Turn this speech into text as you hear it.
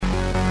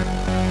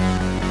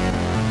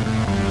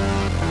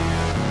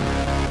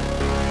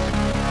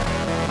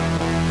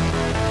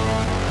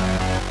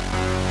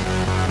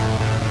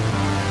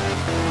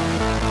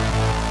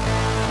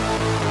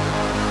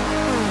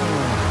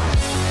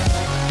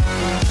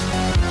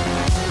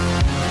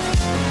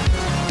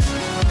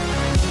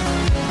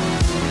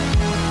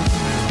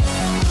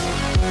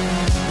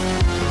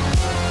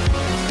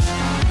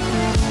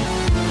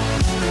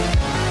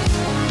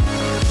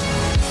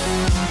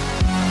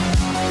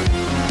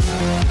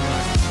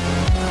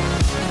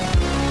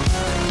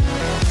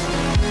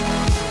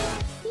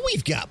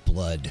got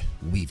blood,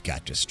 we've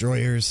got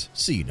destroyers,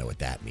 so you know what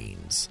that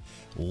means.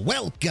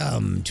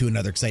 Welcome to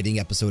another exciting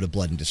episode of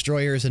Blood and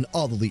Destroyers, an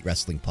all-elite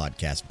wrestling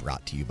podcast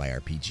brought to you by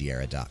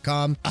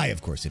RPGera.com. I,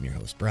 of course, am your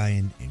host,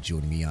 Brian, and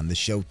joining me on the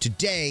show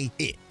today,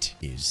 it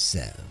is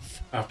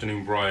Sev.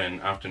 Afternoon, Brian.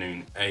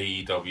 Afternoon,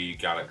 AEW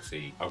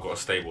Galaxy. I've got a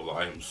stable that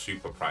I am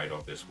super proud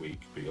of this week,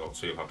 but you'll have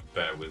to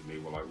bear with me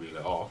while I reel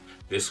it off.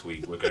 This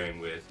week, we're going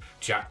with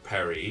Jack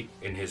Perry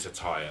in his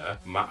attire,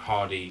 Matt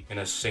Hardy in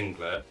a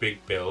singlet,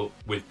 Big Bill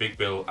with Big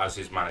Bill as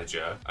his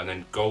manager, and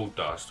then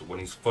Goldust when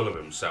he's full of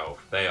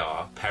himself. They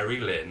are Perry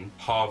Lynn,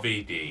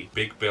 Harvey D,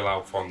 Big Bill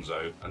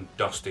Alfonso, and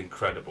Dust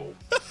Incredible,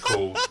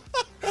 called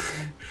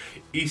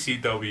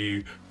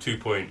ECW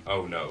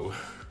 2.0 no.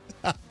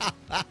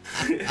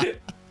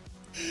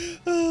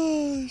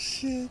 Oh,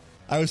 shit.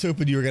 I was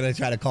hoping you were going to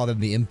try to call them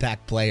the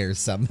Impact Players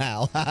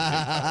somehow.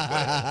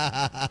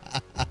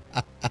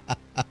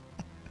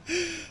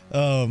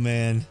 Oh,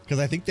 man. Because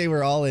I think they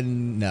were all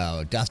in...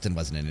 No, Dustin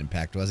wasn't in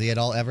Impact, was he at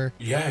all ever?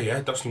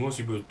 Yeah, Dustin was.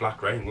 He was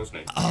Black Rain, wasn't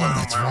he? Oh,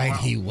 that's right,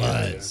 he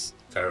was. Yeah.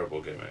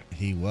 Terrible gimmick.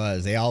 He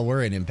was. They all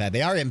were in Impact.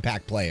 They are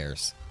Impact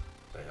Players.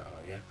 They are,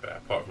 yeah. But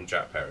apart from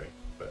Jack Perry.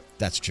 But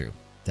That's true.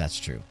 That's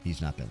true.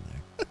 He's not been there.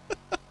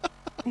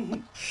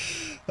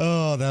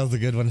 Oh, that was a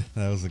good one.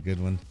 That was a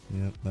good one.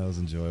 Yep, that was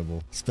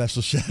enjoyable.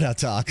 Special shout out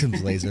to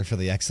Occam's Laser for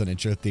the excellent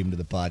intro theme to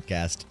the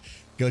podcast.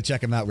 Go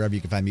check him out wherever you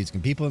can find music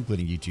and people,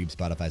 including YouTube,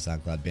 Spotify,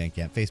 SoundCloud,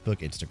 Bandcamp, Facebook,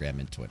 Instagram,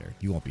 and Twitter.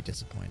 You won't be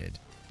disappointed.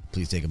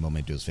 Please take a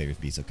moment to do us favors,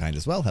 be so kind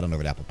as well. Head on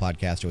over to Apple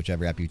Podcasts or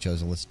whichever app you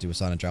chose to listen to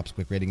us on and drop us a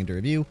quick rating and a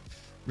review.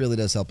 Really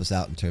does help us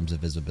out in terms of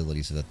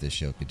visibility so that this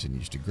show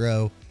continues to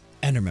grow.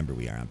 And remember,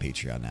 we are on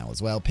Patreon now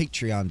as well.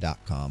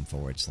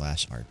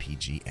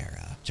 Patreon.com/RPG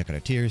Era. Check out our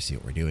tiers, see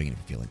what we're doing, and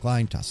if you feel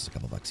inclined, toss us a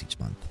couple bucks each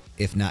month.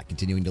 If not,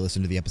 continuing to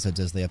listen to the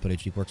episodes as they upload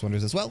HD Works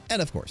Wonders as well.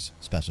 And of course,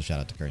 special shout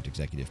out to current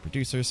executive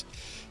producers,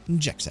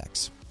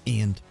 Jexax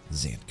and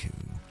Xanku.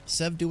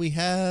 Sev, do we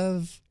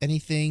have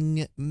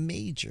anything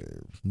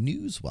major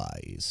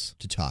news-wise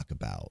to talk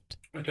about?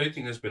 I don't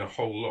think there's been a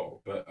whole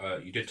lot, but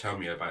you did tell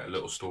me about a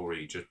little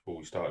story just before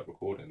we started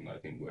recording that I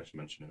think worth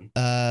mentioning.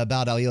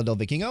 About El Hijo del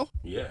Vikingo?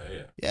 Yeah.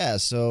 Yeah,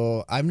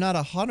 so I'm not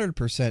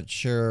 100%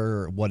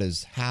 sure what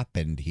has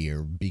happened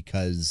here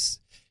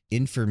because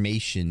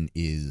information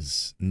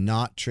is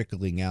not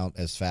trickling out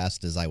as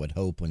fast as I would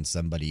hope when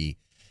somebody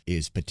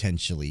is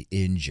potentially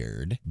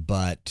injured,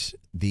 but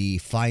the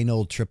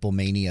final Triple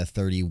Mania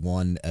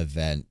 31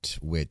 event,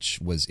 which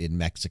was in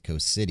Mexico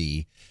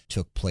City,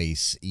 took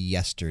place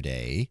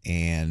yesterday,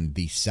 and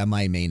the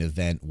semi-main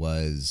event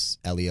was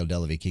El Hijo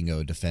del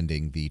Vikingo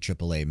defending the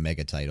AAA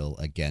mega title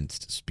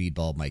against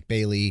Speedball Mike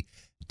Bailey,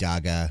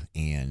 Daga,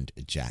 and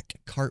Jack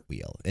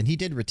Cartwheel, and he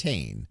did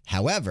retain.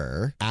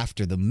 However,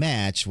 after the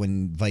match,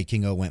 when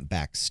Vikingo went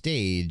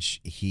backstage,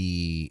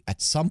 he,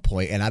 at some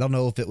point, and I don't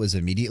know if it was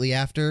immediately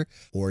after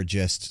or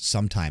just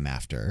sometime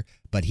after,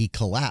 but he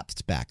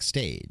collapsed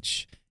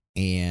backstage.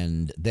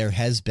 And there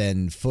has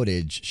been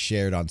footage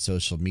shared on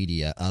social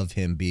media of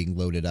him being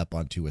loaded up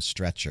onto a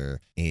stretcher,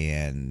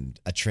 and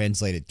a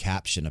translated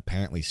caption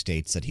apparently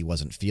states that he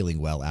wasn't feeling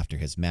well after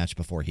his match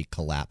before he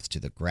collapsed to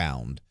the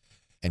ground.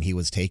 And he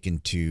was taken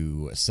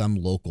to some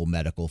local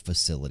medical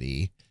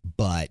facility,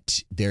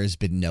 but there's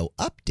been no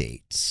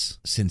updates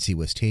since he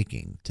was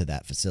taken to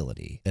that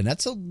facility. And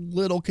that's a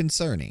little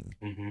concerning.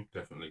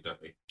 Definitely.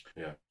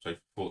 Yeah. So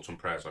thoughts and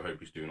prayers. I hope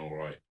he's doing all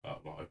right. I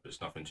hope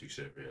it's nothing too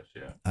serious.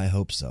 Yeah. I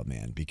hope so,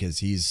 man, because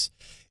he's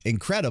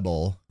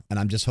incredible. And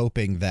I'm just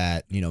hoping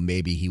that,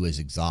 maybe he was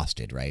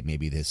exhausted, right?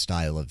 Maybe his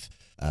style of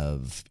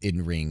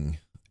in-ring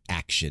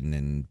action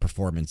and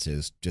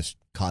performances just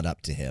caught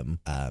up to him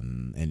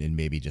and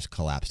maybe just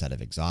collapsed out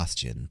of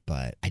exhaustion,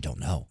 but I don't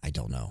know.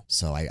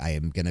 So I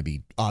am going to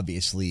be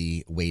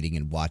obviously waiting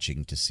and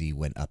watching to see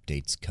when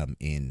updates come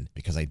in,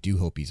 because I do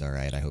hope he's all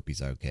right. I hope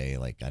he's okay.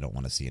 Like, I don't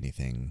want to see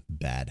anything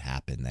bad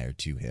happen there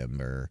to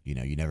him, or,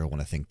 you never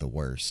want to think the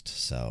worst.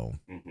 So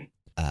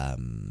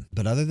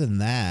but other than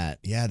that,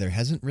 yeah, there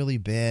hasn't really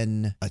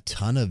been a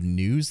ton of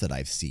news that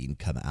I've seen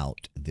come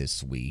out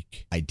this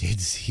week. I did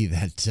see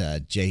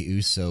that Jey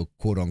Uso,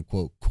 quote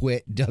unquote,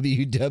 quit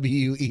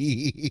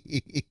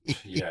WWE.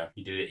 Yeah,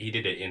 he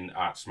did it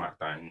at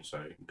SmackDown, so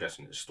I'm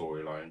guessing it's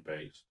storyline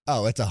based.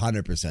 Oh, it's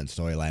 100%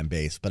 storyline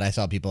based, but I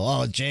saw people,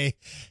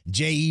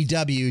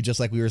 JEW, just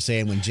like we were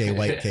saying when Jay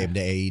White came to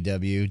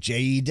AEW,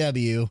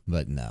 JEW,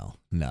 but no,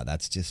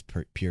 that's just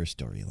pure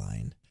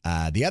storyline.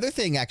 The other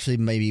thing actually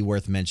may be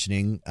worth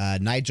mentioning,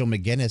 Nigel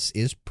McGuinness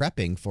is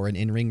prepping for an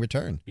in-ring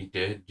return. He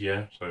did,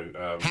 yeah.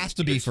 So has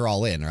to be for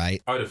All In,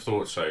 right? I'd have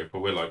thought so,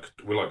 but we're like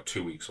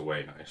 2 weeks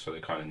away now, so they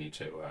kind of need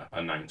to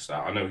announce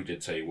that. I know he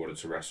did say he wanted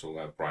to wrestle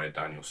Bryan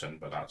Danielson,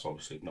 but that's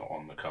obviously not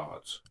on the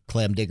cards.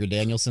 Clam Digger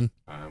Danielson?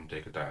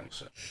 Digger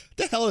Danielson. What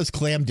the hell does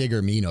Clam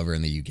Digger mean over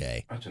in the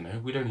UK? I don't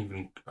know.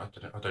 I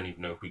don't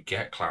even know if we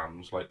get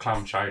clams. Like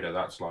clam chowder,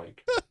 that's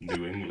like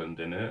New England,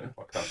 innit?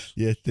 Like that's...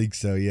 Yeah, I think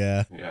so,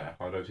 yeah. Yeah,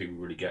 I don't think we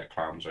really get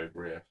clams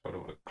over here. I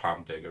don't know what a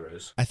clam digger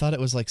is. I thought it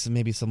was like some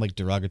like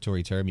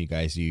derogatory term you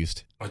guys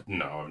used.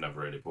 No, I've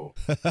never heard it before.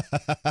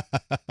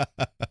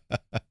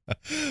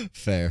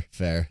 Fair,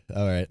 fair.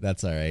 All right,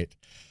 that's all right.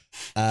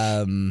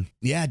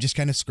 Yeah, just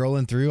kind of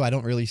scrolling through. I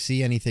don't really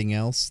see anything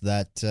else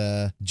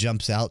that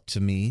jumps out to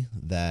me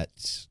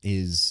that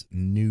is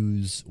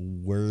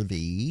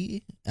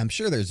newsworthy. I'm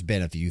sure there's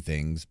been a few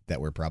things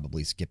that we're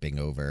probably skipping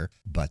over,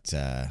 but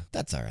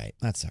that's all right.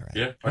 That's all right.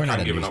 Yeah, we're not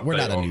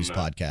a on, news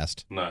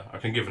podcast. No, I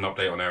can give an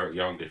update on Eric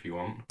Young if you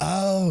want.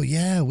 Oh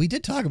yeah, we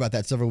did talk about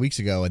that several weeks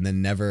ago, and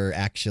then never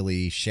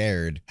actually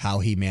shared how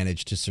he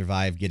managed to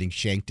survive getting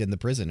shanked in the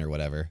prison or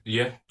whatever.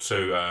 Yeah,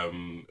 so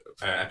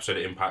episode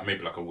of Impact,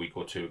 maybe like a week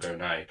or two ago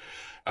now,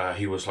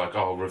 he was like,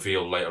 I'll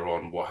reveal later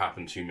on what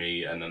happened to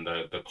me, and then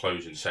the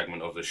closing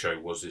segment of the show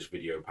was this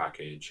video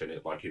package, and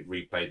it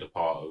replayed the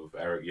part of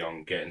Eric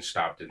Young getting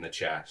stabbed in the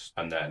chest,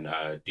 and then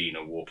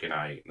Dina walking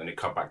out, and then it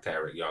cut back to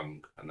Eric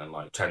Young, and then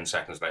 10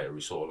 seconds later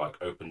he sort of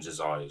opens his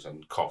eyes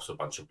and coughs a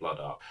bunch of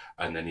blood up,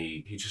 and then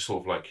he just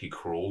sort of he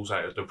crawls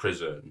out of the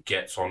prison,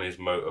 gets on his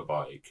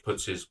motorbike,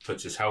 puts his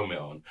helmet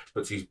on,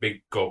 puts these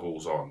big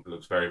goggles on, it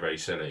looks very, very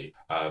silly,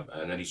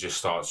 and then he just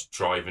starts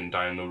driving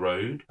down the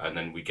road, and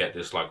then we get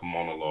this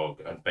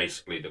monologue, and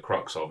basically the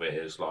crux of it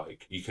is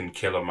you can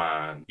kill a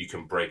man, you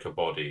can break a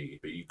body,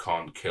 but you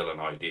can't kill an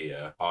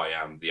idea. I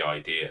am the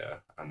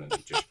idea. And then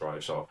he just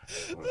drives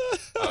off.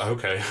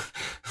 Okay.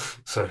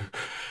 So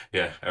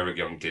yeah, Eric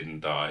Young didn't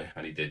die,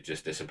 and he did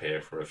just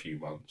disappear for a few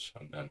months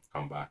and then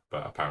come back,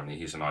 but apparently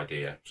he's an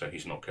idea, so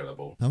he's not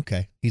killable.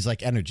 Okay, he's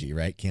like energy,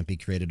 right? Can't be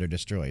created or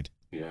destroyed.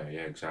 Yeah,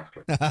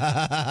 exactly.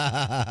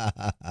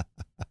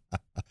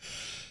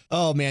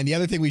 Oh, man, the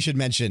other thing we should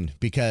mention,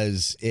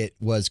 because it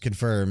was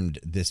confirmed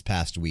this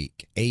past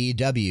week,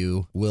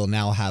 AEW will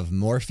now have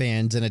more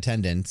fans in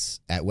attendance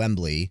at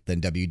Wembley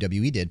than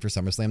WWE did for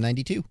SummerSlam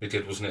 92. It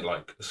did, wasn't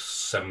it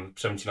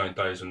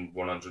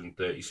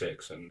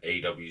 79,136, and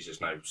AEW's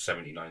is now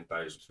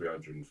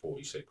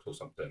 79,346 or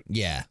something.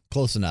 Yeah,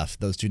 close enough.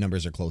 Those two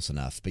numbers are close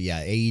enough. But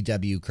yeah,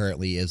 AEW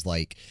currently is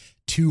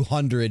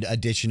 200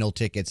 additional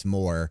tickets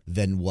more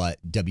than what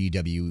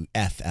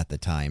WWF at the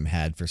time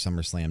had for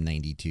SummerSlam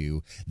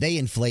 92. They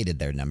inflated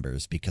their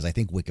numbers because I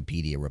think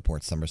Wikipedia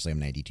reports SummerSlam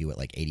 92 at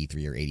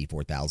 83 or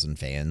 84,000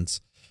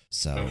 fans.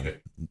 So okay.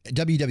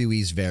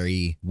 WWE's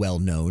very well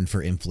known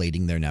for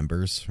inflating their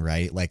numbers,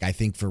 right? I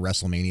think for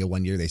WrestleMania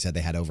one year, they said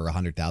they had over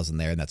 100,000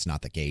 there, and that's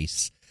not the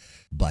case.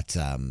 But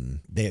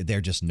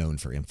they're just known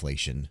for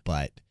inflation.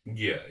 But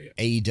yeah.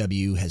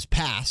 AEW has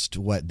passed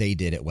what they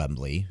did at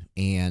Wembley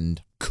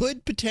and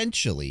could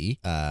potentially,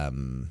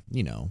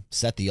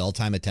 set the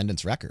all-time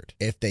attendance record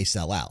if they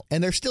sell out.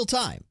 And there's still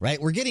time,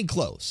 right? We're getting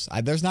close.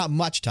 There's not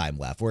much time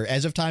left.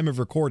 As of time of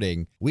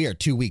recording, we are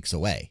 2 weeks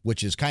away,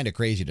 which is kind of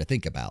crazy to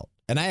think about.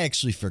 And I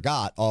actually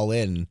forgot All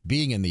In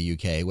being in the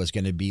UK was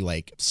going to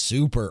be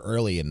super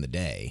early in the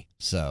day.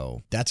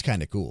 So that's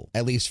kind of cool,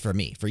 at least for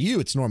me. For you,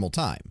 it's normal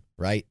time,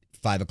 right?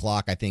 5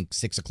 o'clock, I think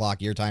 6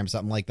 o'clock your time,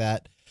 something like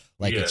that.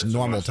 It's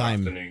normal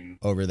time afternoon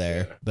over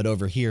there. Yeah. But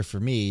over here for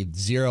me,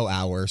 0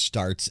 hour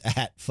starts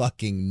at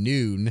fucking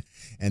noon,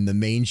 and the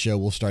main show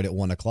will start at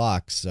 1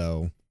 o'clock.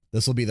 So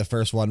this will be the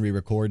first one we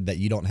record that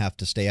you don't have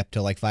to stay up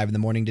till 5 in the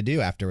morning to do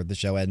after the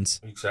show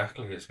ends.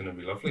 Exactly. It's going to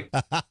be lovely.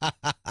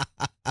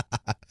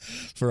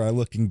 For our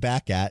looking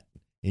back at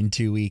in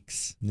 2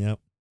 weeks. Yep.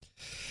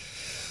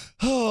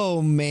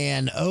 Oh,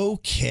 man.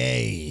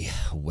 Okay.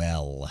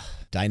 Well,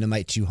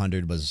 Dynamite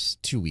 200 was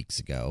 2 weeks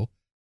ago.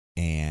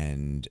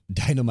 And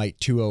Dynamite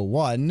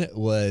 201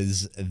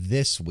 was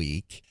this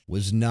week,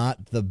 was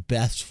not the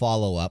best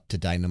follow-up to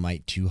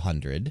Dynamite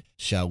 200.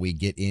 Shall we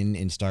get in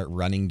and start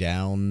running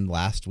down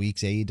last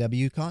week's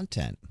AEW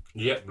content?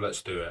 Yep,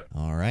 let's do it.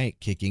 All right,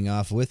 kicking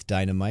off with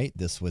Dynamite.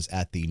 This was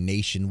at the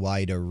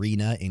Nationwide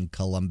Arena in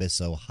Columbus,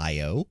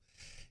 Ohio.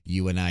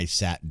 You and I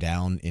sat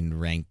down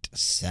and ranked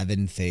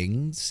 7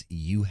 things.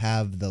 You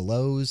have the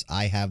lows,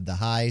 I have the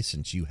highs,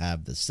 since you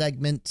have the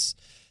segments.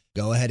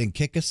 Go ahead and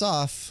kick us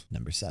off.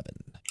 Number 7.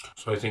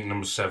 So I think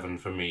number 7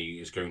 for me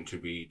is going to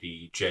be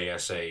the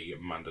JSA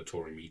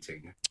mandatory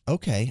meeting.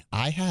 Okay,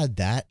 I had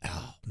that.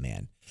 Oh,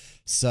 man.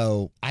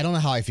 So I don't know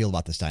how I feel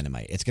about this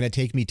Dynamite. It's going to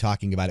take me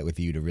talking about it with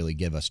you to really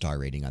give a star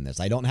rating on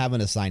this. I don't have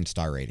an assigned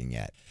star rating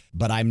yet,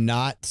 but I'm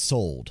not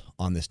sold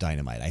on this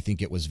Dynamite. I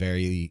think it was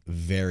very,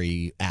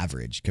 very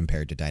average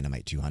compared to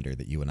Dynamite 200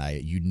 that you and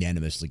I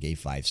unanimously gave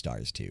 5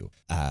 stars to.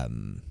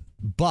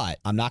 But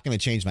I'm not going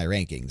to change my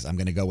rankings. I'm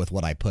going to go with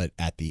what I put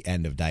at the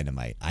end of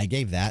Dynamite. I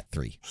gave that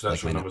 3. So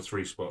that's your number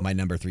 3 spot? My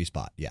number 3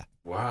 spot, yeah.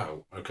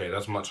 Wow. Okay,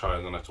 that's much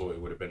higher than I thought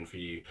it would have been for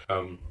you.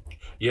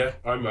 Yeah,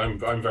 I'm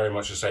very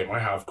much the same. I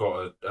have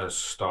got a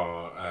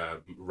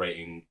star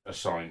rating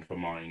assigned for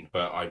mine,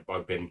 but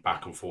I've been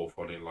back and forth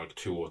on it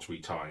 2 or 3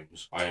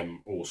 times. I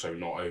am also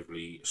not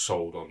overly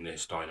sold on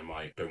this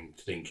Dynamite. Don't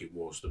think it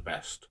was the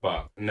best,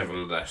 but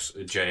nevertheless,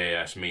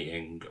 JAS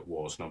meeting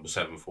was number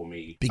 7 for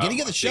me.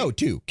 Beginning of the show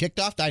too, kicked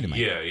off Dynamite.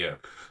 Yeah.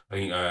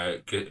 I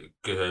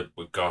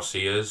think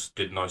Garcia's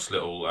did nice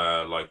little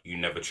you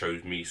never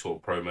chose me sort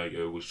of promo.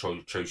 You always chose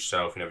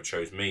yourself, you never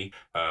chose me.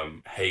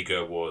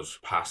 Hager was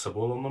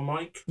passable on the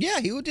mic. Yeah,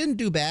 he didn't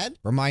do bad.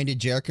 Reminded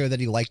Jericho that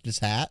he liked his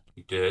hat.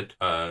 He did.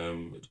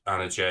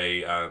 Anna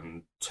Jay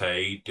and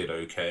Tay did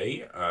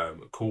okay.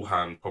 Cool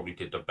Hand probably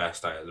did the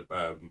best out of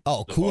the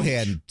Cool bunch.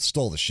 Hand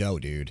stole the show,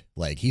 dude.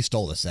 Like, he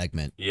stole the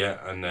segment. Yeah,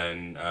 and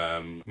then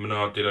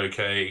Menard did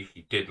okay.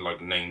 He did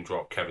like name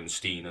drop Kevin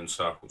Steen and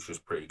stuff, which was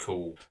pretty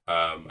cool.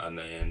 And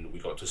then we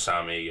got to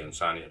Sammy, and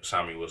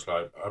Sammy was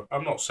like,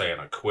 I'm not saying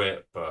I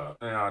quit, but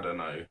I don't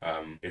know.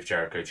 If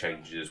Jericho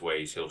changes his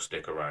ways, he'll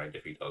stick around.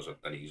 If he doesn't,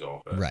 then he's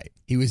off. Right.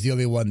 He was the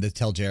only one to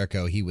tell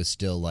Jericho he was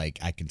still like,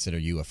 I consider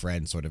you a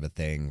friend sort of a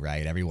thing,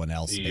 right? Everyone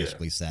else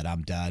basically said,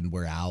 I'm done,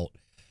 we're out.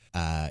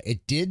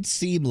 It did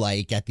seem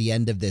like at the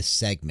end of this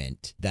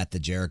segment that the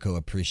Jericho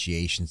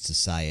Appreciation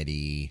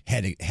Society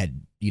had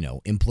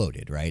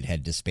imploded, right?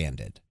 Had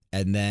disbanded.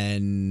 And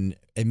then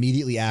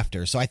immediately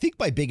after, so I think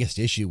my biggest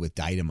issue with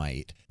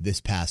Dynamite this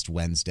past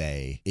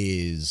Wednesday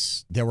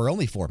is there were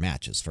only 4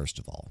 matches, first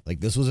of all.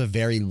 Like, this was a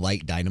very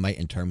light Dynamite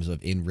in terms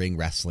of in-ring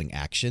wrestling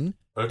action.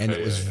 Okay, and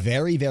it was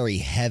very, very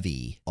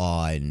heavy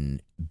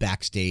on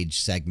backstage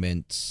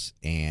segments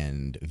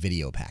and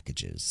video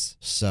packages.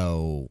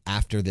 So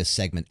after this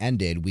segment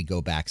ended, we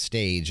go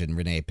backstage and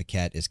Renee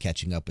Paquette is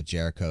catching up with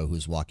Jericho,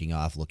 who's walking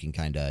off looking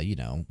kind of,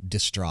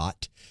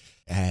 distraught.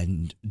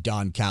 And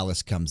Don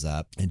Callis comes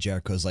up and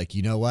Jericho's like,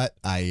 you know what?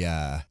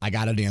 I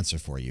got an answer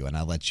for you and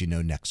I'll let you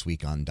know next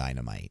week on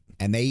Dynamite.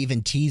 And they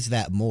even tease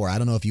that more. I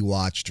don't know if you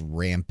watched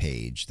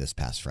Rampage this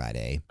past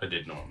Friday. I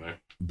did not know.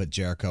 But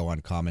Jericho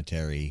on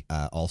commentary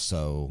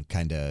also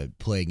kind of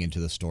playing into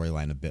the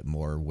storyline a bit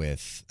more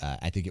with,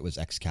 I think it was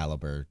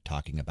Excalibur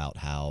talking about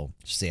how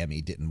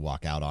Sammy didn't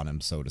walk out on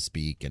him, so to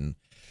speak. And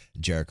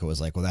Jericho was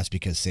like, well, that's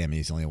because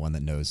Sammy's the only one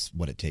that knows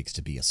what it takes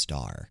to be a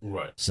star.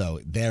 Right. So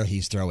there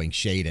he's throwing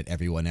shade at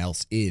everyone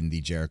else in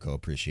the Jericho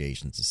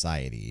Appreciation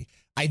Society.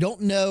 I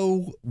don't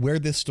know where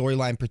this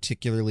storyline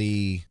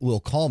particularly will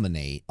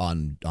culminate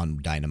on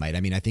Dynamite.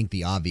 I mean, I think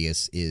the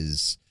obvious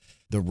is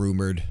the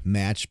rumored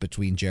match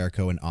between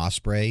Jericho and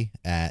Ospreay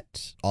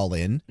at All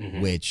In,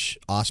 which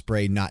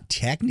Ospreay not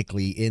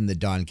technically in the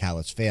Don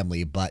Callis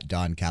family, but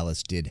Don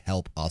Callis did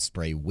help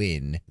Ospreay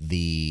win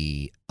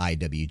the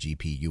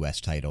IWGP US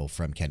title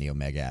from Kenny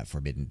Omega at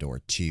Forbidden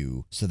Door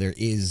 2. So there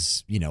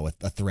is,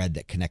 a thread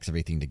that connects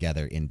everything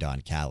together in Don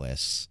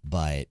Callis.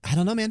 But I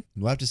don't know, man.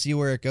 We'll have to see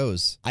where it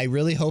goes. I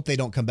really hope they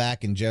don't come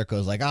back and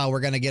Jericho's like, oh, we're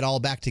going to get all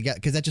back together,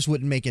 because that just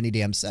wouldn't make any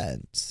damn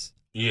sense.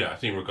 Yeah, I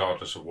think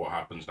regardless of what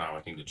happens now,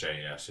 I think the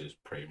JAS is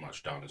pretty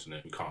much done, isn't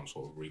it? We can't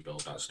sort of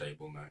rebuild that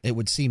stable now. It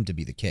would seem to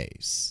be the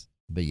case.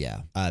 But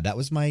yeah, that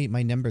was my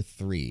number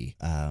 3.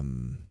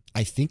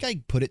 I think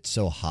I put it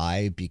so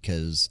high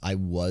because I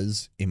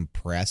was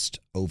impressed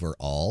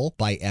overall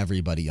by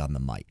everybody on the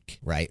mic,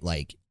 right?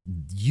 Like,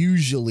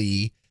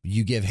 usually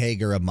you give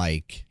Hager a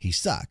mic, he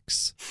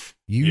sucks.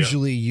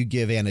 Usually you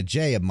give Anna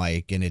Jay a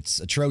mic and it's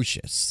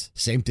atrocious.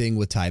 Same thing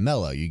with Ty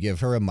Mello. You give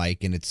her a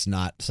mic and it's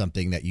not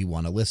something that you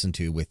want to listen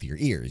to with your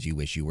ears. You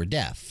wish you were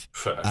deaf.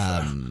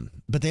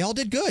 But they all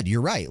did good. You're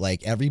right.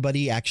 Like,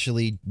 everybody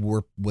actually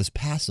was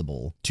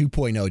passable.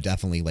 2.0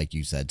 definitely, like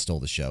you said, stole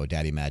the show.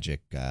 Daddy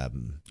Magic,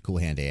 Cool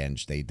Hand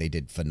Ange, they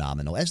did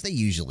phenomenal, as they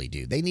usually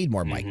do. They need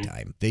more mic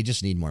time. They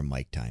just need more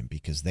mic time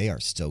because they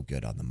are so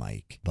good on the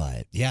mic.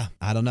 But yeah,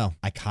 I don't know.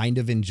 I kind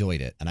of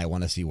enjoyed it and I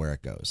want to see where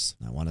it goes.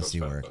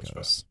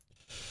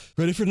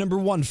 Ready for number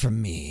 1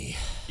 from me?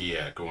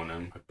 Yeah, go on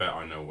then. I bet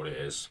I know what it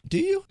is. Do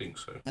you? I think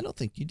so. I don't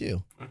think you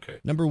do. Okay.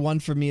 Number 1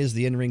 for me is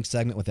the in-ring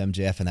segment with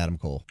MJF and Adam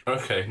Cole.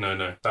 Okay, no.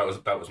 That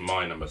was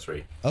my number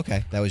 3.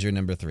 Okay, that was your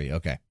number 3.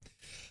 Okay.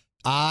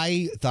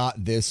 I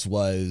thought this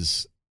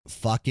was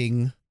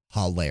fucking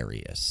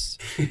hilarious.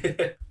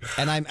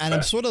 and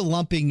I'm sort of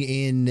lumping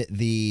in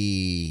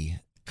the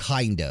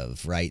kind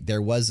of, right?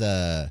 There was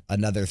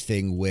another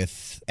thing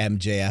with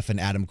MJF and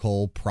Adam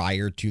Cole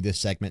prior to this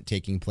segment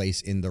taking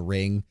place in the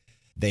ring.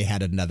 They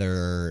had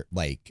another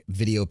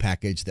video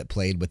package that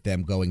played with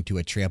them going to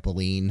a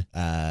trampoline,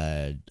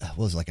 what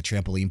was it, like a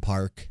trampoline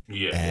park?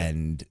 Yeah.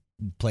 And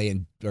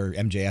playing, or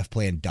MJF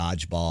playing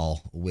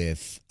dodgeball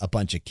with a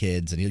bunch of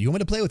kids. And you want me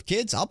to play with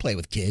kids? I'll play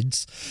with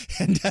kids.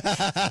 And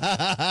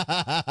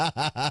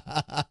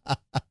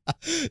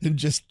and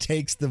just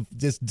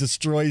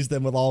destroys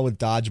them with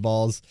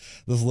dodgeballs.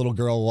 This little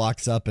girl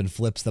walks up and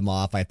flips them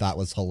off. I thought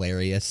was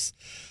hilarious.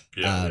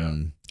 Yeah.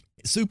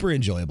 Super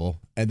enjoyable.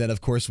 And then,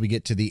 of course, we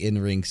get to the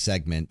in-ring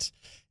segment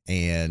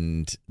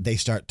and they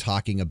start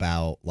talking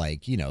about,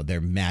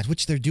 their match,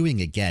 which they're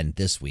doing again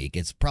this week.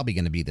 It's probably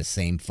going to be the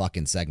same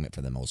fucking segment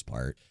for the most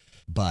part.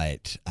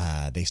 But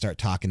they start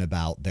talking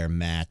about their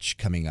match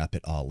coming up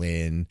at All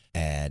In,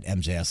 and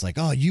MJF's like,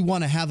 "Oh, you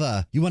want to have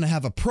a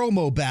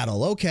promo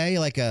battle, okay?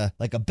 Like a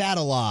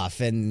battle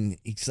off." And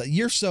he's like,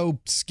 "You're so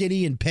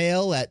skinny and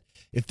pale that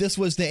if this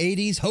was the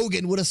 '80s,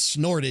 Hogan would have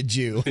snorted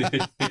you."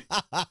 It's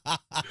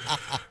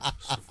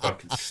a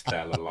fucking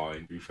stellar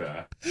line, to be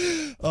fair.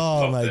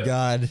 Oh my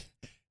God.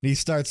 He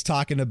starts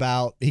talking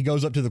about, he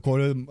goes up to the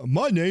corner,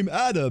 "My name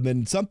Adam,"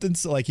 and something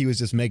like he was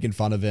just making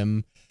fun of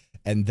him.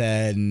 And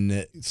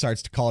then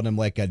starts calling him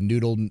like a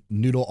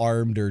noodle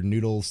armed or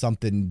noodle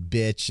something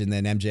bitch. And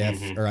then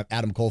MJF or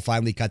Adam Cole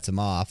finally cuts him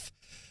off.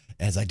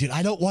 And it's like, "Dude,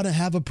 I don't want to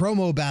have a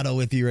promo battle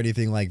with you or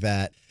anything like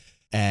that."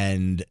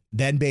 And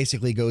then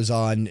basically goes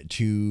on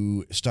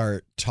to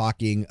start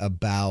talking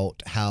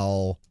about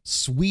how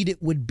sweet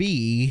it would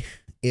be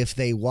if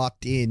they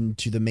walked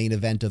into the main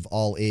event of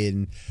All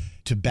In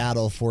to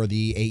battle for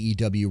the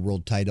AEW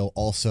World title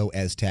also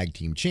as tag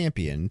team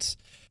champions.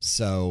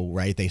 So,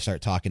 right, they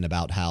start talking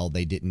about how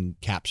they didn't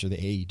capture the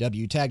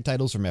AEW tag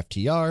titles from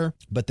FTR,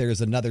 but there's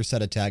another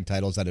set of tag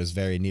titles that is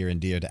very near and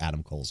dear to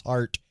Adam Cole's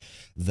heart,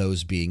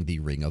 those being the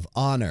Ring of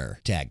Honor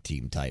tag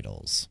team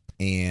titles.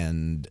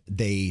 And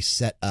they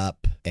set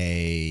up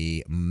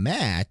a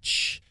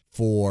match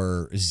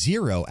for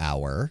 0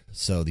 hour,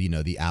 so,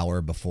 the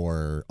hour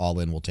before All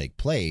In will take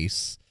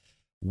place,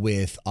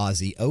 with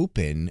Aussie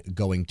Open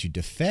going to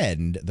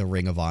defend the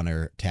Ring of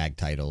Honor tag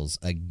titles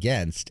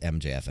against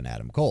MJF and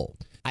Adam Cole.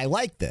 I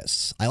like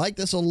this. I like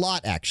this a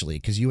lot, actually,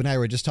 because you and I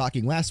were just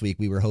talking last week.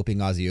 We were hoping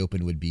Aussie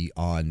Open would be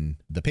on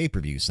the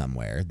pay-per-view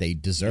somewhere. They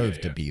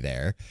deserve to be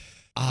there.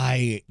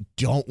 I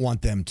don't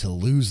want them to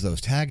lose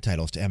those tag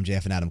titles to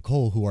MJF and Adam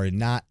Cole, who are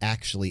not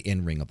actually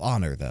in Ring of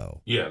Honor,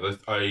 though. Yeah,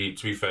 to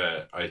be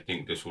fair, I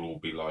think this will all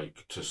be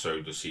like to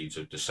sow the seeds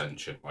of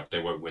dissension. Like, they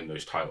won't win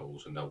those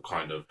titles, and they'll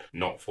kind of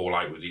not fall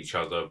out with each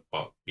other,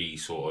 but be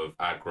sort of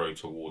aggro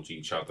towards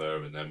each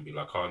other, and then be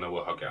like, oh, no,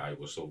 we'll hug it out,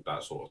 we'll sort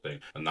that sort of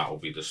thing. And that will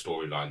be the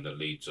storyline that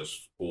leads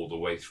us all the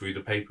way through the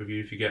pay-per-view,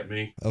 if you get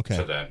me. Okay.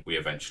 So then we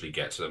eventually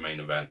get to the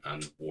main event,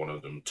 and one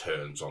of them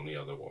turns on the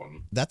other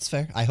one. That's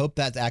fair. I hope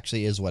that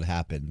actually is what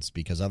happens,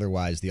 because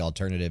otherwise the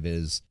alternative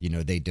is,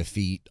 they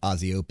defeat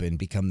Aussie Open,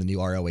 become the new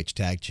ROH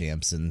tag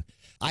champs, and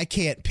I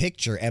can't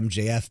picture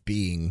MJF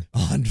being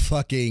on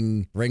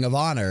fucking Ring of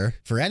Honor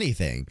for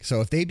anything.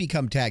 So if they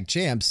become tag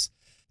champs,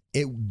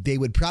 they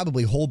would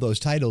probably hold those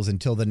titles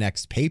until the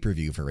next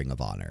pay-per-view for Ring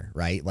of Honor,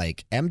 right?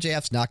 Like,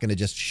 MJF's not going to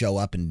just show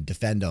up and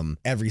defend them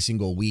every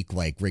single week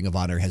like Ring of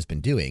Honor has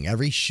been doing.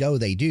 Every show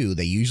they do,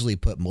 they usually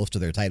put most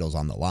of their titles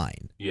on the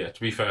line. Yeah,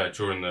 to be fair,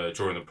 during the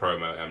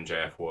promo,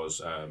 MJF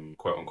was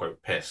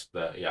quote-unquote pissed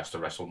that he has to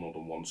wrestle more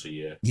than once a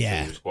year. Yeah.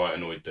 So he was quite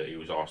annoyed that he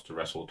was asked to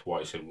wrestle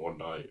twice in one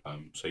night.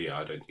 So yeah,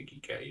 I don't think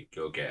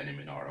he'll get him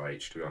in ROH,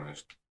 to be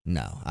honest.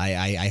 No,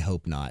 I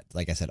hope not.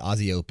 Like I said,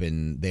 Aussie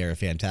Open, they're a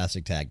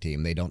fantastic tag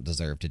team. They don't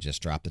deserve to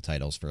just drop the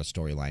titles for a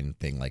storyline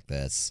thing like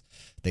this.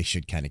 They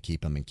should kind of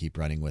keep them and keep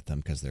running with them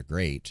because they're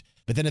great.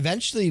 But then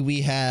eventually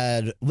we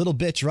had little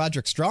bitch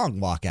Roderick Strong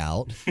walk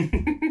out,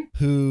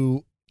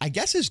 who I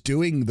guess is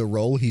doing the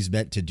role he's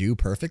meant to do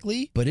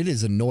perfectly, but it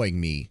is annoying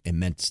me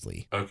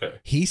immensely. Okay.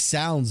 He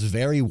sounds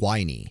very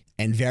whiny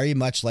and very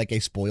much like a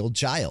spoiled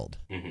child.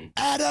 Mm-hmm.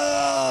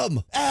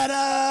 Adam!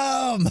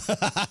 Adam!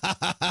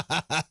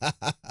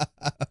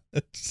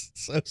 It's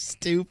so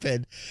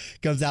stupid.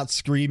 Comes out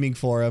screaming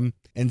for him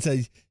and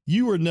says,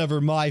 "You were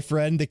never my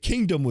friend. The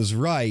kingdom was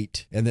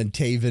right." And then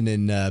Taven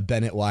and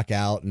Bennett walk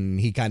out, and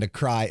he kind of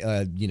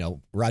cry.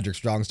 Roderick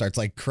Strong starts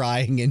like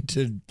crying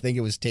into, I think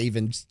it was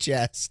Taven's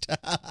chest.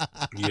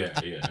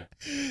 Yeah.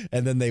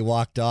 And then they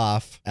walked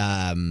off.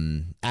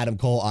 Adam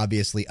Cole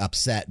obviously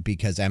upset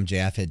because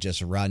MJF had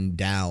just run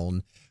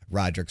down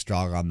Roderick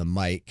Strong on the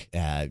mic,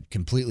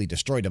 completely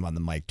destroyed him on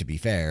the mic, to be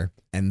fair.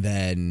 And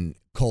then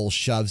Cole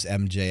shoves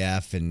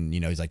MJF and,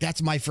 he's like,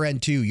 "That's my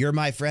friend too. You're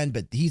my friend,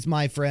 but he's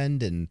my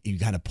friend." And he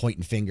kind of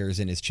pointing fingers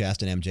in his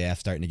chest, and MJF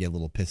starting to get a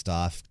little pissed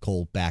off.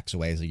 Cole backs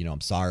away. So,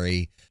 "I'm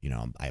sorry.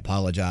 I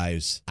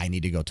apologize. I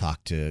need to go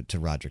talk to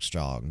Roderick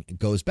Strong."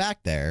 Goes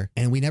back there,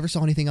 and we never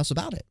saw anything else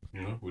about it.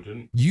 No, we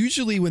didn't.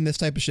 Usually when this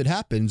type of shit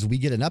happens, we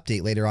get an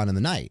update later on in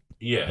the night.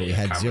 Yeah, we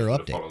had zero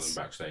updates. Follow them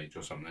backstage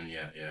or something.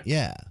 Yeah.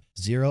 Yeah,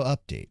 zero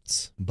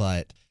updates.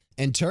 But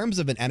in terms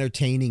of an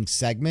entertaining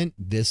segment,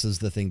 this is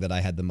the thing that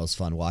I had the most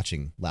fun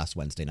watching last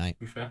Wednesday night.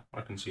 To be fair,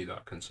 I can see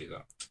that.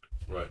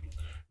 Right.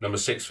 Number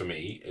 6 for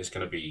me is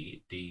going to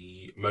be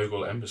the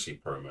Mogul Embassy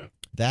promo.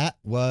 That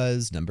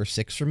was number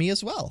 6 for me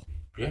as well.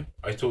 Yeah,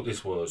 I thought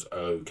this was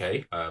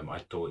okay.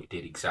 I thought it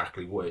did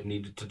exactly what it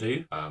needed to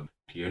do.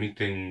 The only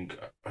thing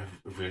I've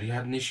really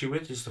had an issue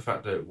with is the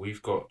fact that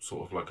we've got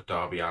sort of like a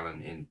Darby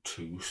Allin in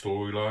 2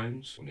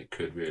 storylines when it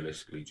could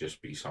realistically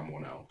just be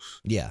someone else.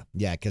 Yeah,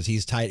 because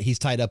he's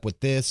tied up with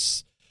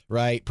this,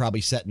 right?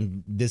 Probably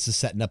setting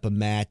up a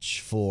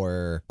match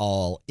for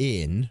All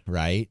In,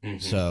 right? Mm-hmm.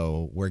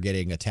 So we're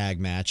getting a tag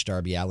match,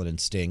 Darby Allin and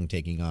Sting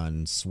taking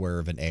on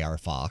Swerve and AR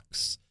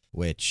Fox.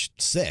 Which,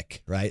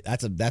 sick, right?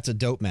 That's a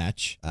dope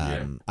match.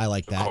 I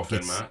like that.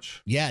 Coffin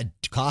match. Yeah,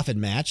 coffin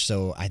match.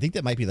 So I think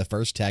that might be the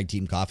first tag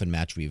team coffin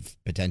match we've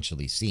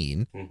potentially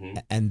seen. Mm-hmm.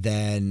 And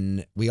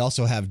then we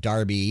also have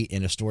Darby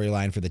in a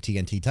storyline for the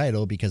TNT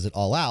title because at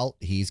All Out,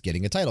 he's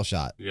getting a title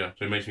shot. Yeah,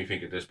 so it makes me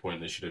think at this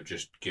point they should have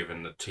just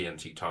given the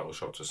TNT title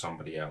shot to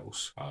somebody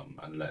else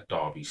and let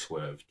Darby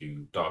Swerve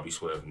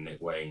and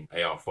Nick Wayne,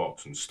 AR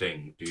Fox and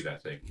Sting do their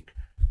thing.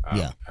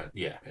 In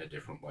a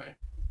different way.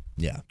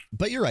 Yeah,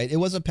 but you're right. It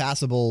was a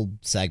passable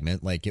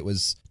segment. Like, it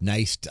was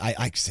nice.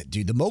 I said,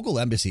 dude, the Mogul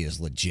Embassy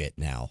is legit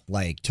now.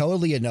 Like,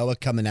 totally Anoa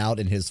coming out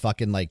in his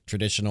fucking, like,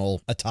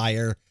 traditional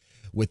attire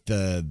with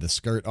the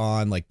skirt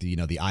on, like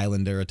the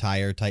Islander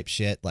attire type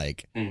shit.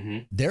 Like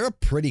they're a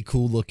pretty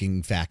cool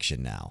looking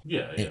faction now.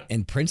 Yeah.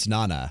 And Prince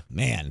Nana,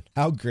 man,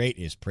 how great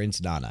is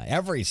Prince Nana?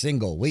 Every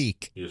single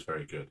week. He is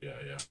very good.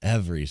 Yeah.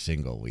 Every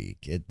single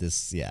week.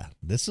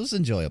 This was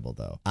enjoyable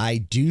though. I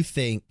do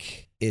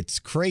think it's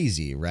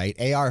crazy, right?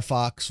 AR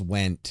Fox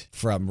went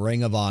from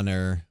Ring of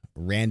Honor,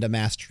 random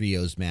ass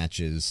trios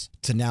matches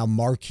to now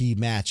marquee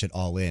match at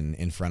All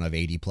In front of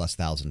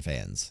 80,000+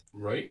 fans.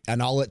 Right.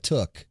 And all it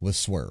took was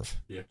Swerve.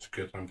 Yeah, it's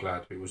good. I'm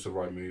glad it was the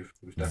right move.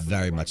 It was definitely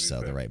very much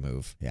so the right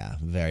move. Yeah,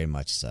 very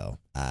much so.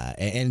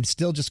 And it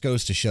still just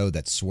goes to show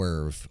that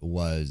Swerve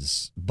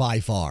was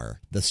by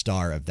far the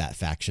star of that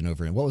faction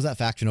over in, what was that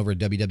faction over at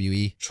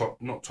WWE?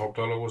 Not Top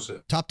Dollar, was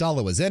it? Top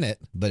Dollar was in it,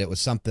 but it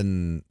was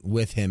something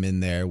with him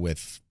in there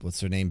with, what's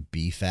her name?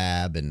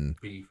 B-Fab and...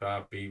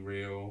 B-Fab, Be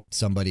Real.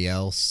 Somebody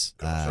else.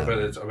 I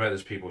bet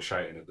there's people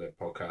shouting at the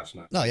podcast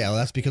now. Oh, yeah, well,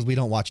 that's because we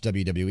don't watch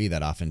WWE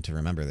that often to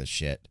remember this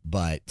shit.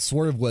 But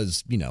Swerve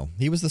was,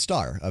 he was the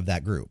star of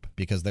that group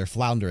because they're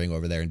floundering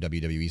over there in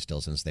WWE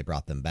still since they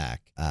brought them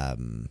back.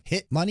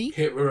 Hit Money?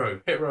 Hit Row.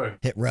 Hit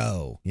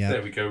Row. Yeah.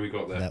 There we go. We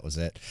got there. That was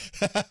it.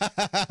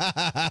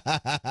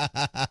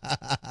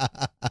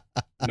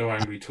 No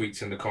angry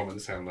tweets in the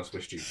comments saying us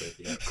we're stupid.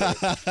 Yeah,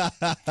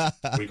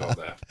 cool. We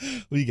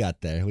got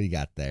there. We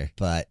got there.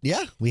 But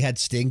yeah, we had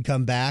Sting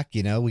come back.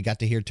 We got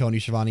to hear Tony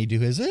Schiavone do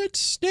his "It's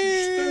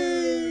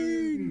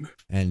Sting."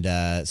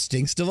 And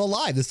Sting's still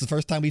alive. This is the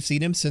first time we've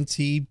seen him since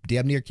he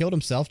damn near killed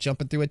himself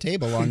jumping through a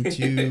table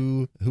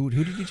onto... Who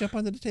did he jump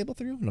onto the table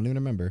through? I don't even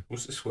remember.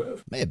 Was it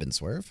Swerve? May have been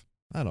Swerve.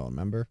 I don't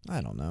remember. I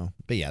don't know.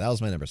 But yeah, that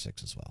was my number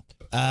 6 as well.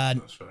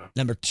 That's fair.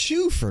 Number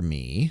 2 for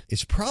me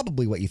is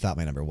probably what you thought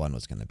my number 1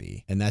 was going to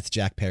be. And that's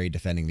Jack Perry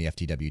defending the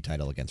FTW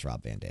title against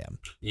Rob Van Dam.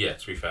 Yeah,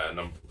 to be fair,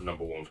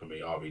 number 1 for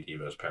me, RVD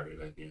versus Perry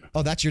then, yeah.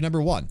 Oh, that's your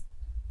number 1?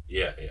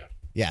 Yeah.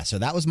 Yeah, so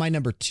that was my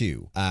number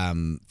 2.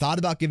 Thought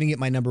about giving it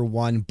my number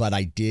 1, but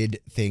I did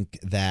think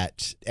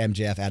that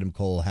MJF Adam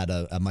Cole had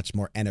a much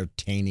more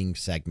entertaining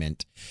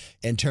segment.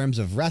 In terms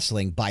of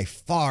wrestling, by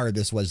far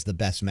this was the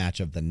best match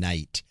of the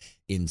night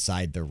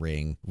inside the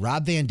ring.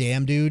 Rob Van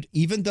Dam, dude,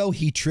 even though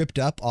he tripped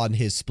up on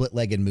his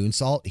split-legged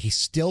moonsault, he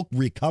still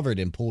recovered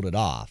and pulled it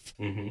off.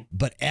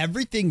 But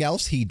everything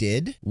else he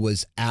did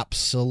was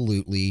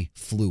absolutely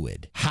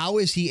fluid. How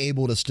is he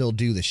able to still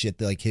do the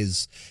shit like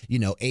his,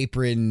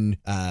 apron,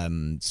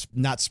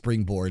 not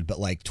springboard, but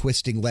like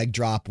twisting leg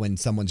drop when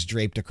someone's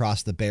draped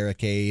across the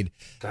barricade,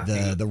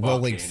 the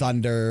rolling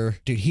thunder.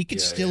 Dude, he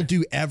could still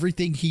do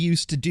everything he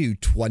used to do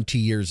 20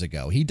 years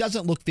ago. He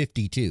doesn't look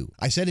 52.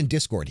 I said in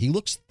Discord, he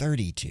looks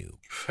 32.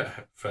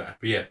 Fair. But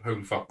yeah,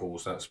 holy fuck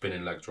balls, that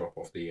spinning leg drop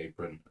off the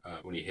apron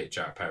when he hit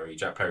Jack Perry.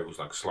 Jack Perry was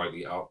like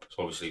slightly up,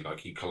 so obviously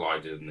like he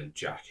collided and then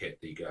Jack hit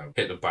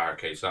the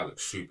barricade, so that looked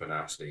super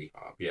nasty.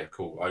 Yeah,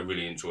 cool. I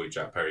really enjoyed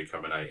Jack Perry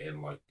coming out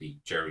in like the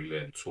Jerry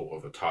Lynn sort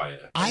of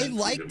attire. I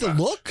like the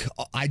look.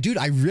 I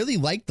really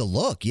like the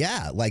look.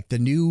 Yeah, like the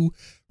new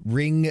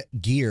ring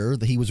gear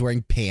that he was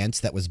wearing,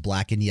 pants that was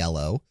black and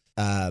yellow.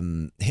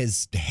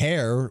 His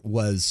hair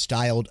was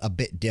styled a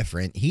bit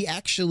different. He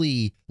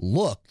actually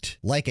looked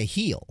like a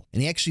heel,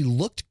 and he actually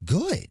looked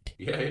good.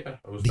 Yeah.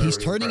 He's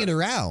turning it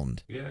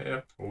around.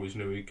 Yeah. Always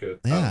knew he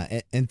could.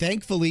 Yeah, and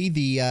thankfully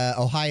the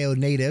Ohio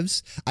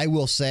natives, I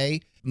will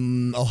say,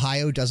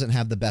 Ohio doesn't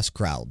have the best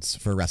crowds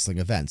for wrestling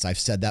events. I've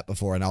said that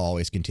before, and I'll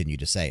always continue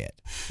to say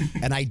it.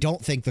 And I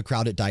don't think the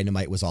crowd at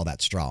Dynamite was all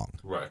that strong.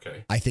 Right,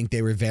 okay. I think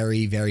they were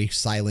very, very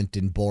silent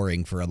and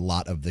boring for a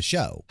lot of the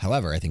show.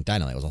 However, I think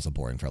Dynamite was also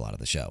boring for a lot of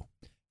the show.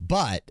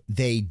 But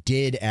they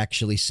did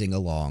actually sing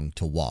along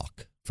to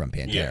Walk from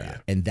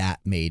Pantera, and that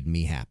made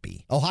me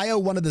happy. Ohio,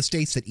 one of the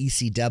states that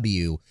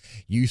ECW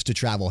used to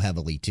travel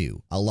heavily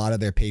to. A lot of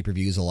their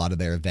pay-per-views, a lot of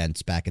their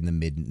events back in the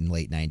mid and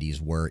late 90s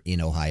were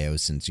in Ohio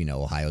since,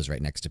 Ohio's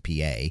right next to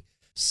PA.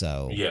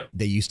 So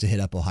they used to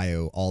hit up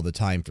Ohio all the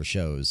time for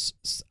shows.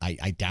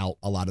 I doubt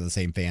a lot of the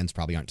same fans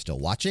probably aren't still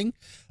watching,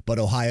 but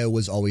Ohio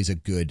was always a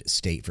good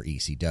state for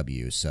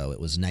ECW. So it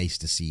was nice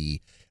to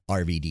see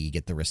RVD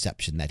get the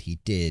reception that he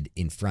did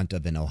in front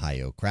of an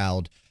Ohio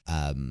crowd.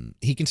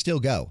 He can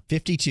still go.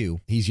 52.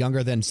 He's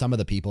younger than some of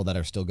the people that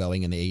are still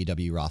going in the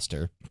AEW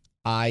roster.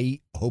 I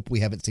hope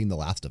we haven't seen the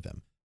last of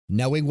him.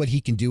 Knowing what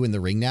he can do in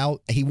the ring now,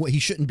 he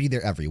shouldn't be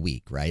there every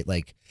week, right?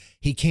 Like,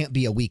 he can't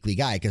be a weekly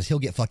guy because he'll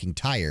get fucking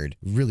tired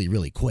really,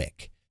 really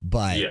quick.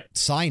 But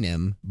sign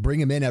him, bring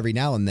him in every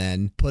now and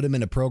then, put him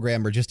in a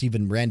program or just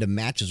even random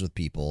matches with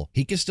people.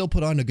 He can still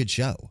put on a good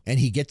show, and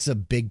he gets a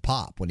big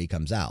pop when he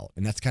comes out.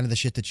 And that's kind of the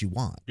shit that you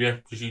want. Yeah,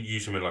 because you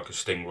use him in like a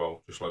sting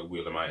roll, just like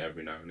wheel him out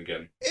every now and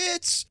again.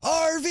 It's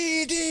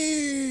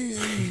RVD!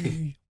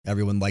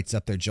 Everyone lights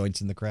up their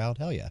joints in the crowd.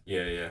 Hell yeah.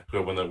 Yeah.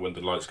 But when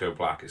the lights go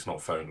black, it's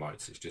not phone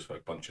lights. It's just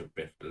like a bunch of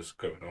biffers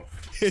going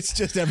off. It's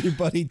just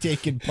everybody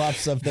taking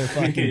puffs of their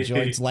fucking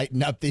joints,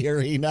 lighting up the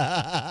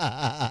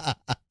arena.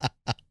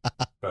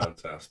 Fantastic.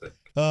 fantastic.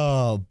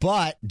 Oh,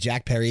 but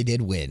Jack Perry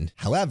did win.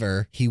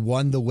 However, he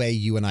won the way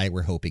you and I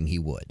were hoping he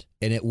would.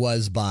 And it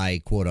was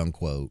by quote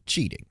unquote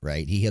cheating,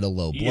 right? He hit a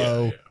low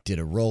blow, did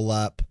a roll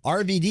up.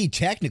 RVD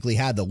technically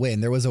had the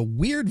win. There was a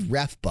weird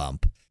ref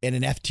bump in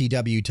an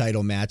FTW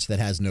title match that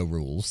has no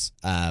rules.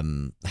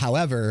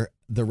 However,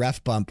 the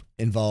ref bump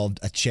involved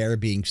a chair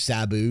being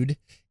sabooed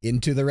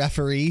into the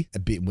referee.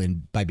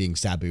 By being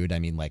sabooed, I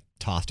mean like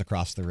tossed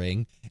across the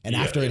ring. And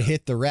after it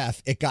hit the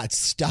ref, it got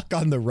stuck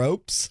on the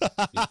ropes.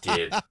 It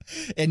did.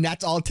 And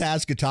that's all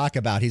Taz could talk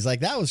about. He's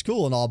like, that was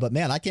cool and all, but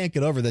man, I can't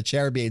get over the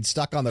chair being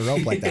stuck on the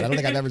rope like that. I don't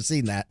think I've ever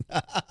seen that.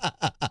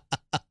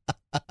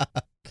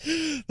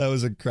 That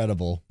was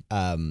incredible.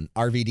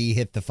 RVD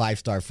hit the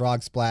 5-star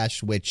frog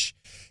splash, which,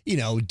 you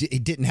know,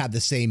 it didn't have the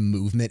same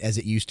movement as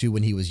it used to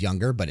when he was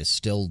younger, but it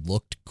still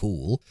looked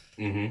cool.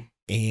 Mm-hmm.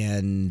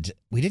 And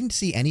we didn't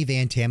see any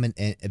Van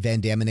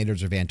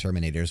Daminators or Van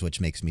Terminators,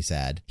 which makes me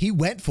sad. He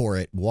went for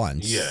it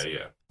once.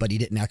 Yeah. But he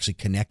didn't actually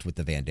connect with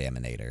the Van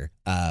Daminator,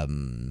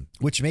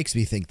 which makes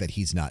me think that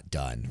he's not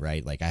done,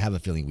 right? Like, I have a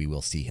feeling we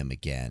will see him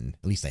again.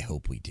 At least I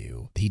hope we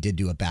do. He did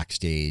do a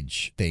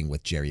backstage thing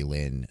with Jerry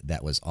Lynn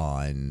that was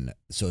on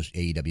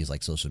AEW's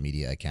like social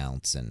media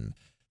accounts and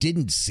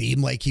didn't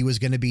seem like he was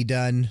going to be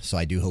done. So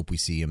I do hope we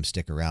see him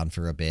stick around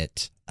for a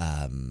bit.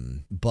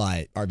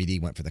 But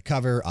RVD went for the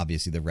cover.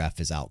 Obviously, the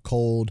ref is out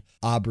cold.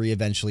 Aubrey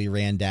eventually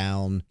ran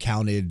down,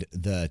 counted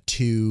the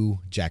 2.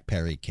 Jack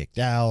Perry kicked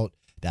out.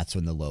 That's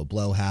when the low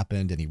blow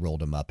happened, and he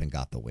rolled him up and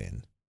got the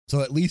win. So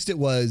at least it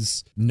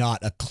was not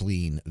a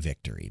clean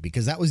victory,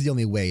 because that was the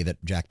only way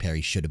that Jack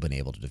Perry should have been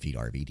able to defeat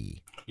RVD.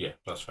 Yeah,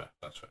 that's fair.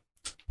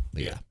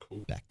 But yeah,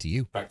 cool. Back to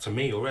you. Back to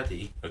me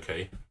already.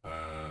 Okay.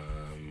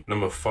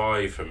 Number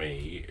 5 for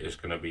me is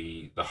going to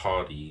be the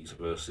Hardys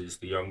versus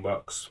the Young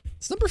Bucks.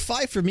 It's number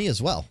 5 for me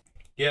as well.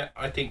 Yeah,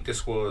 I think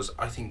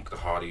the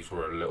Hardys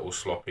were a little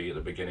sloppy at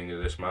the beginning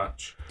of this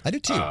match. I do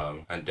too.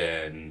 And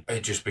then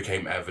it just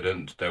became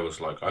evident there was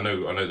like, I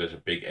know there's a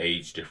big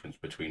age difference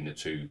between the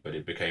two, but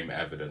it became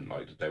evident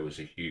like that there was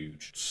a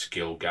huge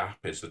skill gap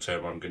is the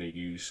term I'm going to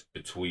use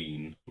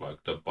between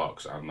like the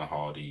Bucks and the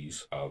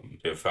Hardys.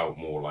 It felt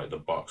more like the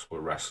Bucks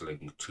were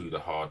wrestling to the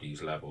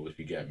Hardys level, if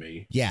you get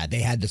me. Yeah, they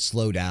had to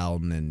slow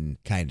down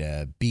and kind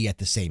of be at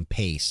the same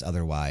pace.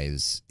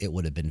 Otherwise, it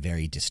would have been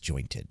very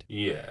disjointed.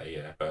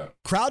 Yeah. But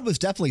crowd was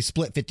definitely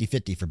split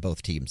 50-50 for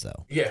both teams,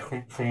 though. Yeah,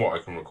 from what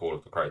I can recall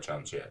of the crowd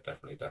chants, yeah,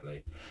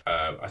 definitely.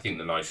 I think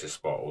the nicest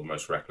spot or the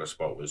most reckless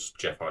spot was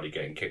Jeff Hardy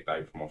getting kicked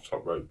out from off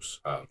top ropes.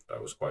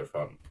 That was quite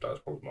fun. That was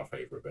probably my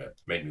favourite bit.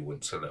 Made me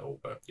wince a little,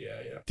 but yeah.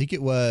 I think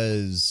it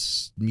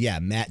was,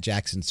 Matt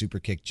Jackson super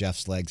kicked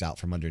Jeff's legs out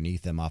from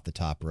underneath him off the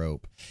top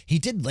rope. He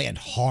did land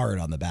hard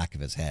on the back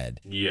of his head.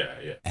 Yeah.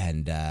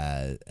 And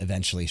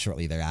eventually,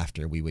 shortly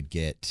thereafter, we would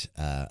get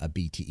a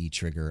BTE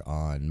trigger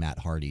on Matt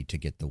Hardy to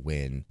get the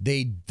win.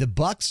 The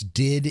Bucks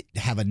did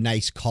have a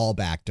nice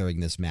callback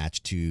during this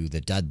match to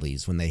the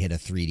Dudleys when they hit a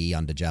 3D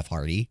onto Jeff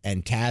Hardy.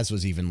 And Taz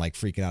was even like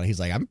freaking out. He's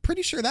like, I'm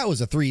pretty sure that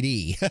was a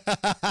 3D.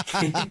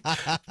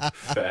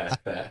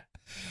 Fair.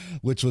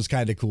 Which was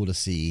kind of cool to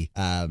see.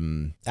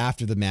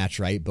 After the match,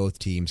 right, both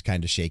teams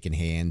kind of shaking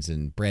hands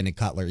and Brandon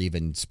Cutler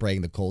even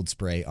spraying the cold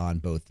spray on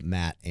both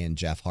Matt and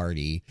Jeff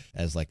Hardy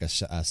as like a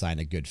sign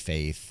of good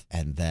faith.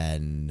 And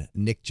then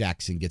Nick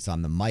Jackson gets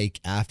on the mic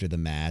after the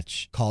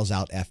match, calls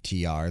out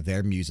FTR,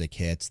 their music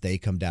hits, they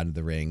come down to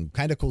the ring.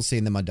 Kind of cool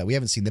seeing them we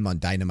haven't seen them on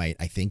Dynamite,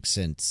 I think,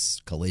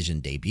 since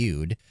Collision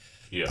debuted.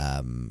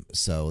 Yeah.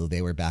 So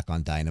they were back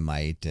on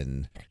Dynamite,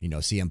 and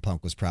CM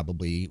Punk was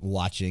probably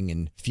watching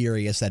and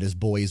furious that his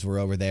boys were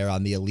over there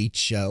on the Elite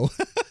show.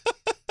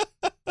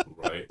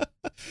 Right.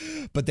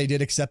 But they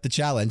did accept the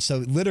challenge. So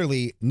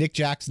literally, Nick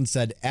Jackson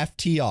said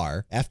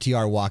FTR.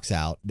 FTR walks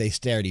out. They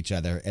stare at each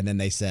other, and then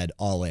they said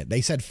all in.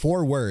 They said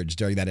 4 words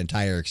during that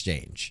entire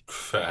exchange.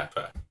 Fair.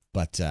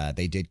 But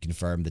they did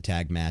confirm the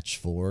tag match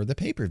for the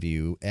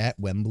pay-per-view at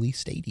Wembley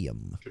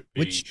Stadium,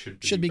 which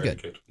should be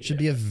good. Should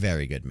be a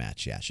very good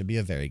match. Yeah, should be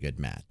a very good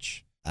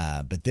match.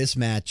 But this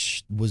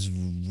match was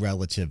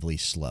relatively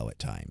slow at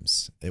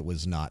times. It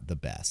was not the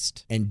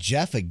best. And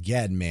Jeff,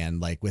 again, man,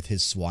 like with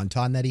his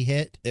swanton that he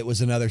hit, it was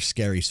another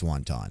scary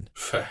swanton.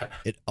 Fair.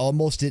 It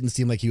almost didn't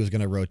seem like he was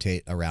going to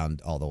rotate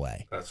around all the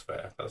way. That's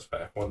fair.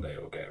 One day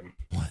it'll get him.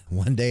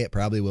 One day it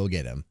probably will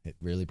get him. It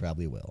really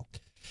probably will.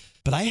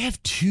 But I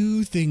have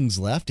 2 things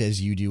left,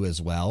 as you do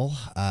as well.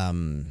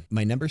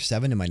 My number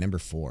 7 and my number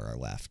 4 are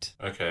left.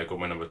 Okay, I got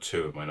my number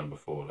 2 and my number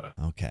 4 there.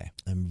 Okay,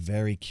 I'm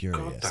very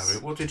curious. God damn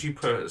it, what did you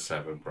put at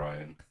 7,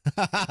 Brian?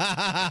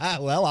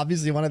 Well,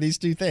 obviously one of these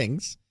 2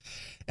 things.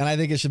 And I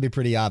think it should be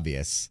pretty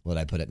obvious what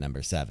I put at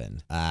number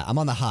 7. I'm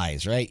on the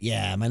highs, right?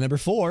 Yeah, my number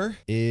 4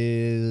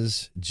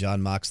 is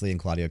Jon Moxley and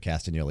Claudio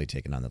Castagnoli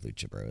taking on the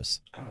Lucha Bros.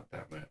 God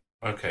damn it.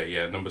 Okay,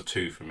 yeah, number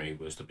 2 for me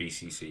was the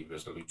BCC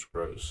versus the Lucha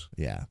Bros.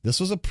 Yeah, this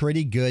was a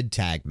pretty good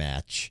tag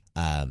match.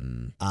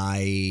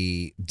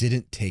 I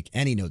didn't take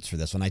any notes for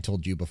this one. I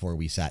told you before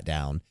we sat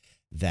down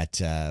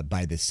that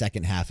by the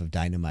second half of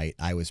Dynamite,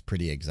 I was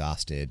pretty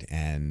exhausted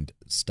and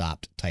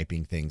stopped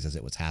typing things as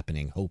it was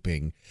happening,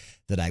 hoping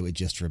that I would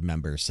just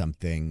remember some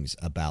things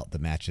about the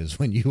matches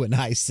when you and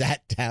I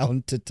sat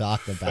down to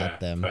talk about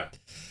them.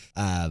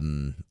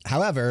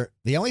 However,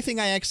 the only thing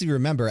I actually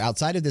remember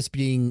outside of this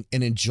being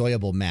an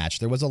enjoyable match,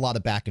 there was a lot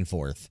of back and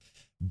forth,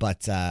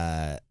 but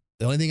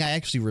the only thing I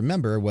actually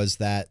remember was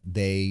that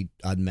they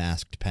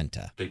unmasked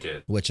Penta. They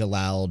did. Which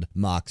allowed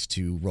Mox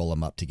to roll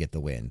him up to get the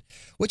win,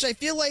 which I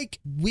feel like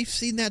we've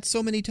seen that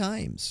so many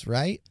times,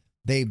 right?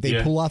 They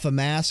pull off a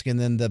mask and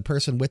then the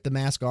person with the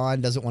mask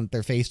on doesn't want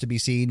their face to be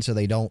seen, so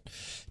they don't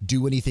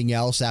do anything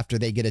else after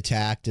they get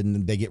attacked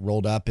and they get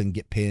rolled up and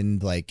get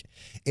pinned. Like,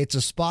 it's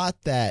a spot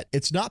that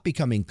it's not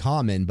becoming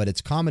common, but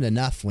it's common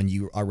enough when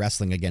you are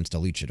wrestling against a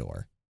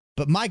luchador.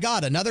 But my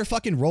God, another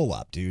fucking roll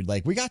up, dude.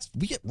 Like we get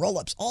roll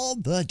ups all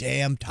the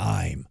damn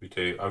time. We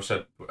do. I've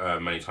said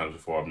many times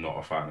before, I'm not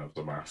a fan of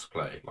the mask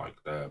play. Like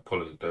they're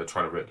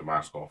trying to rip the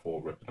mask off or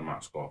ripping the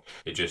mask off.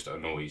 It just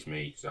annoys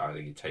me because I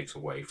think it takes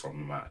away from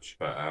the match.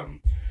 But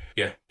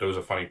yeah, there was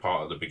a funny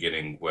part at the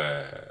beginning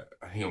where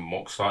I think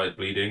Mox started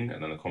bleeding,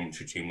 and then the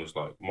commentary team was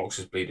like, "Mox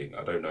is bleeding.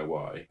 I don't know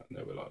why." And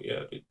they were like,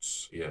 "Yeah,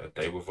 it's a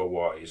day with a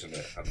Y, isn't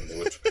it?" And then they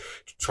were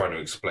trying to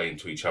explain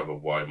to each other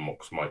why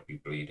Mox might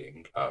be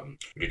bleeding.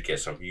 We did get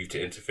some Utah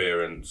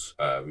interference.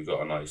 We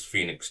got a nice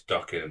Phoenix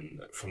duck in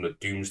from the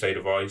Doomsday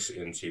device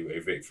into a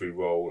victory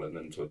roll and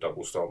then to a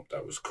double stomp.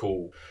 That was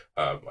cool.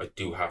 I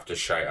do have to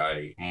shout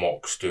out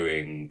Mox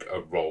doing a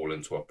roll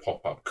into a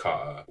pop-up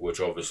cutter, which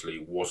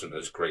obviously wasn't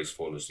as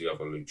graceful as the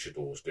other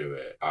luchadors do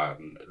it,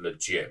 and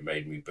legit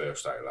made me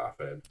burst out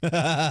laughing.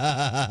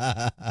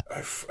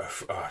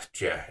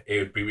 Yeah,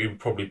 it would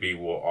probably be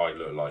what I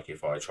look like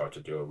if I tried to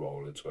do a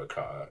roll into a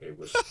cutter. It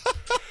was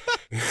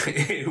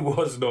it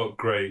was not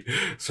great.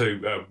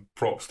 So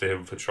props to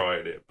him for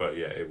trying it, but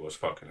yeah, it was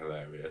fucking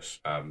hilarious.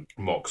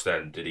 Mox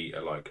then did eat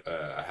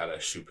a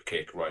hellish super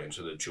kick right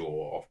into the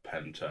jaw of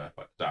Penta.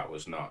 Like, that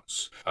was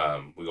nuts.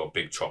 We got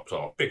big chopped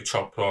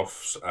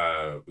offs.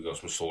 We got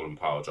some stolen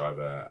power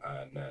driver,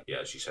 and yeah,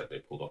 as you said, they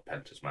pulled off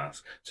Penta's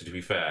mask. So to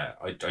be fair,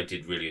 I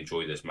did really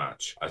enjoy this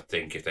match. I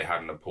think if they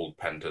hadn't have pulled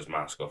Penta's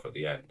mask off at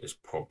the end, this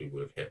probably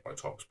would have hit my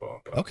top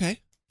spot. But...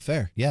 Okay.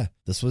 Fair. Yeah.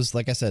 This was,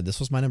 like I said, this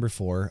was my number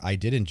 4. I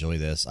did enjoy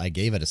this. I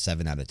gave it a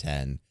 7 out of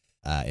 10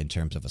 in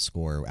terms of a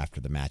score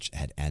after the match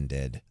had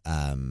ended.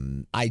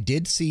 I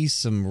did see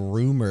some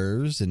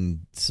rumors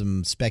and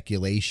some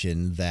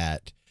speculation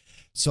that...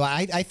 So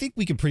I think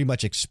we can pretty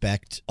much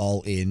expect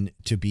All In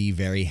to be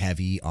very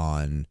heavy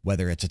on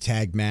whether it's a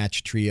tag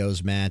match,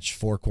 trios match,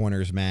 four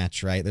corners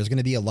match, right? There's going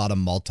to be a lot of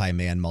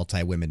multi-man,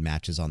 multi-women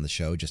matches on the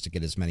show just to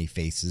get as many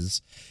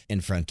faces in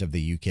front of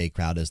the UK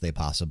crowd as they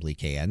possibly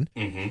can.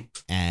 Mm-hmm.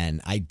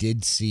 And I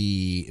did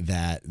see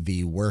that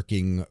the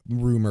working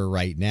rumor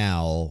right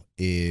now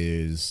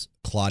is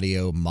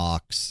Claudio,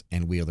 Mox,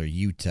 and Wheeler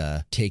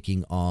Yuta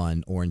taking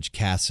on Orange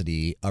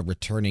Cassidy, a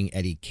returning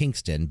Eddie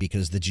Kingston,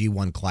 because the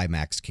G1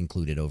 Climax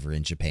concluded over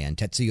in Japan.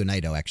 Tetsuya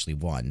Naito actually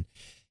won.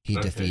 He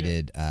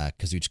defeated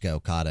Kazuchika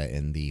Okada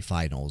in the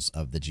finals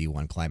of the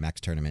G1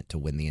 Climax tournament to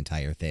win the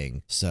entire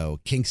thing. So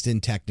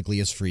Kingston technically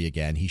is free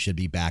again. He should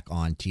be back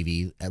on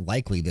TV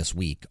likely this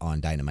week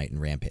on Dynamite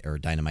and Rampage, or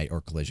Dynamite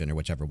or Collision, or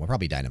whichever one.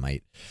 Probably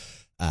Dynamite.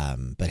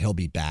 But he'll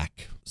be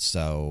back,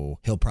 so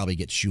he'll probably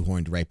get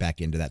shoehorned right back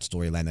into that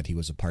storyline that he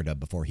was a part of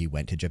before he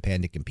went to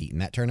Japan to compete in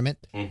that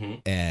tournament.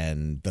 Mm-hmm.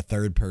 And the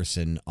third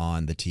person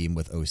on the team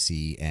with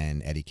OC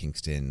and Eddie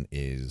Kingston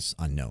is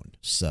unknown.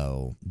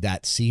 So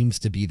that seems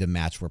to be the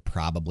match we're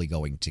probably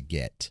going to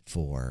get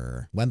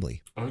for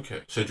Wembley.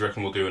 Okay. So do you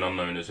reckon we'll do an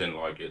unknown as in,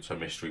 like, it's a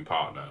mystery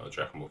partner, or do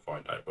you reckon we'll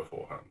find out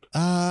beforehand?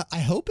 I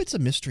hope it's a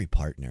mystery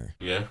partner.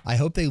 Yeah? I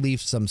hope they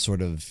leave some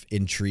sort of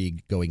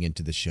intrigue going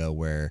into the show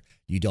where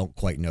you don't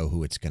quite know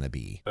who it's going to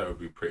be. That would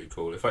be pretty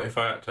cool. If I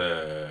had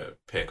to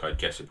pick, I'd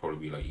guess it'd probably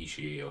be like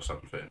Ishii or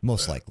something.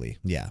 Most likely,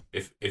 yeah.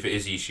 If it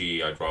is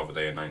Ishii, I'd rather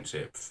they announce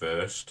it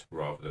first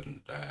rather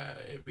than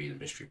it be the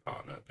mystery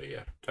partner. But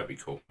yeah, that'd be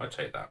cool. I'd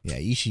take that. Yeah,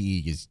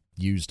 Ishii is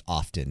used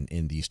often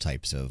in these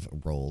types of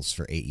roles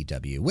for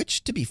AEW,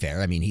 which, to be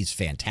fair, I mean, he's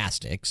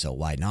fantastic, so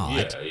why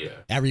not? Yeah.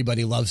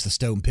 Everybody loves the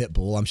Stone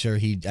Pitbull. I'm sure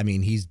he'd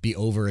be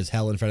over as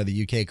hell in front of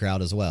the UK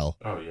crowd as well.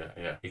 Oh,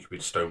 yeah. He could be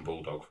the Stone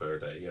Bulldog for a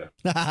day,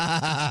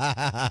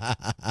 yeah.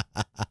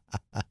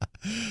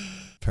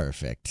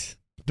 Perfect.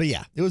 But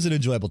yeah, it was an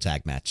enjoyable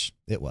tag match.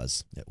 It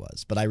was.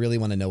 But I really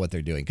want to know what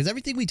they're doing, because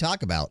everything we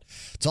talk about,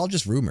 it's all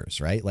just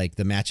rumors, right? Like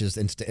the matches,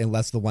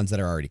 unless the ones that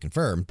are already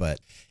confirmed, but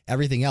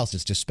everything else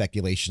is just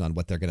speculation on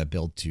what they're going to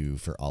build to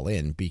for All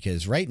In.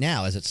 Because right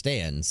now, as it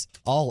stands,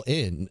 All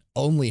In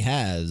only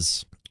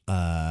has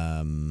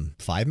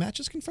 5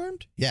 matches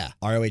confirmed. Yeah.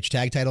 ROH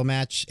tag title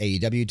match,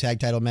 AEW tag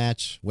title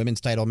match,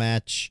 women's title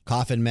match,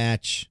 coffin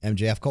match,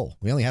 MJF Cole.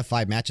 We only have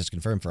 5 matches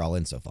confirmed for All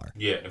In so far.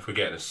 Yeah, if we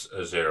get a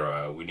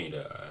 0, we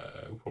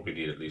probably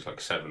need at least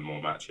like 7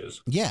 more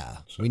matches. Yeah.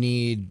 So.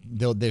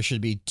 There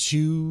should be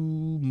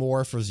 2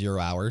 more for 0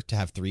 Hour to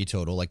have 3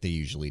 total like they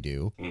usually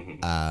do.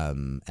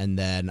 Mm-hmm. And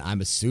then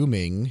I'm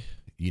assuming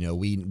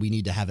we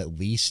need to have at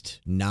least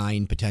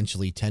 9,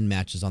 potentially 10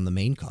 matches on the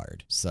main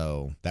card.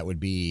 So that would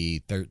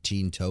be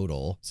 13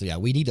 total. So yeah,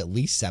 we need at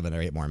least 7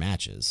 or 8 more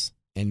matches.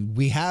 And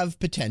we have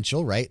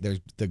potential, right?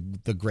 There's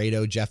the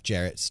Grado Jeff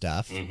Jarrett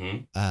stuff,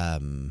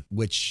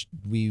 which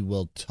we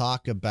will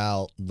talk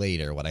about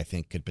later, what I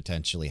think could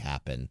potentially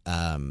happen.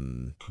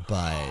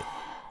 But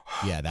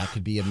yeah, that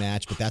could be a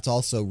match, but that's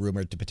also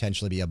rumored to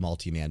potentially be a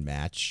multi-man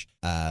match.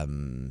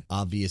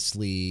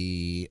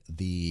 Obviously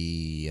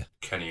the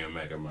Kenny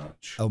Omega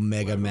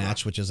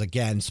match, which is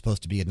again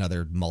supposed to be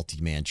another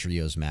multi-man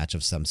trios match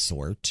of some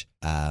sort.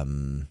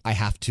 I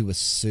have to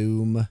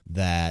assume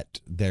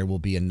that there will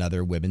be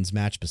another women's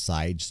match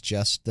besides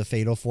just the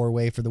Fatal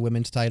 4-Way for the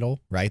women's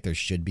title, right? There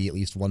should be at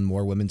least one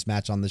more women's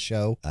match on the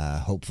show,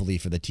 hopefully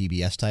for the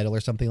TBS title or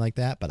something like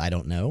that, but I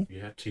don't know.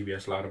 Yeah,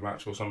 TBS ladder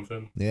match or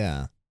something.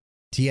 Yeah.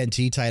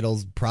 TNT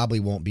titles probably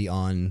won't be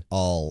on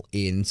All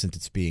In since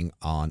it's being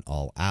on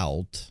All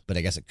Out, but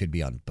I guess it could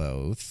be on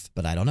both,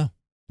 but I don't know.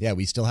 Yeah,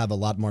 we still have a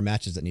lot more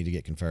matches that need to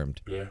get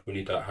confirmed. Yeah, we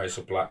need that House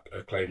of Black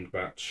acclaimed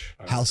match.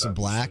 House of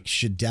Black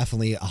should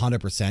definitely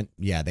 100%.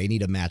 Yeah, they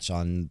need a match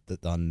on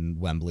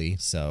Wembley,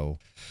 so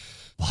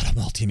a lot of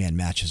multi-man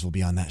matches will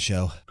be on that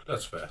show.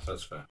 That's fair.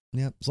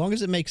 Yeah, as long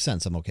as it makes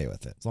sense, I'm okay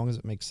with it. As long as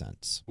it makes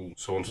sense. Ooh,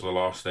 so on to the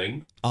last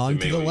thing. On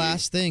to the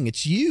last thing.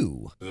 It's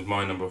you. This is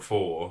my number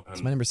 4.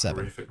 It's my number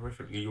 7.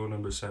 Horrifically, your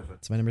number 7.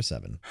 It's my number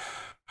 7.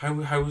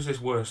 How is this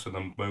worse than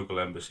the Mogul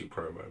Embassy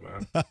promo,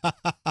 man?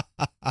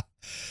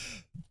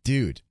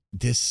 Dude,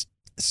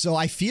 so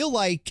I feel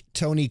like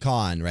Tony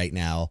Khan right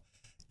now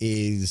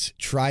is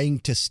trying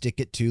to stick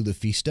it to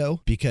Lufisto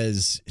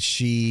because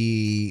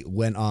she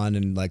went on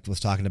and was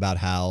talking about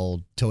how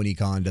Tony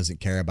Khan doesn't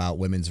care about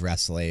women's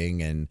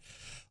wrestling and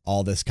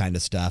all this kind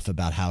of stuff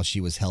about how she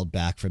was held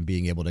back from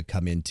being able to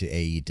come into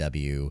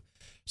AEW.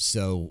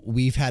 So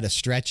we've had a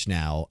stretch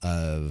now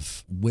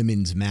of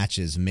women's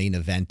matches main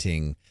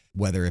eventing,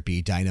 whether it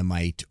be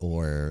Dynamite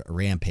or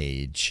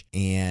Rampage,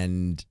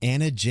 and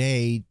Anna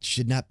Jay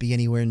should not be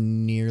anywhere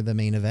near the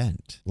main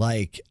event.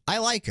 I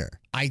like her.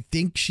 I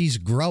think she's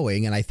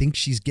growing and I think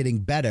she's getting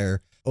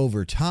better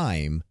over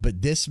time,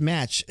 but this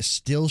match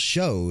still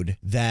showed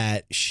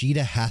that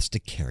Shida has to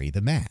carry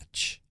the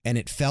match. And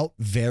it felt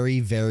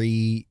very,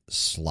 very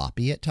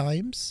sloppy at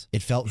times.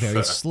 It felt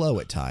very slow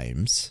at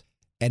times.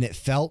 And it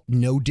felt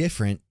no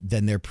different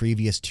than their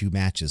previous 2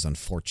 matches,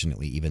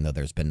 unfortunately, even though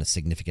there's been a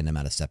significant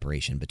amount of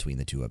separation between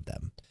the 2 of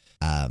them.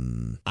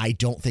 I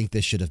don't think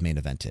this should have main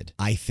evented.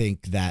 I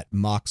think that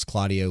Mox,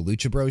 Claudio,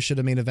 Lucha Bros should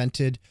have main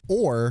evented,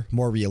 or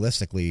more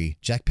realistically,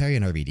 Jack Perry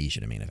and RVD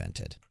should have main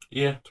evented.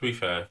 Yeah, to be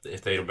fair,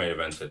 if they'd have main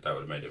evented, that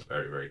would have made it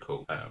very, very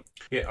cool.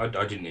 Yeah,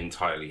 I didn't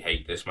entirely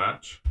hate this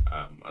match,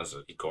 as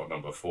it got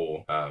number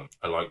 4.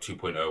 I liked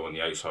 2.0 on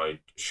the outside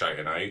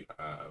shouting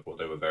out. Thought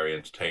they were very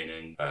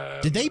entertaining.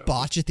 Did they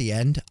botch at the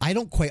end? I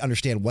don't quite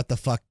understand what the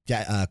fuck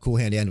Cool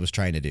Hand End was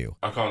trying to do.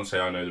 I can't say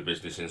I know the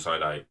business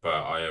inside out, but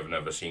I have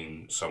never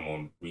seen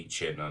someone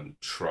reach in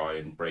and try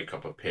and break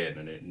up a pin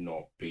and it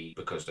not be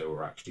because they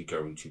were actually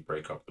going to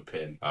break up the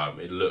pin.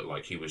 It looked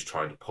like he was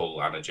trying to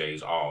pull Anna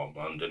Jay's arm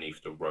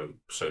underneath the rope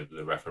so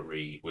the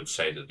referee would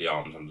say that the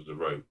arm's under the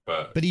rope,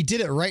 but he did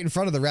it right in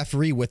front of the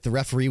referee with the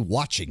referee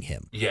watching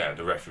him. Yeah,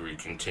 the referee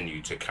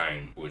continued to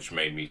count, which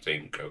made me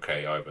think,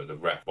 okay, either the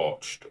ref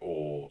botched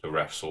or the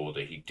ref saw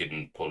that he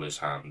didn't pull his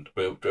hand,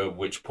 but at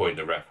which point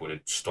the ref would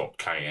have stopped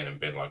counting and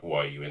been like, why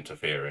are you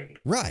interfering?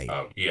 Right.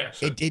 Yeah,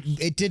 so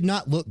it did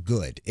not look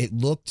good. It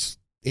looked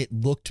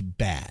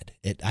bad.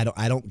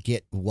 I don't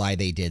get why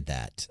they did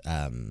that.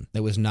 It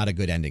was not a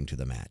good ending to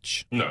the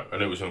match. No,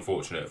 and it was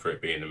unfortunate for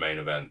it being the main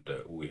event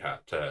that we had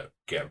to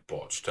get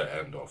botched to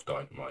end off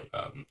Dynamite.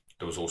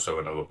 There was also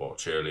another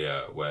botch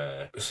earlier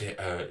where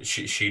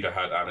Shida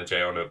had Anna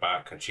Jay on her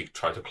back and she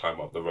tried to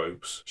climb up the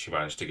ropes. She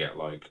managed to get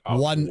up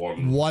one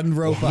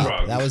rope up.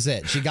 Rung. That was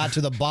it. She got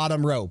to the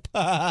bottom rope.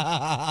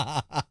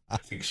 I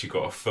think she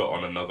got a foot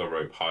on another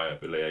rope higher,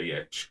 but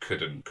she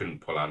couldn't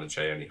pull Anna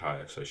Jay any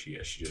higher, so she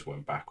just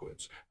went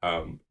backwards.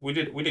 We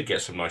did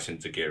get some nice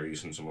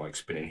entagiris and some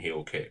spinning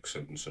heel kicks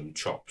and some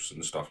chops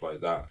and stuff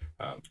like that.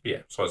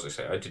 So as I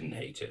say, I didn't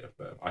hate it,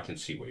 but I can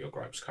see where your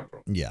gripes come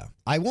from. Yeah,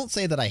 I won't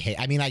say that I hate.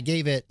 I mean, I gave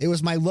it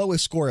was my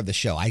lowest score of the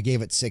show. I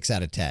gave it 6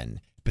 out of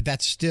 10. But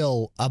that's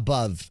still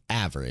above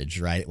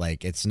average, right?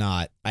 It's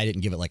not, I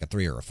didn't give it a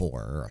 3 or a 4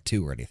 or a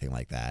 2 or anything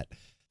like that.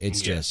 It's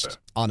just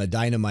on a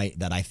Dynamite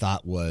that I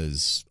thought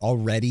was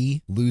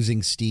already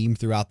losing steam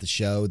throughout the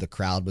show. The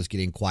crowd was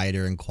getting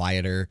quieter and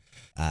quieter.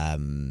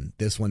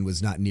 This one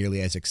was not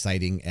nearly as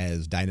exciting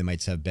as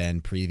Dynamites have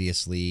been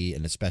previously,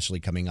 and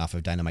especially coming off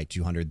of Dynamite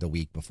 200 the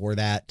week before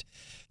that.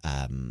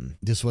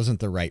 This wasn't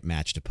the right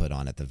match to put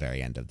on at the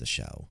very end of the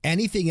show.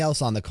 Anything else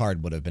on the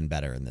card would have been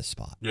better in this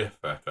spot. Yeah,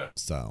 fair.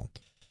 So,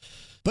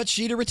 but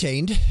Shida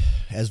retained,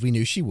 as we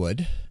knew she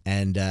would.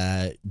 And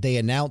they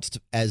announced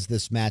as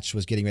this match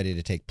was getting ready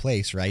to take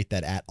place, right,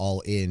 that at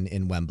All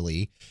In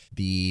Wembley,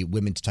 the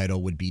women's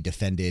title would be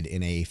defended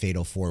in a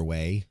fatal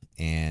four-way,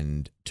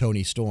 and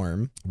Toni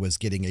Storm was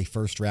getting a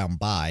first-round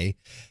bye,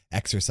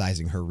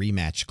 exercising her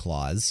rematch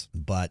clause.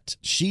 But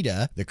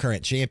Shida, the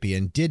current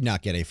champion, did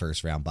not get a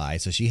first-round bye,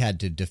 so she had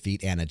to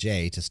defeat Anna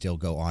Jay to still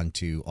go on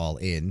to All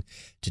In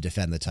to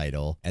defend the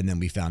title. And then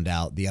we found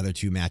out the other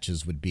two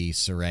matches would be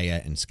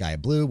Saraya and Sky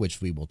Blue,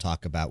 which we will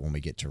talk about when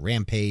we get to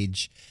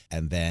Rampage.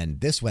 And then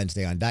this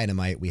Wednesday on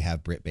Dynamite, we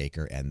have Britt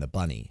Baker and the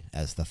Bunny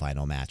as the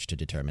final match to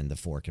determine the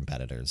four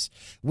competitors,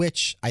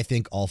 which I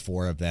think all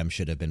four of them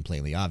should have been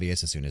plainly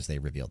obvious as soon as they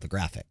revealed the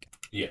graphic.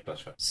 Yeah,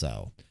 that's right.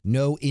 So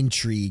no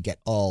intrigue at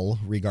all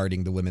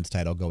regarding the women's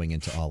title going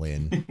into All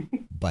In,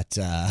 but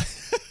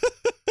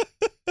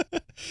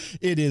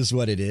it is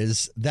what it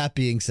is. That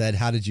being said,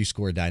 how did you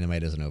score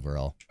Dynamite as an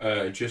overall?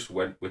 Just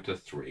went with the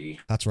 3.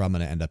 That's where I'm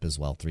going to end up as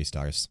well. 3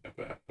 stars.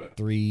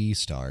 3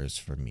 stars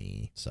for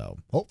me. So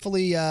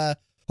hopefully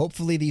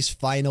these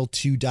final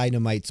 2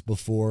 Dynamites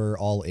before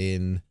All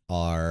In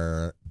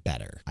are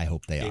better. I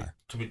hope they are.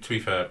 To be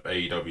fair,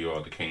 AEW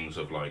are the kings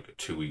of like a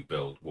 2-week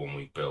build,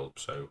 1-week build.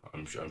 So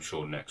I'm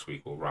sure next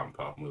week we'll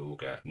ramp up and we will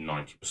get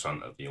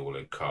 90% of the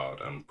All-In card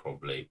and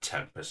probably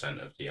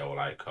 10% of the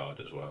All-Out card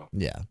as well.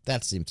 Yeah,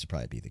 that seems to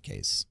probably be the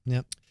case.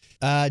 Yep.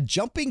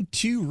 Jumping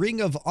to Ring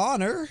of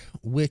Honor,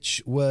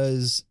 which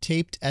was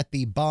taped at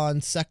the Bon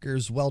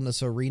Seckers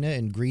Wellness Arena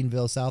in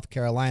Greenville, South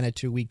Carolina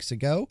 2 weeks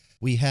ago.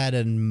 We had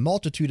a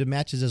multitude of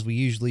matches as we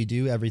usually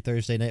do every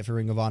Thursday night for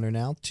Ring of Honor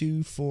now.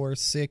 2, 4,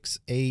 6,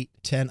 8,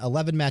 10,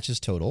 11 matches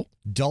total.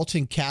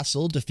 Dalton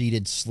Castle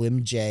defeated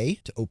Slim J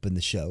to open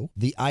the show.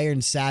 The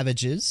Iron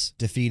Savages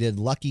defeated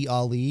Lucky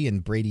Ali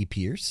and Brady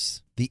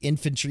Pierce. The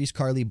Infantry's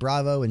Carly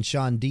Bravo and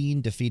Sean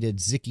Dean defeated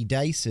Zicky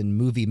Dice and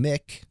Movie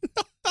Mick.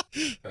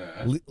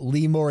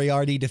 Lee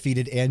Moriarty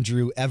defeated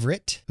Andrew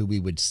Everett, who we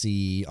would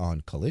see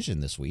on Collision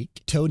this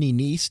week. Tony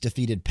Nese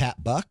defeated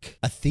Pat Buck.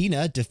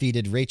 Athena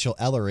defeated Rachel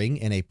Ellering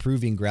in a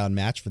proving ground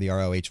match for the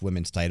ROH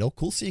women's title.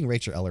 Cool seeing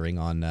Rachel Ellering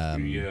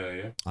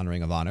on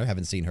Ring of Honor.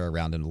 Haven't seen her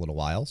around in a little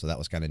while, so that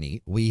was kind of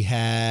neat. We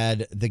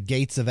had the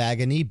Gates of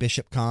Agony,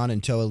 Bishop Khan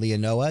and Toa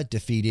Leonoa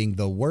defeating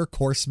the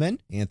Workhorsemen,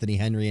 Anthony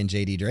Henry and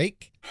JD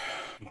Drake.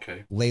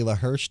 Okay. Layla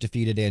Hirsch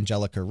defeated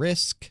Angelica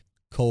Risk.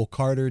 Cole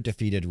Carter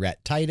defeated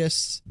Rhett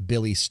Titus.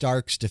 Billy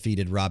Starks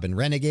defeated Robin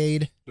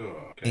Renegade.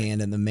 Okay.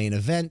 And in the main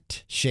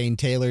event, Shane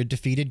Taylor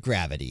defeated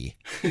Gravity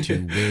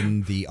to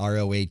win the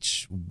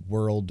ROH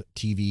World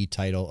TV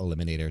Title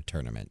Eliminator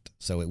Tournament.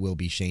 So it will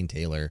be Shane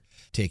Taylor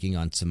taking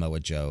on Samoa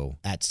Joe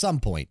at some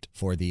point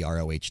for the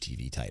ROH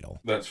TV title.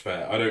 That's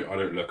fair. I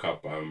don't look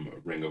up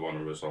Ring of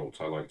Honor results.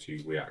 I like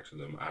to react to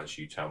them as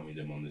you tell me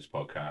them on this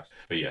podcast.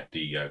 But yeah,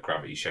 the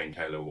Gravity Shane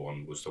Taylor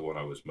one was the one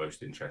I was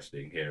most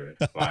interested in hearing.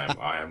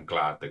 I am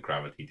glad that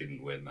Gravity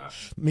didn't win that.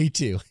 Me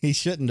too. He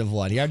shouldn't have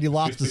won. He already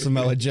lost to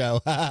Samoa Joe.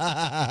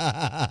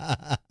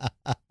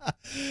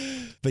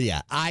 But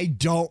yeah, I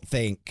don't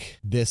think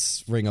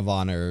this Ring of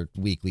Honor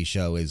weekly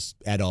show is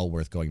at all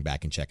worth going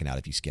back and checking out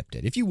if you skipped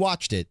it. If you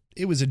watched it,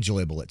 it was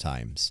enjoyable at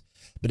times.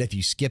 But if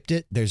you skipped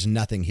it, there's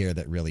nothing here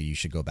that really you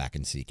should go back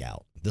and seek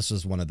out. This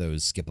was one of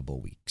those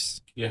skippable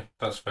weeks. Yeah,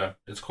 that's fair.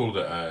 It's cool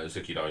that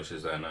Zicky Dice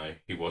is there now.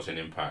 He was in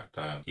Impact.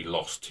 He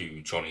lost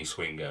to Johnny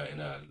Swinger in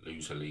a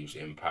loser leaves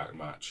Impact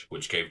match,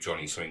 which gave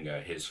Johnny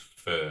Swinger his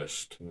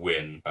first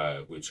win,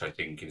 which I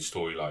think in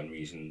storyline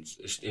reasons,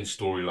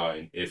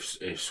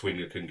 if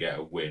Swinger can get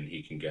a win,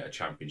 he can get a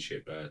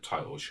championship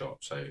title shot.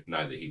 So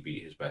now that he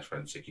beat his best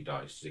friend Zicky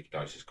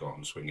Dice is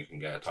gone, Swinger can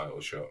get a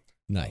title shot.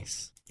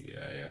 Nice.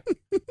 Yeah.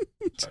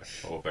 So,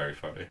 all very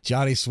funny.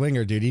 Johnny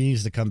Swinger, dude, he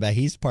needs to come back.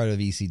 He's part of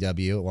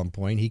ECW at one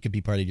point. He could be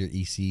part of your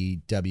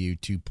ECW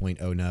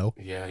 2.0 no.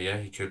 Yeah,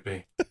 he could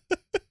be.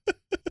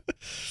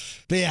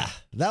 But yeah,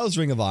 that was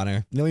Ring of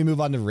Honor. Then we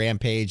move on to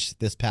Rampage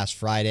this past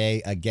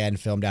Friday. Again,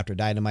 filmed after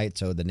Dynamite,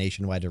 so the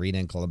Nationwide Arena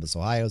in Columbus,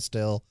 Ohio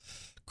still.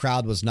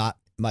 Crowd was not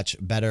much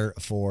better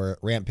for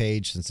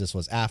Rampage since this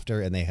was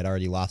after, and they had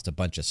already lost a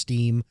bunch of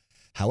steam.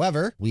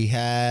 However, we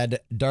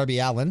had Darby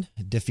Allin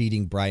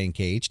defeating Brian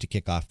Cage to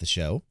kick off the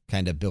show,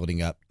 kind of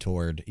building up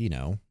toward,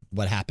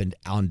 what happened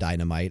on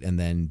Dynamite and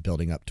then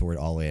building up toward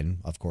All In,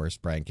 of course,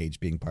 Brian Cage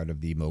being part of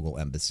the Mogul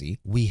Embassy.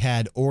 We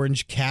had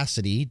Orange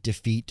Cassidy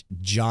defeat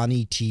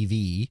Johnny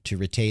TV to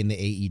retain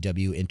the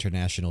AEW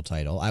International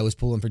title. I was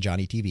pulling for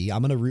Johnny TV.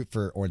 I'm going to root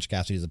for Orange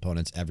Cassidy's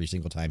opponents every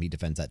single time he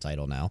defends that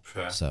title now.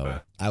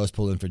 Fair. I was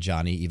pulling for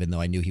Johnny even though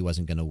I knew he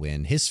wasn't going to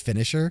win. His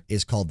finisher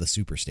is called the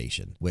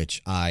Superstation,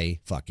 which I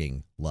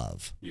fucking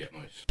love. Yeah,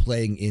 nice.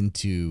 Playing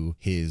into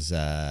his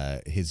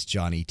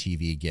Johnny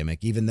TV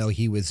gimmick, even though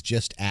he was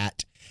just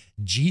at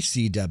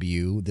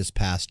GCW this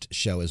past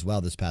show as well,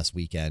 this past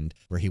weekend,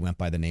 where he went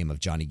by the name of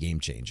Johnny Game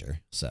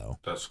Changer. So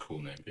that's a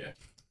cool name, yeah.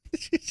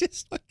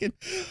 Just fucking,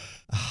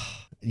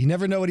 you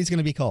never know what he's going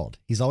to be called.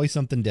 He's always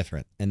something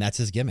different, and that's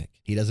his gimmick.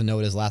 He doesn't know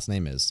what his last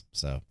name is.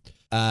 So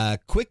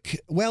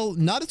quick, well,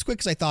 not as quick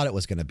as I thought it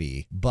was going to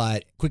be,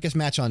 but quickest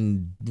match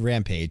on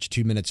Rampage,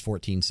 2 minutes,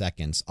 14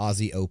 seconds.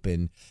 Aussie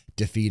Open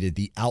defeated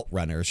the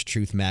Outrunners,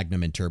 Truth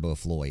Magnum and Turbo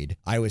Floyd.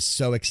 I was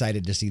so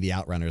excited to see the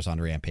Outrunners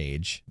on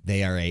Rampage.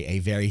 They are a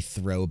very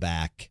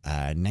throwback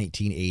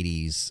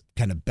 1980s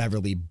kind of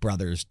Beverly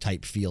Brothers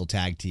type feel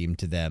tag team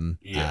to them.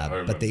 Yeah, I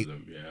remember but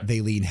them, yeah. they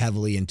lean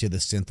heavily into the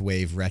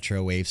synthwave,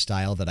 retro wave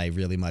style that I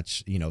really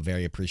much,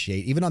 very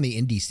appreciate. Even on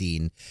the indie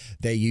scene,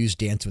 they use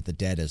Dance with the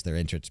Dead as their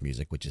entrance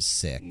music, which is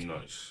sick.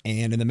 Nice.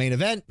 And in the main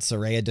event,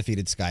 Saraya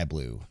defeated Sky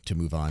Blue to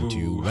move on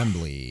to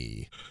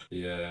Wembley.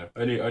 Yeah,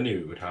 I knew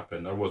it would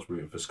happen. I was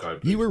rooting for Sky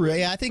Blue. You were,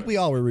 yeah, I think we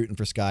all were rooting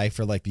for Sky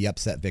for like the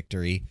upset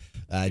victory.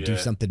 Do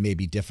something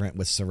maybe different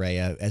with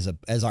Saraya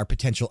as our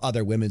potential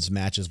other women's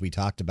matches we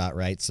talked about,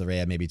 right?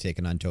 Saraya maybe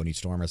taking on Toni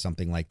Storm or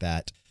something like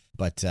that.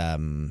 But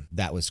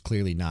that was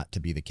clearly not to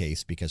be the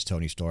case because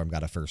Toni Storm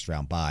got a first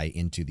round bye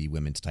into the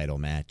women's title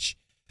match.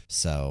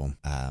 So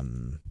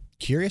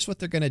curious what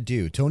they're going to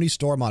do. Toni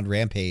Storm on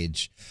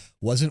Rampage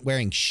wasn't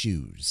wearing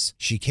shoes.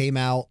 She came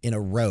out in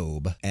a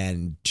robe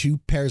and 2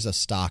 pairs of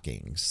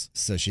stockings.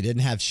 So she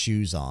didn't have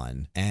shoes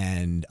on.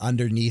 And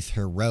underneath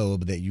her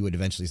robe that you would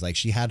eventually like,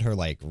 she had her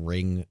like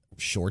ring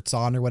shorts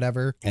on or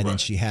whatever. And then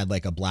she had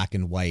like a black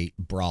and white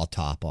bra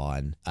top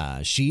on.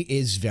 She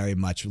is very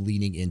much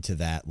leaning into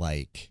that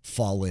like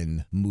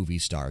fallen movie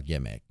star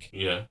gimmick.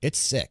 Yeah. It's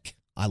sick.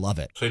 I love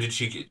it. So did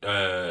she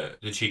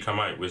come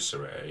out with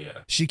Saraya?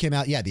 Yeah. She came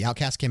out. Yeah, the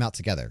Outcasts came out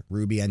together.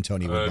 Ruby and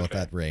Tony were both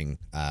at ring.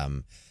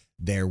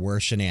 There were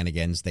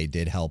shenanigans. They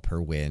did help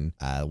her win.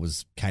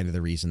 Was kind of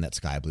the reason that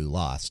Sky Blue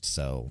lost.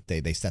 So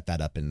they set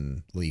that up,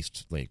 and at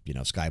least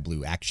Sky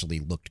Blue actually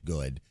looked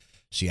good.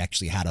 She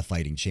actually had a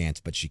fighting chance,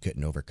 but she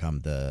couldn't overcome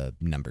the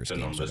numbers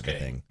game sort of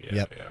thing.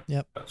 Yeah,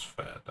 yep. That's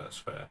fair.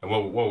 And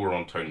while we're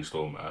on Toni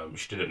Storm,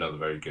 she did another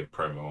very good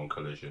promo on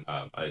Collision.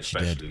 I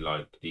especially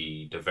liked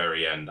the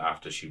very end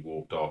after she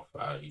walked off.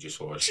 You just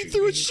saw her she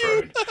threw a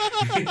shoe.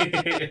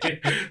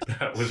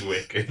 That was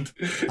wicked.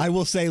 I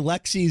will say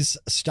Lexi's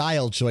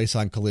style choice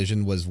on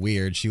Collision was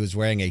weird. She was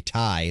wearing a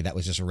tie that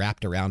was just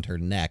wrapped around her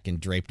neck and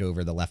draped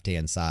over the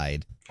left-hand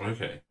side.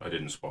 Okay, I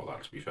didn't spot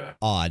that, to be fair.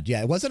 Odd.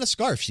 Yeah, it wasn't a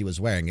scarf she was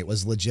wearing. It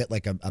was legit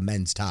like a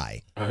men's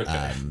tie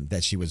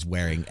that she was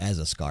wearing as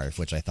a scarf,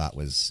 which I thought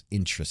was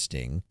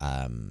interesting.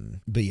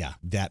 But yeah,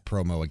 that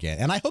promo again.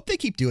 And I hope they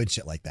keep doing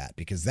shit like that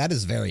because that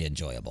is very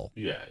enjoyable.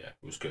 Yeah, it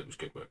was good. It was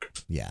good work.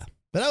 Yeah.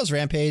 But that was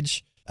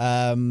Rampage.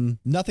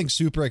 Nothing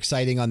super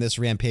exciting on this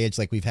Rampage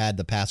like we've had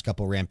the past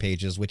couple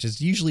Rampages, which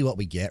is usually what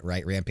we get,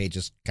 right? Rampage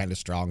is kind of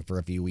strong for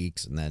a few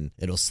weeks and then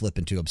it'll slip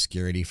into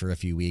obscurity for a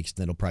few weeks.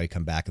 Then it'll probably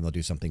come back and they'll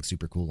do something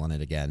super cool on it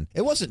again.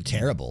 It wasn't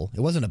terrible. It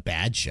wasn't a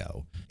bad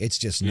show. It's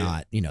just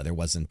not, there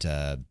wasn't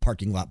a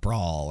parking lot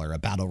brawl or a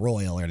battle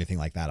royal or anything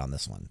like that on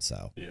this one.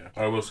 So yeah,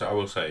 I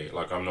will say,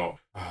 like, I'm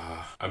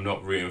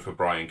not rooting for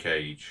Brian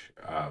Cage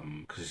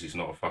because he's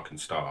not a fucking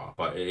star.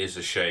 But it is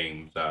a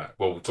shame that,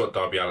 well, we've got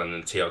Darby Allin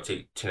and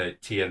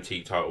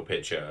TNT title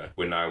picture.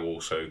 We're now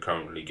also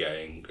currently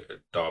getting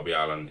Darby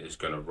Allin is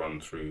going to run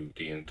through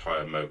the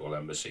entire Mogul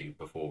Embassy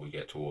before we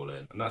get to All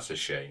In. And that's a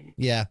shame.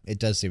 Yeah, it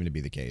does seem to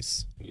be the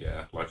case.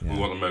 Yeah, like if we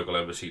want the Mogul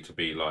Embassy to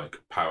be like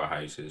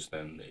powerhouses,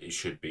 then it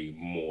should be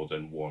more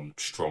than one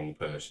strong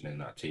person in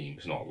that team.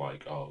 It's not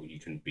like, oh, you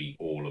can beat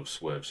all of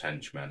Swerve's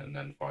henchmen and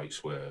then fight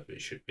Swerve.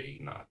 It should be,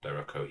 nah, they're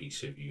a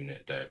cohesive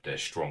unit. They're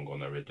strong on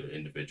their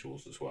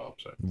individuals as well.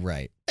 So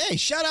right. Hey,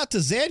 shout out to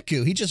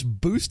Zanku. He just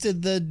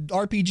boosted the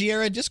RPG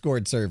era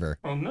Discord server.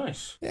 Oh,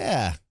 nice.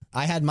 Yeah.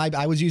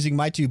 I was using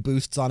my 2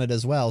 boosts on it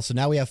as well. So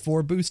now we have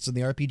 4 boosts in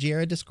the RPG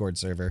era Discord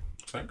server.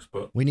 Thanks,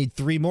 but we need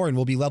 3 more and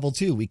we'll be level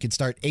 2. We could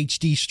start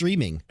HD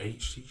streaming.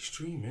 HD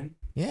streaming?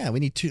 Yeah, we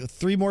need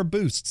 3 more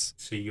boosts.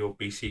 See your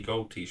BC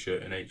Gold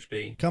t-shirt in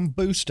HD. Come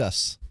boost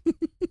us.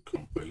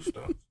 Come boost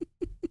us.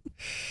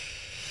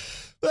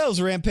 That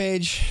was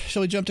Rampage.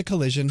 Shall we jump to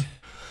Collision?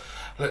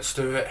 Let's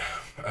do it.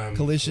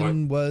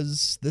 Collision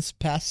was this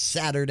past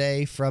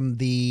Saturday from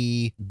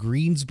the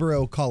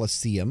Greensboro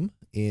Coliseum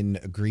in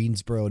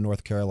Greensboro,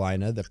 North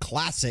Carolina, the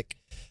classic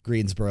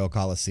Greensboro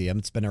Coliseum.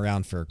 It's been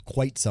around for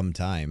quite some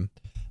time.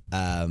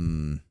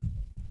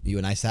 You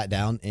and I sat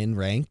down and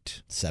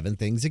ranked 7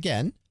 things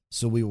again.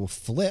 So we will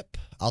flip.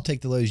 I'll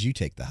take the lows, you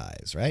take the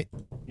highs, right?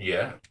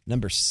 Yeah.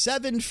 Number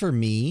 7 for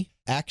me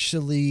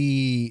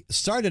actually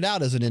started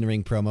out as an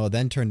in-ring promo,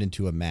 then turned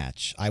into a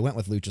match. I went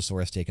with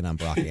Luchasaurus taking on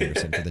Brock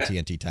Anderson for the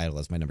TNT title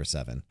as my number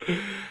 7.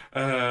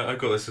 I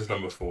got this as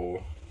number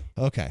 4.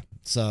 Okay.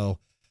 So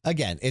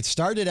again, it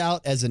started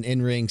out as an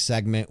in-ring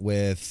segment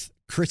with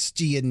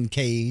Christian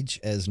Cage,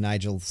 as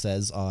Nigel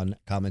says on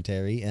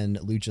commentary, and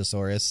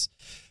Luchasaurus.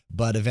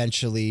 But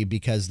eventually,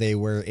 because they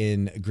were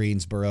in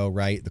Greensboro,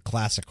 right, the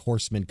classic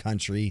horseman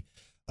country,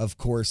 of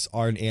course,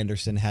 Arn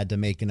Anderson had to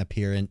make an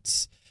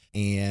appearance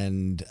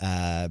and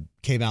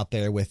came out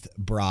there with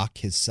Brock,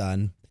 his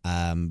son.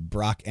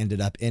 Brock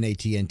ended up in a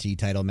TNT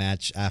title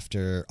match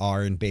after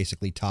Arn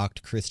basically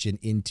talked Christian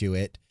into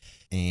it.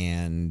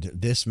 And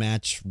this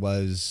match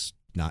was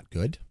not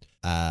good.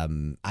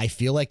 I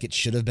feel like it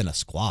should have been a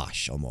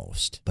squash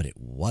almost, but it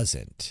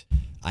wasn't.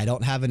 I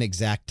don't have an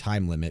exact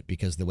time limit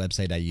because the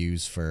website I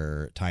use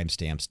for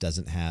timestamps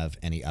doesn't have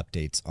any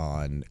updates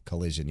on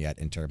Collision yet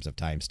in terms of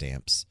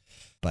timestamps.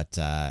 But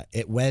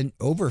it went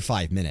over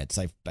 5 minutes.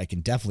 I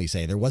can definitely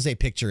say there was a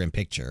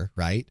picture-in-picture,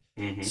 right?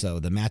 Mm-hmm. So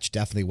the match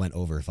definitely went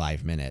over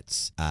 5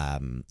 minutes.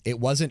 It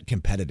wasn't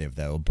competitive,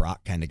 though.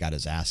 Brock kind of got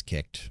his ass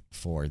kicked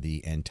for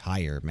the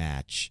entire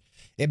match.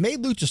 It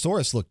made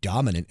Luchasaurus look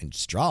dominant and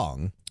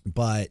strong,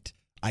 but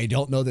I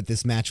don't know that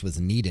this match was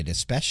needed,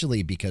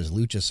 especially because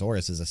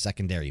Luchasaurus is a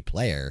secondary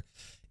player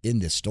in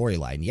this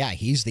storyline. Yeah,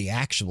 he's the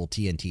actual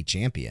TNT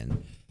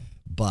champion,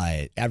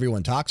 but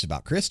everyone talks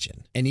about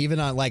Christian. And even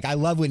on, like, I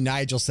love when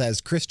Nigel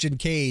says Christian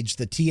Cage,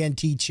 the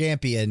TNT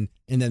champion,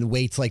 and then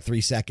waits like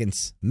 3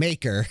 seconds.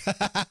 Maker.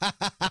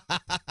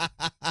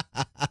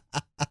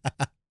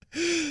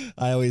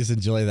 I always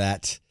enjoy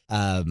that.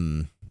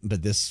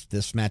 But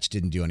this match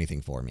didn't do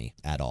anything for me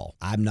at all.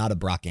 I'm not a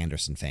Brock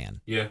Anderson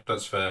fan. Yeah,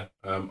 that's fair.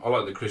 I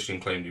like that Christian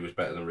claimed he was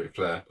better than Ric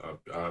Flair.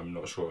 I'm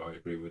not sure I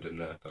agree with him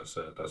there. That's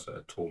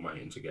a tall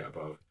mountain to get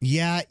above.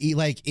 Yeah,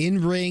 like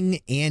in ring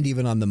and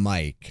even on the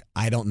mic,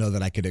 I don't know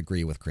that I could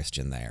agree with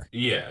Christian there.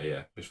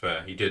 Yeah, it's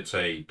fair. He did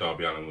say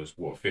Darby Allin was,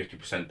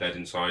 50% dead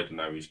inside, and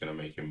now he's going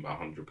to make him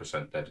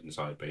 100% dead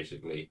inside,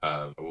 basically.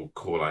 I will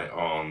call out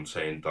Arn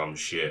saying dumb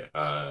shit.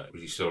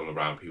 He's still on the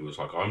ramp. He was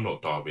like, I'm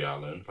not Darby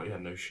Allin. But yeah,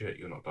 no shit,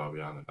 you're not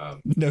Darby Allin.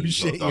 No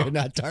shit, you're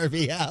not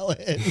Darby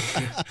Allin.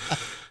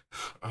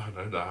 I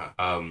know that.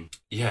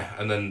 Yeah,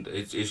 and then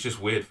it's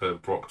just weird for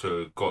Brock to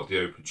have got the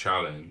open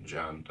challenge,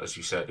 and as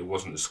you said, it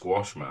wasn't a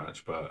squash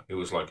match, but it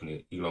was like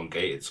an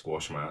elongated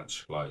squash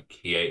match. Like,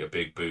 he ate a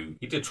big boot.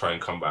 He did try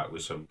and come back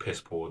with some piss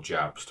poor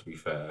jabs, to be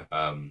fair.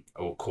 I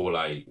will call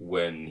out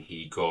when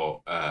he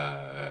got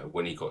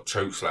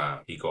chokeslam,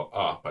 he got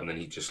up and then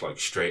he just like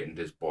straightened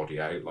his body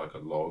out like a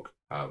log.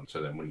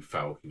 So then when he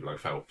fell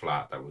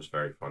flat. That was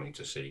very funny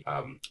to see.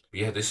 But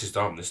yeah, this is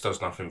dumb. This does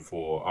nothing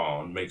for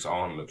Arn. Makes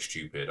Arn look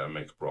stupid and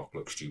makes Brock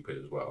look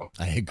stupid as well.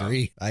 I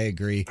agree.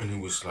 And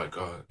it was like,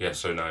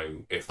 so now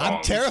if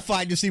I'm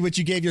terrified to see what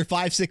you gave your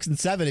 5, 6, and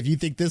 7 if you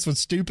think this was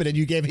stupid and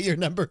you gave it your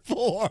number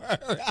 4.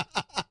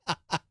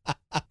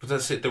 But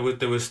that's it.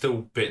 There were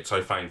still bits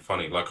I found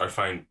funny. Like, I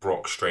found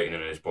Brock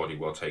straightening his body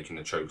while taking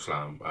the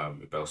chokeslam.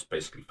 It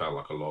basically felt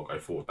like a log. I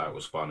thought that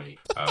was funny.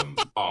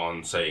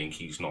 Arn saying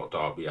he's not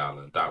Darby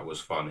Allin. That was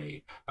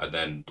funny. And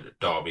then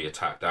Darby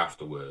attacked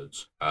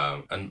afterwards.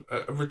 And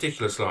a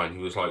ridiculous line.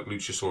 He was like,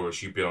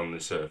 Luchasaurus, you've been on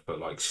this earth for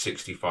like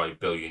 65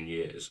 billion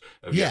years.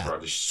 Have you ever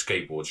had a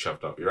skateboard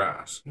shoved up your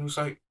ass? And it was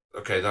like,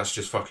 okay, that's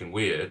just fucking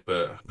weird,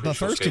 but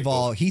first of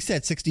all, he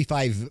said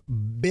 65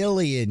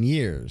 billion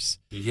years.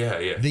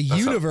 Yeah. The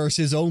universe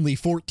is only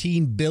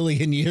 14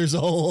 billion years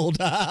old.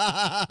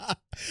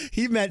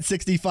 He meant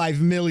 65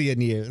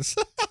 million years.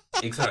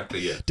 Exactly,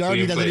 yeah.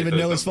 Darby doesn't even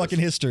know his fucking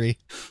history.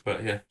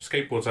 But yeah,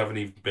 skateboards haven't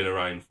even been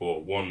around for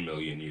 1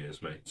 million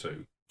years, mate, so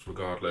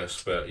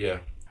regardless. But yeah,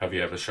 have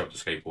you ever shoved a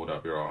skateboard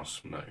up your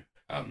ass? No.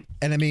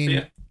 And I mean...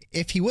 Yeah.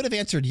 If he would have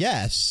answered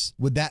yes,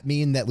 would that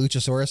mean that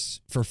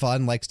Luchasaurus, for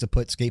fun, likes to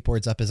put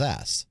skateboards up his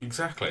ass?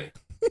 Exactly.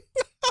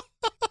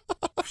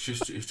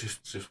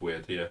 it's just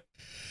weird, yeah.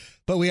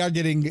 But we are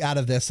getting out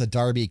of this a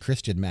Darby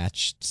Christian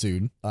match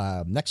soon,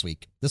 this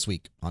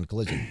week on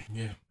Collision.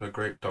 Yeah, but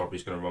great.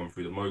 Darby's going to run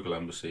through the Mogul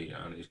Embassy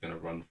and he's going to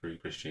run through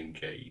Christian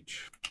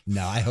Cage.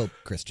 No, I hope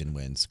Christian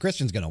wins.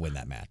 Christian's going to win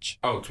that match.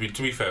 Oh, to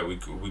be fair,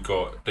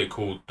 they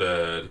put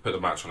the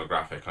match on a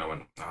graphic and I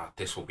went,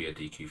 this will be a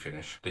DQ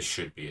finish. This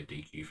should be a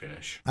DQ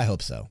finish. I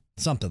hope so.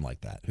 Something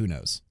like that. Who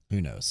knows?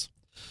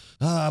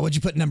 What'd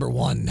you put number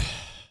 1?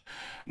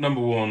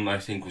 Number 1, I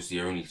think, was the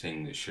only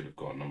thing that should have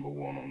got number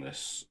 1 on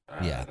this.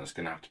 Yeah. That's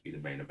going to have to be the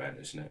main event,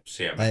 isn't it?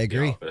 CM I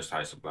agree. Versus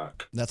House of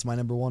Black. That's my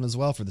number 1 as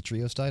well for the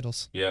Trios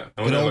titles. Yeah.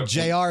 Good old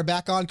JR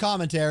back on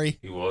commentary.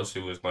 He was.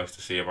 It was nice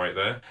to see him right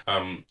there.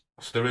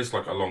 So there is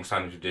like a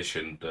long-standing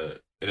tradition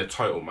that in a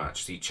title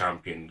match, the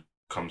champion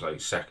comes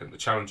out second. The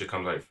challenger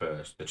comes out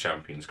first. The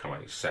champions come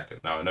out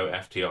second. Now, I know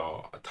FTR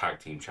are tag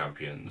team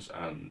champions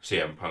and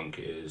CM Punk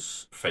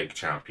is fake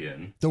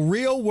champion. The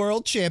real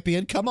world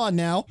champion. Come on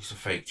now. He's a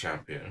fake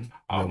champion.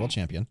 Real world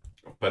champion.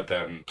 But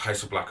then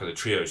House of Black are the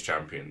Trios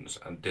champions,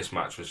 and this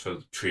match was for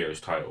the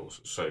Trios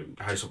titles. So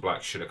House of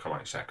Black should have come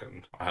out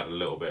second. I had a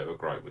little bit of a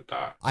gripe with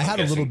that. I had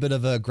a little bit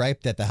of a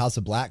gripe that the House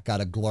of Black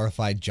got a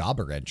glorified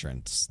jobber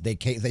entrance. They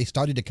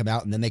started to come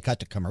out, and then they cut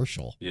to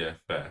commercial. Yeah,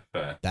 fair.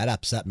 That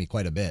upset me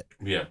quite a bit.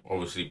 Yeah,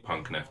 obviously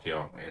Punk and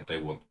FTR, they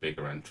want the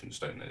bigger entrance,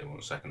 don't they? They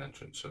want a second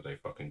entrance, so they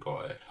fucking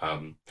got it.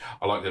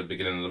 I liked at the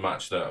beginning of the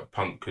match that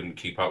Punk couldn't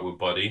keep up with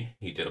Buddy.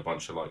 He did a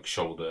bunch of like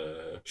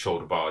shoulder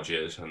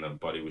barges, and then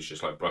Buddy was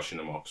just like brushing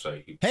him off. So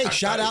hey,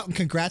 shout out and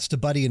congrats to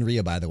Buddy and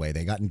Rhea, by the way.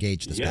 They got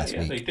engaged this past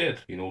week. Yeah, they did.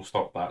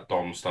 Stop that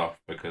Dom stuff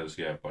because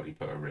Buddy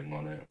put a ring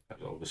on it.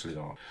 That's obviously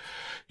not.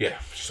 Yeah,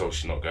 it's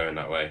obviously not going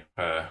that way.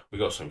 We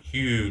got some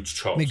huge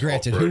chops. I mean,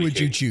 granted, who would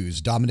you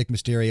choose, Dominic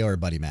Mysterio or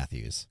Buddy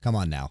Matthews? Come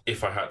on now.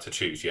 If I had to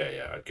choose,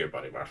 I'd go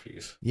Buddy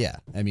Matthews. Yeah,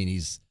 I mean,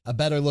 he's a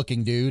better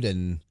looking dude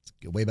and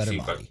way better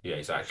body.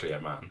 He's actually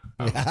a man.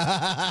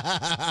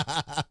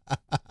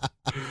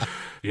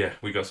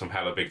 We got some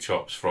hella big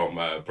chops from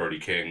Brody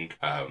King.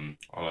 I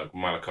like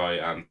Malachi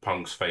and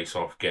Punk's face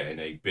off getting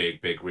a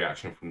big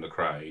reaction from the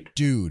crowd.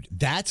 Dude,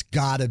 that's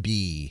gotta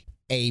be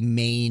a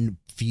main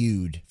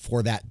feud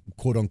for that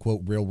quote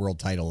unquote real world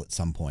title at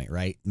some point,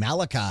 right?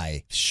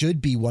 Malachi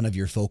should be one of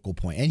your focal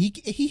point, and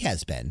he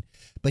has been,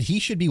 but he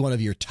should be one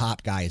of your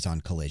top guys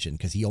on Collision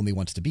because he only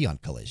wants to be on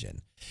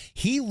Collision.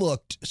 He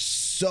looked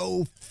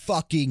so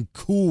fucking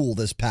cool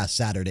this past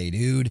Saturday,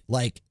 dude.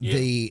 Like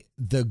the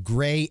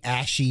gray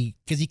ashy,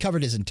 because he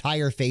covered his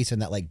entire face in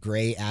that like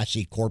gray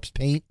ashy corpse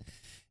paint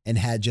and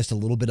had just a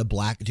little bit of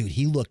black. Dude,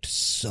 he looked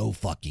so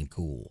fucking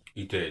cool.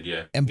 He did,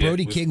 yeah. And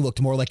Brody King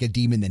looked more like a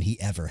demon than he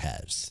ever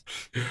has.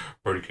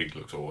 Brody King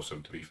looks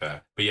awesome, to be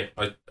fair. But yeah,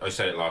 I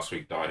said it last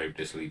week that I hope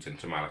this leads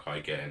into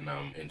Malachi getting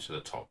into the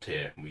top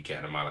tier and we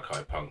get a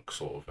Malachi Punk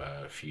sort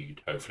of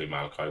feud. Hopefully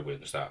Malachi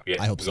wins that.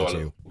 Yeah, I hope so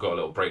too. We got a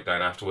little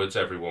breakdown afterwards.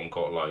 Everyone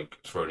got like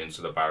thrown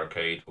into the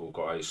barricade, all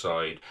got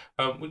outside.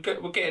 We're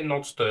getting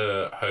nods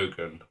to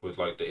Hogan with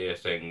like the ear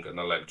thing and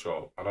the leg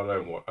drop. And I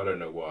don't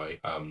know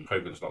why.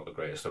 Hogan's not the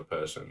greatest of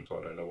person, so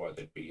I don't know why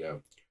they'd be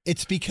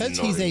it's because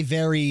he's a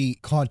very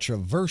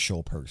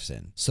controversial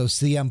person. So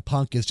CM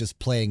Punk is just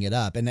playing it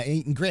up.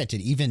 And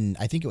granted, even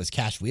I think it was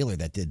Cash Wheeler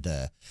that did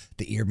the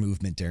ear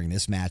movement during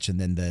this match and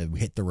then the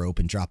hit the rope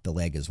and drop the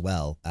leg as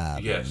well.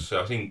 Yes,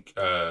 I think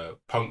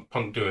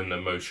Punk doing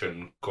the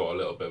motion got a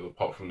little bit of a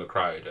pop from the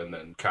crowd and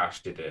then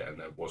Cash did it and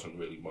there wasn't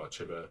really much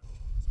of a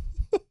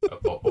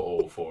pop at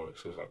all for it.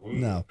 So it's like,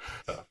 no.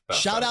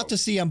 Shout out to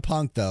CM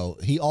Punk, though.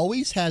 He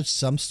always has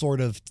some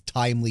sort of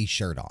timely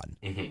shirt on.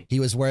 Mm-hmm.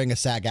 He was wearing a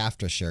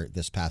SAG-AFTRA shirt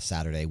this past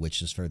Saturday,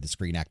 which is for the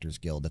Screen Actors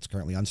Guild that's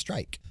currently on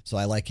strike. So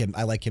I like him.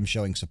 I like him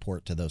showing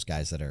support to those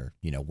guys that are,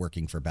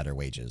 working for better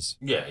wages.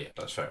 Yeah,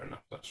 that's fair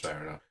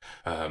enough.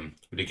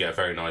 We did get a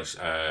very nice,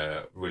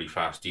 really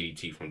fast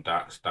DDT from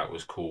Dax. That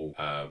was cool.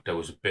 There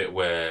was a bit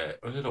where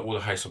all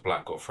the House of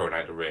Black got thrown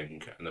out of the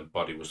ring, and then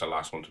Buddy was the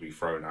last one to be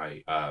thrown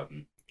out.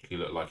 He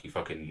looked like he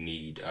fucking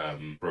kneed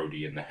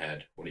Brody in the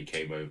head when he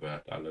came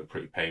over. That looked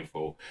pretty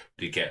painful.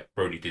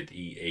 Brody did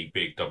eat a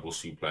big double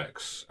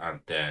suplex and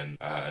then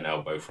an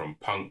elbow from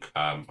Punk.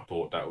 I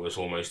thought that was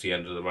almost the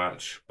end of the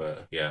match,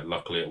 but yeah,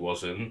 luckily it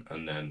wasn't.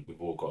 And then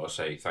we've all got to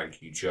say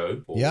thank you,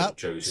 Joe.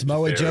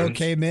 Samoa Joe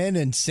came in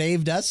and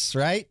saved us,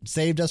 right?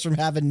 Saved us from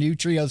having new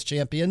trios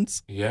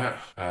champions. Yeah.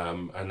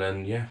 And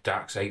then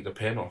Dax ate the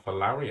pin off a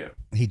lariat.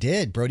 He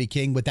did. Brody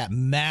King with that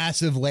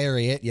massive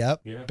lariat.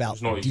 Yep. Yeah, about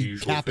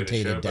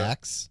decapitated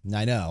Dax.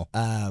 I know.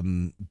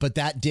 But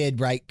that did,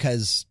 right?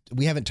 Because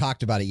we haven't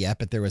talked about it yet,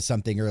 but there was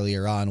something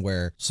earlier on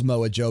where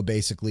Samoa Joe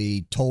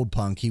basically told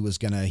Punk he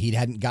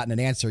hadn't gotten an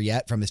answer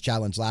yet from his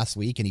challenge last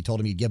week, and he told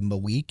him he'd give him a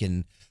week,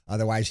 and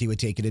otherwise he would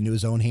take it into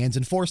his own hands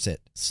and force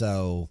it.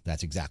 So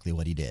that's exactly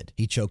what he did.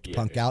 He choked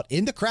Punk out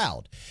in the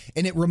crowd.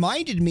 And it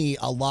reminded me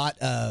a lot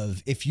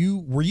of,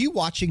 were you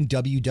watching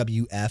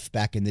WWF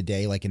back in the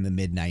day, like in the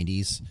mid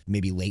 90s,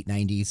 maybe late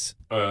 90s?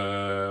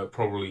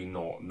 Probably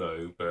not,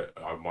 no, but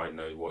I might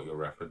know what you're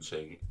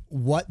referencing.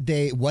 What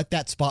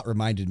that spot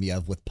reminded me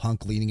of with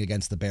Punk leaning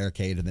against the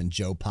barricade and then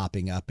Joe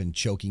popping up and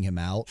choking him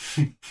out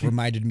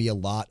reminded me a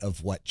lot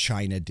of what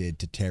China did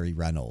to Terry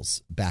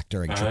Reynolds back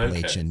during Triple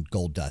H and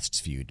Goldust's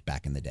feud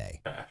back in the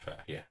day. Fair.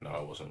 Yeah, no,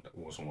 I wasn't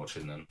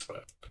watching then,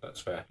 but that's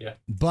fair, yeah.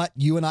 But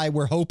you and I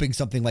were hoping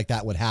something like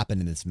that would happen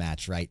in this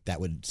match, right?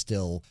 That would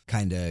still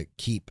kind of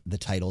keep the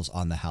titles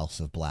on the House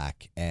of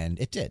Black, and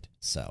it did,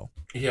 so.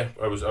 Yeah,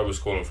 I was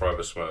calling for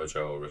either Samoa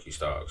Joe or Ricky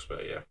Starks,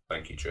 but yeah,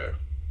 thank you, Joe.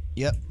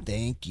 Yep,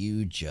 thank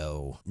you,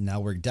 Joe. Now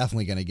we're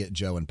definitely going to get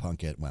Joe and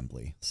Punk at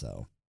Wembley,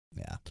 so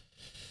yeah.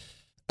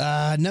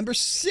 Number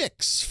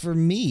 6 for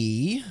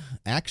me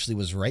actually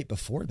was right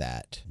before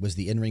that, was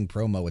the in-ring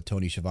promo with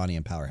Tony Schiavone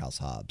and Powerhouse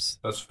Hobbs.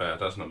 That's fair.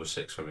 That's number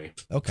 6 for me.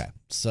 Okay,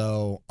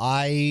 so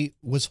I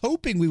was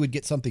hoping we would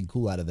get something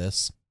cool out of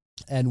this.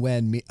 And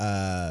when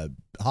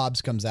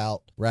Hobbs comes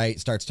out, right,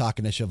 starts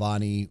talking to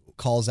Schiavone,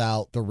 calls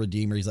out the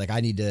Redeemer. He's like, I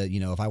need to,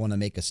 if I want to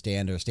make a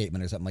stand or a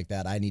statement or something like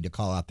that, I need to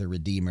call out the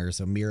Redeemer.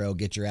 So Miro,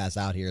 get your ass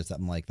out here or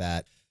something like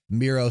that.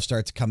 Miro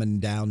starts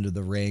coming down to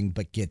the ring,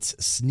 but gets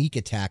sneak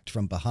attacked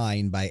from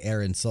behind by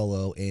Aaron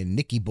Solo and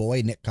Nick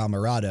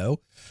Camarado,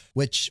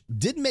 which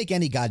didn't make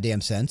any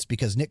goddamn sense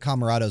because Nick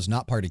Camarado's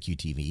not part of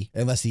QTV,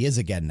 unless he is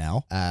again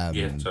now.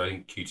 So I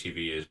think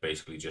QTV is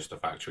basically just a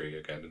factory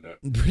again, isn't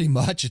it? Pretty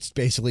much. It's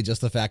basically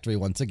just a factory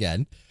once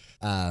again.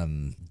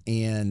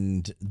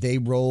 And they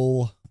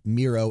roll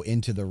Miro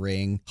into the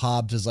ring.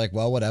 Hobbs is like,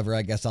 well, whatever,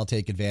 I guess I'll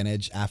take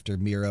advantage after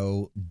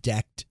Miro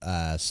decked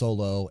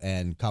Solo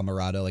and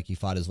Camarado, like he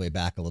fought his way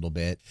back a little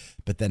bit.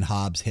 But then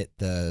Hobbs hit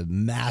the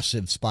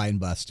massive spine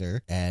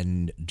buster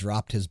and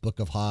dropped his Book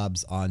of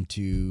Hobbs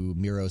onto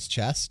Miro's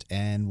chest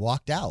and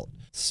walked out.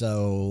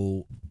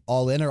 So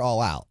All In or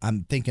All Out?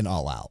 I'm thinking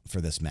All Out for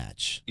this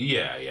match.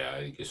 Yeah, I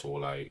think it's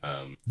all out.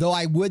 Though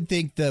I would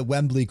think the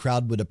Wembley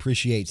crowd would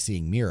appreciate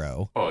seeing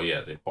Miro. Oh,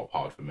 yeah, they pop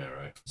hard for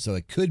Miro. So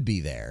it could be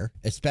there,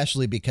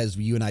 especially because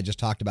you and I just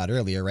talked about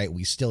earlier, right?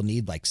 We still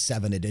need like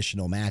 7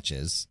 additional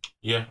matches.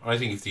 Yeah, I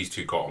think if these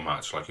two got a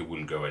match, like, it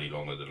wouldn't go any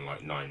longer than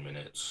like 9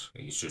 minutes.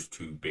 It's just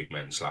two big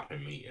men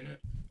slapping meat in it.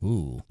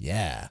 Ooh,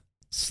 yeah.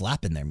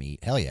 Slapping their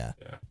meat. Hell yeah.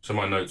 Yeah. So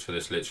my notes for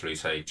this literally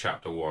say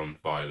Chapter 1,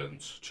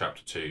 violence.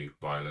 Chapter 2,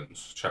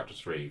 violence. Chapter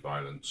 3,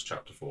 violence.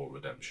 Chapter 4,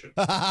 redemption.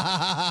 But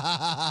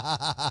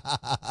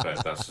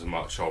that's as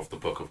much of the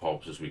Book of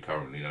Hobbs as we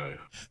currently know.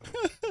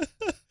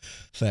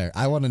 Fair.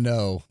 I want to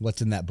know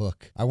what's in that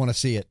book. I want to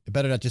see it. It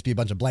better not just be a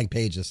bunch of blank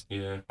pages.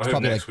 Yeah. It's I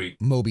hope next like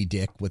week. Moby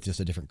Dick with just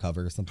a different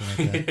cover or something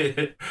like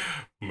that.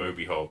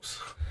 Moby Hobbs.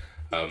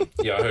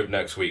 Yeah, I hope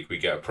next week we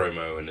get a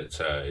promo and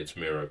it's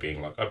Miro being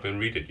like, I've been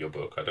reading your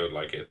book. I don't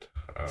like it.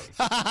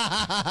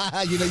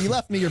 You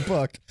left me your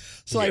book,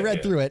 so I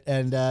read through it,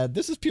 and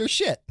this is pure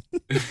shit.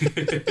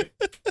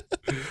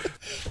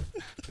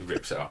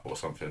 Rips it up or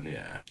something,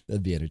 yeah.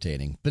 That'd be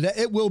entertaining. But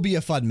it will be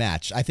a fun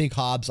match. I think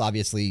Hobbs,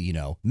 obviously,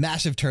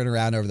 massive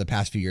turnaround over the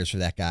past few years for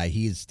that guy.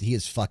 He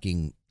is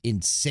fucking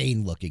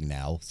insane looking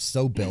now.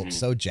 So built,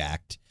 so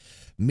jacked.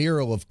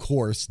 Miro, of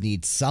course,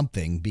 needs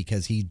something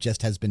because he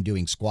just has been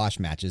doing squash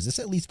matches. This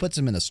at least puts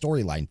him in a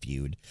storyline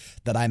feud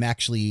that I'm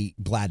actually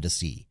glad to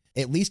see.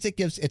 At least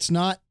it's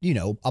not,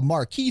 a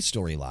marquee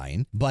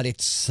storyline, but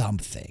it's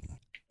something.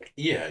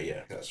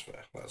 Yeah, that's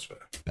fair.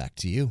 Back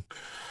to you.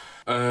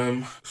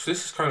 So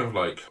this is kind of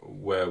like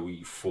where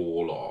we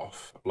fall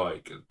off.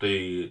 Like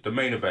the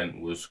main event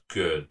was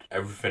good.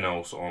 Everything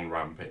else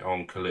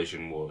on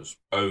Collision was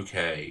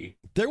okay.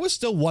 There was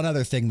still one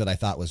other thing that I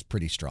thought was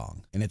pretty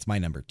strong, and it's my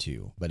number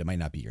 2, but it might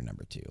not be your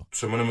number 2.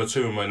 So my number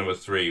 2 and my number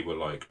 3 were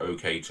like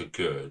okay to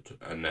good,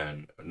 and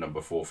then number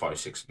 4, 5,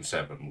 6, and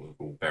 7 were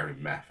all very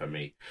meh for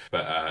me.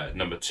 But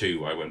number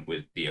 2, I went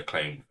with the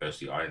Acclaimed versus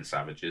the Iron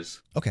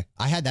Savages. Okay,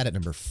 I had that at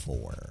number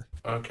 4.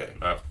 Okay,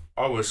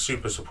 I was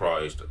super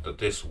surprised that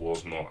this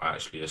was not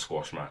actually a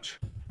squash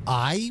match.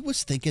 I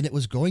was thinking it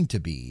was going to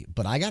be,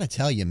 but I gotta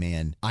tell you,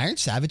 man, Iron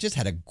Savages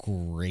had a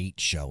great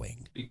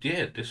showing. It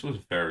did. This was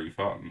very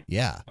fun.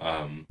 Yeah.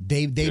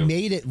 They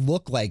made it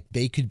look like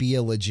they could be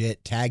a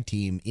legit tag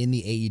team in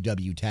the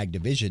AEW tag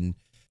division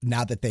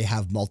now that they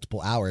have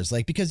multiple hours.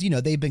 Like, because,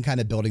 they've been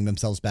kind of building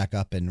themselves back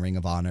up in Ring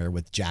of Honor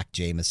with Jack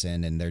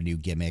Jameson and their new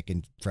gimmick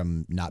and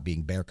from not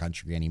being Bear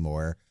Country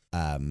anymore.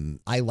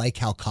 I like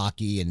how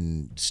cocky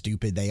and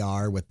stupid they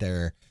are with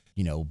their,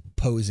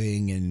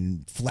 posing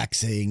and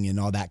flexing and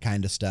all that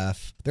kind of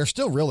stuff. They're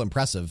still real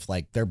impressive.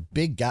 Like, they're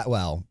big guy.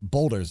 Well,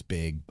 Boulder's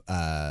big.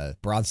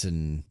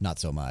 Bronson, not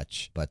so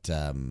much. But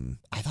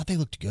I thought they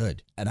looked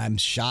good. And I'm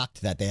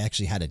shocked that they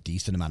actually had a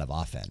decent amount of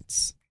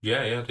offense.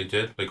 Yeah, they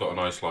did. They got a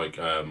nice,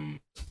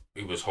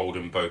 he was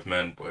holding both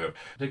men.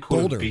 They call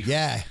Boulder, him Beef.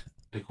 yeah.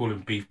 They call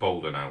him Beef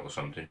Boulder now or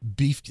something.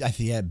 I think,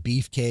 yeah,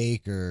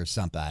 beefcake or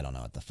something. I don't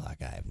know what the fuck.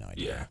 I have no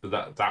idea.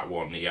 Yeah, that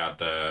one, he had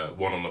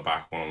one on the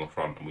back, one on the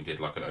front, and we did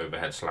like an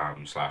overhead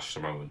slam /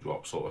 Samoan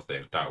drop sort of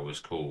thing. That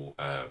was cool.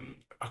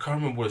 I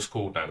can't remember what it's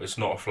called now. It's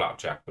not a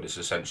flapjack, but it's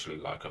essentially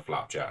like a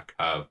flapjack.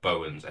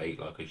 Bowens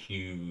ate like a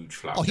huge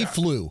flapjack. Oh, he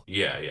flew.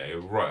 Yeah,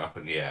 right up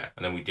in the air.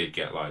 And then we did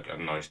get like a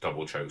nice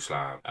double choke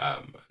slam.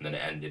 And then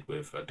it ended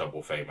with a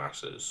double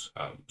Famasses.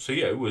 So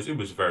yeah, it was a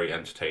very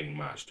entertaining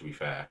match, to be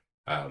fair.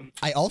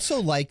 I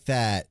also like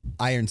that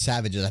Iron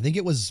Savages, I think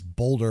it was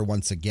Boulder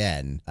once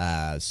again,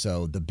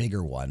 so the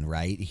bigger one,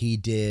 right? He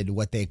did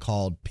what they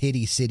called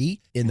Pity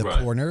City in the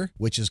corner,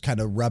 which is kind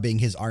of rubbing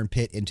his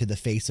armpit into the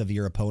face of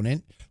your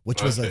opponent,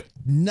 which was a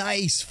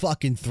nice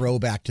fucking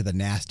throwback to the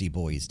Nasty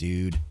Boys,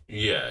 dude.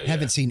 Yeah.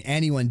 Haven't seen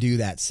anyone do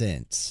that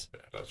since.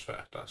 That's fair.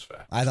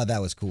 I thought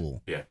that was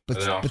cool. Yeah.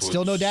 But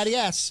still no daddy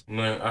ass.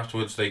 No,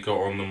 afterwards they got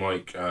on the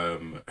mic,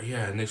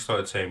 and they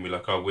started saying,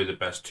 we're the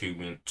best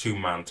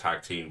two-man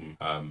tag team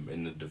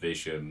in the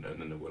division. And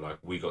then they were like,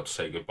 we got to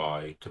say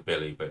goodbye to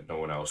Billy, but no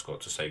one else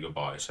got to say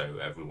goodbye, so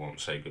everyone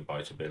say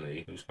goodbye to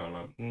Billy. It was kind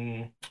of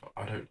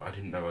like, I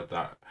didn't know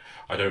that.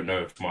 I don't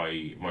know if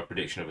my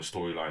prediction of a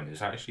storyline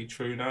is actually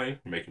true now,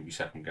 making me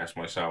second guess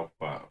myself,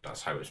 but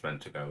that's how it's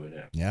meant to go, isn't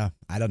it? Yeah,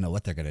 I don't know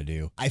what they're going to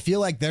do. I feel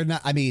like they're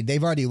not,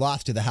 they've already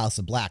lost to the House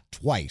of Black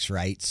twice,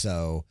 right?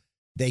 So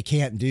they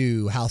can't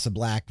do House of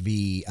Black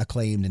v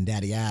Acclaimed and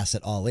Daddy Ass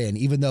at All In,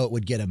 even though it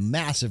would get a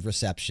massive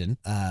reception.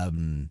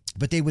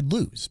 But they would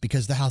lose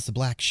because the House of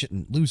Black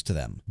shouldn't lose to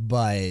them.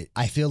 But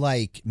I feel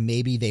like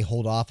maybe they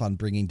hold off on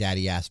bringing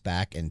Daddy Ass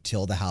back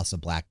until the House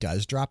of Black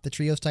does drop the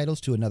trios titles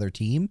to another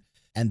team,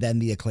 and then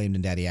the Acclaimed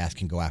and Daddy Ass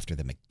can go after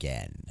them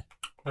again.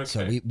 Okay,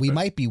 so we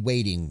might be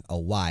waiting a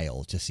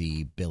while to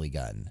see Billy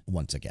Gunn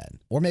once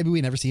again. Or maybe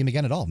we never see him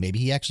again at all. Maybe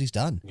he actually's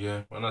done.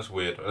 Yeah, and that's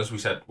weird. As we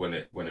said when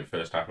it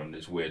first happened,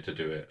 it's weird to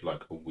do it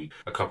like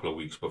a couple of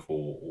weeks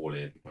before All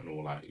In and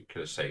all that. You could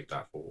have saved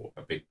that for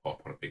a big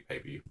pop on a big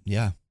pay-per-view.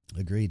 Yeah.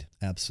 Agreed.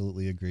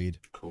 Absolutely agreed.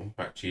 Cool.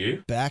 Back to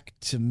you. Back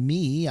to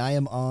me. I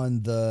am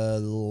on the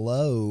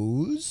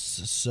lows.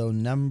 So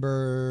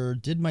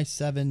did my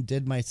 7,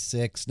 did my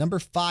 6. Number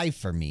 5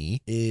 for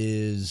me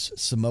is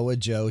Samoa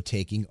Joe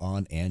taking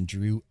on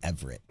Andrew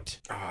Everett.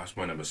 That's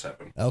my number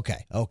 7.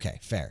 Okay,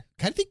 fair.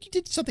 I think you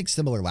did something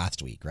similar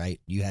last week,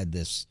 right? You had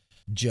this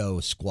Joe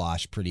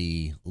squash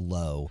pretty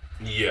low.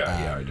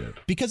 Yeah, I did.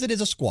 Because it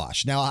is a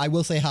squash. Now, I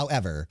will say,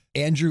 however,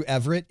 Andrew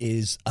Everett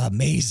is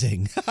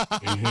amazing.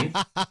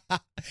 Mm-hmm.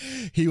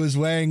 He was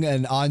wearing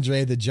an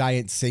Andre the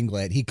Giant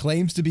singlet. He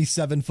claims to be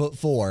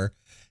 7'4",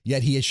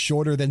 yet he is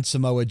shorter than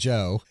Samoa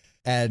Joe.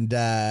 And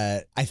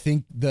I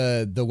think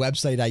the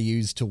website I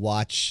use to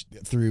watch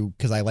through,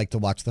 because I like to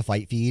watch the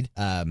fight feed,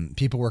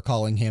 people were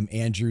calling him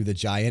Andrew the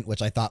Giant,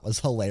 which I thought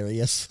was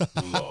hilarious.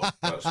 Love.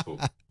 That's cool.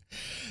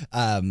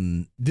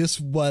 This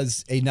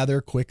was another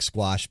quick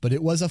squash, but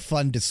it was a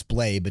fun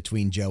display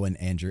between Joe and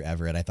Andrew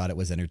Everett. I thought it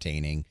was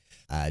entertaining.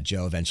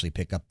 Joe eventually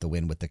picked up the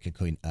win with the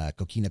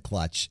coquina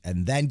clutch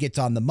and then gets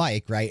on the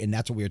mic, right? And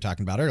that's what we were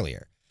talking about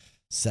earlier.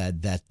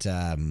 Said that,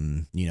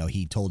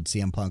 he told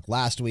CM Punk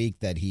last week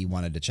that he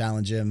wanted to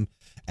challenge him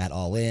at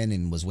All In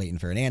and was waiting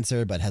for an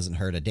answer, but hasn't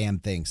heard a damn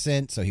thing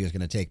since. So he was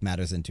going to take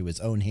matters into his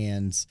own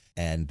hands.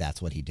 And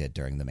that's what he did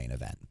during the main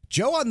event.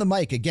 Joe on the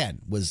mic,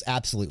 again, was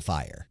absolute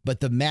fire. But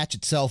the match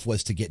itself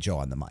was to get Joe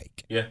on the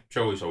mic. Yeah,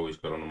 Joe is always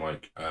good on the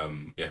mic.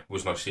 It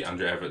was nice to see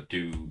Andrew Everett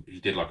he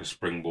did like a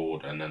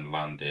springboard and then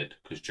landed,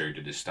 because Joe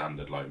did his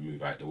standard like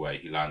move out the way.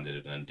 He landed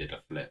and then did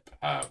a flip,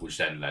 which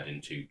then led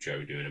into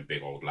Joe doing a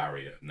big old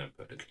lariat and then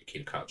put the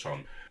kid clutch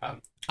on.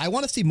 I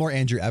want to see more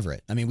Andrew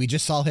Everett. I mean, we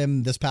just saw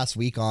him this past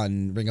week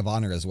on Ring of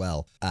Honor as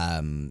well.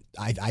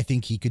 I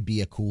think he could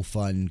be a cool,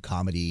 fun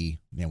comedy.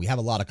 We have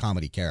a lot of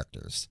comedy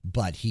characters,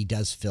 but he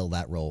does fill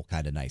that role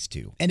kind of nice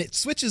too. And it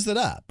switches it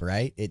up,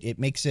 right? It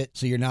makes it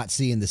so you're not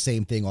seeing the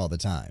same thing all the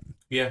time.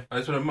 Yeah,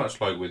 it's sort of much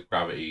like with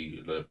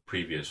Gravity the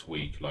previous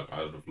week. Like,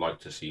 I would have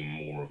liked to see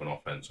more of an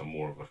offense and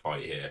more of a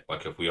fight here.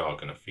 Like, if we are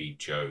going to feed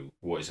Joe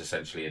what is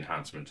essentially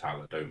enhancement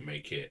talent, don't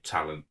make it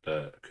talent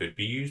that could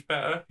be used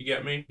better. You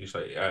get me? He's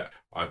like,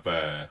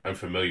 I'm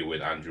familiar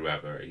with Andrew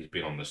Everett. He's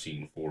been on the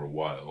scene for a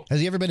while. Has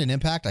he ever been in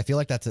Impact? I feel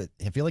like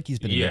he's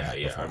been in Impact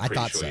before. I'm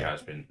pretty sure he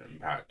has been in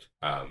Impact.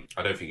 I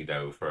don't think he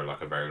did for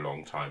like a very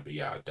long time, but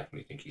yeah, I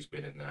definitely think he's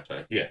been in there.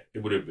 So yeah,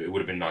 it would have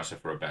been nicer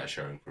for a better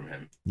showing from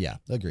him. Yeah,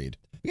 agreed.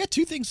 We got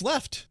 2 things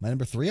left. My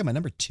number 3 and my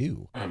number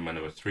 2. My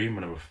number 3 and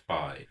my number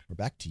 5. We're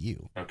back to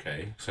you.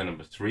 Okay, so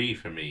number 3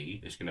 for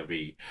me is going to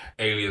be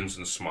Aliens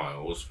and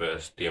Smiles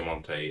versus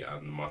Diamante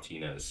and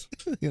Martinez.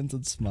 Aliens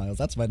and Smiles.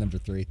 That's my number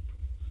 3.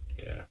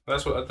 Yeah,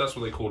 that's what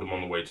they called him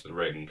on the way to the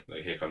ring.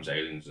 Like, here comes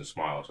Aliens and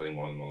Smiles. I think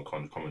one of them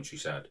on the commentary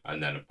said.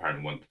 And then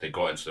apparently when they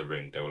got into the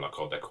ring, they were like,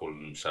 oh, they're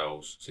calling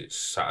themselves, is it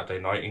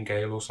Saturday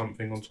Nightingale or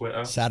something on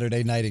Twitter?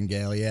 Saturday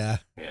Nightingale, yeah.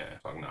 Yeah,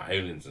 like, no,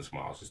 Aliens and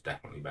Smiles is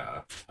definitely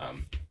better.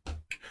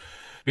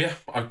 Yeah,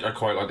 I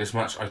quite like this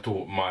match. I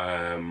thought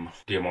my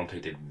Diamante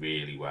did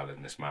really well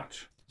in this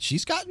match.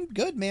 She's gotten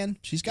good, man.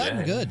 She's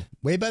gotten good.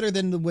 Way better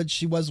than what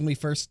she was when we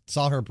first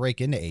saw her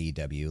break into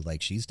AEW.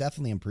 Like, she's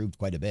definitely improved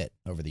quite a bit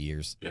over the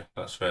years. Yeah,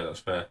 that's fair.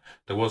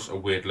 There was a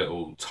weird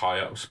little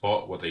tie-up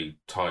spot where they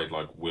tied,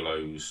 like,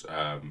 Willow's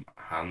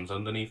hands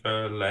underneath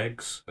her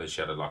legs. She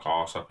had her, like,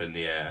 arse up in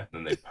the air.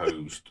 And then they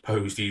posed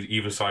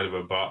either side of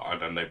her butt,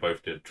 and then they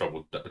both did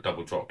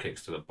double drop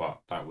kicks to the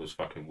butt. That was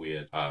fucking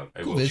weird. I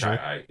will shout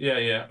out.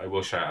 Yeah, I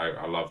will shout out.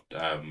 I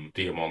loved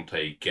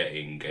Diamante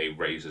getting a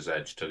razor's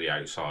edge to the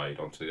outside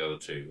onto the other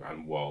two,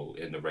 and while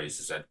in the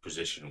razor's edge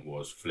position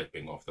was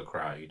flipping off the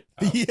crowd.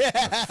 I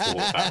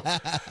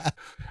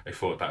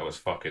thought that was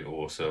fucking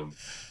awesome.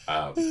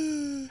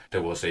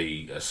 There was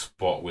a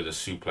spot with a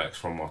suplex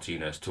from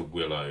Martinez to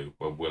Willow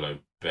where Willow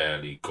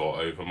barely got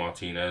over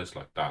Martinez.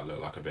 Like, that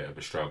looked like a bit of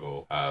a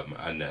struggle.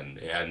 And then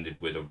it ended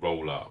with a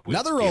roll-up.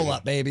 Another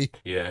roll-up, baby.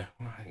 Yeah,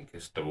 I think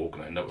they're all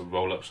going to end up with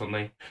roll-ups, aren't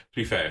they? To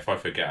be fair, if I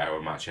forget how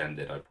a match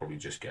ended, I'd probably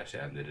just guess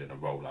it ended in a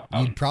roll-up.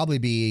 You'd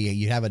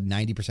have a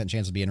 90%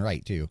 chance of being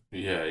right, too.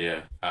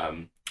 Yeah.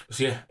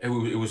 So yeah, it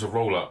was a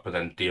roll-up, but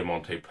then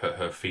Diamante put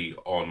her feet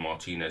on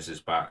Martinez's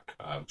back,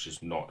 which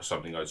is not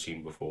something I'd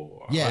seen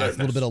before. Yeah, a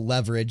little bit of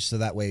leverage, so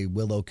that way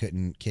Willow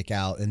couldn't kick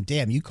out. And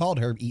damn, you called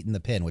her eating the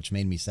pin, which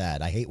made me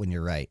sad. I hate when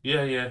you're right.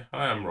 Yeah,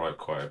 I am right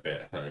quite a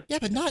bit. So. Yeah,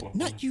 but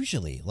not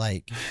usually.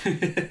 Like,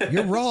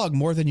 you're wrong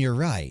more than you're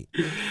right.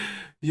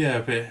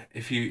 Yeah, but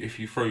if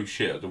you throw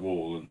shit at the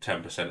wall and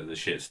 10% of the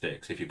shit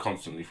sticks, if you're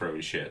constantly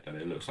throwing shit, then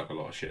it looks like a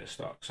lot of shit is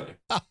stuck. So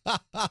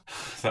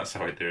that's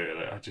how I do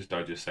it.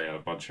 I just say a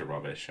bunch of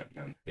rubbish, and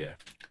then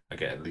I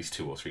get at least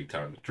 2 or 3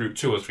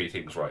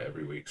 things right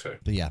every week. So,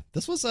 but yeah,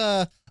 this was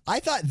I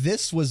thought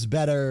this was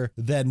better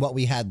than what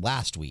we had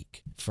last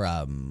week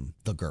from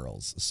the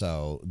girls.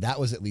 So that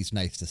was at least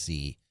nice to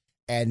see.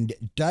 and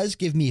does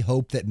give me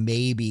hope that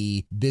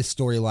maybe this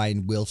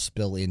storyline will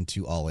spill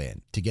into All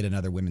In to get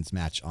another women's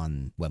match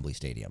on Wembley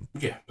Stadium.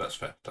 Yeah, that's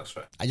fair. That's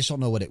fair. I just don't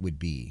know what it would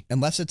be.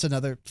 Unless it's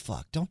another...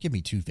 Fuck, don't give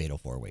me 2 fatal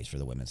 4-ways for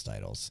the women's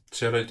titles.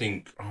 See, I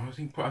think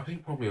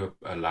probably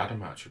a ladder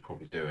match would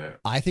probably do it.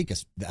 I think,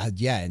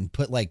 yeah, and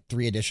put like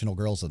 3 additional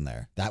girls in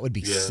there. That would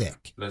be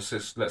sick. Let's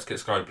get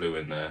Sky Blue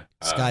in there.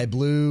 Sky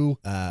Blue.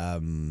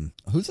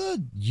 Who's a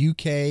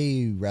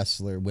UK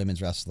wrestler,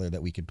 women's wrestler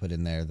that we could put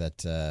in there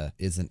that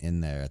isn't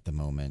in there at the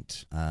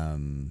moment?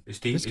 Is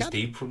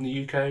Deeb from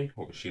the UK,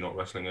 or is she not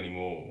wrestling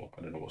anymore?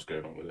 I don't know what's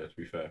going on with her, to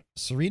be fair.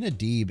 Serena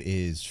Deeb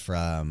is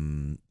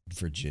from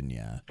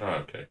Virginia.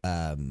 Oh, okay.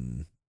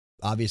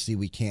 Obviously,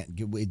 we can't.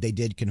 They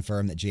did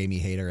confirm that Jamie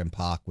Hayter and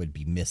Pac would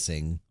be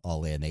missing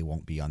All In. They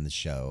won't be on the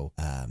show.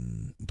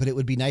 But it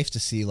would be nice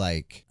to see,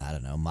 like, I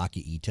don't know,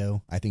 Maki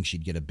Ito. I think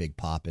she'd get a big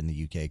pop in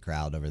the UK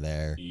crowd over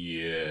there.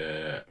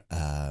 Yeah.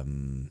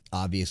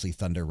 Obviously,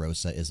 Thunder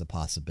Rosa is a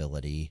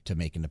possibility to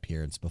make an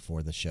appearance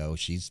before the show.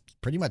 She's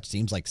pretty much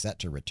seems like set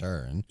to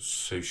return.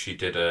 So she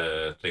did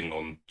a thing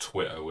on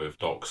Twitter with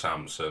Doc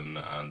Samson,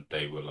 and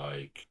they were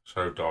like,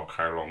 "So Doc,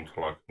 how long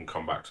till I can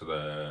come back to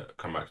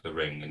the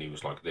ring?" And he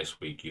was like, "This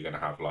week you're gonna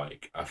have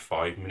like a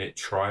 5-minute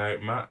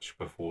tryout match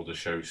before the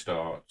show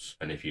starts,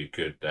 and if you're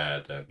good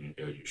there, then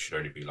it should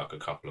only be like a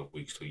couple of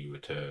weeks till you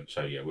return."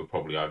 So yeah, we're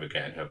probably either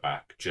getting her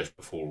back just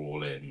before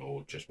All In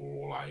or just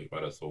All Out,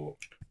 I'd have thought.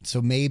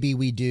 So maybe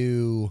we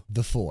do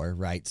the 4,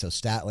 right? So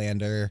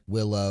Statlander,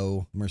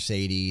 Willow,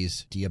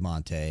 Mercedes,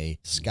 Diamante,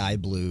 Sky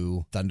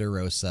Blue, Thunder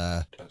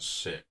Rosa. That's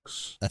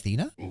 6.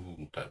 Athena?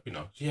 Ooh, that'd be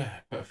nice. Yeah,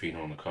 put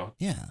Athena on the card.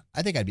 Yeah,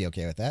 I think I'd be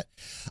okay with that.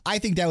 I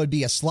think that would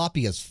be a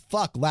sloppy as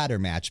fuck ladder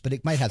match, but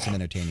it might have some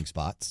entertaining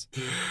spots.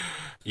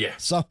 Yeah.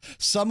 So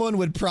someone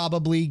would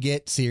probably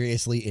get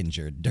seriously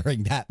injured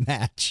during that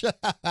match.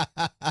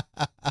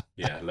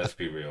 Yeah, let's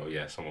be real.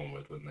 Yeah, someone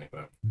would, wouldn't they?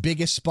 But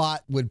biggest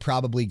spot would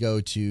probably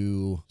go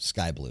to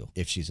Sky Blue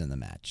if she's in the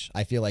match.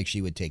 I feel like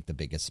she would take the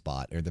biggest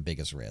spot or the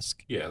biggest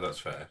risk. Yeah, that's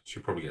fair.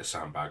 She'd probably get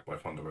sandbagged by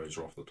Thunder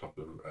Rosa off the top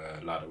of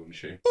the ladder, wouldn't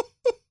she?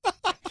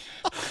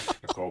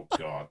 Oh,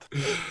 God.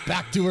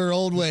 Back to her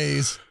old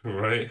ways.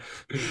 Right?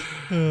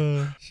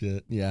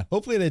 Shit. Yeah.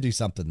 Hopefully they do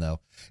something, though.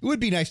 It would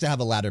be nice to have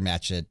a ladder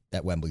match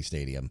at Wembley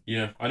Stadium.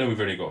 Yeah. I know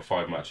we've only got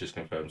 5 matches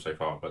confirmed so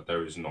far, but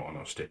there is not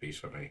enough stippies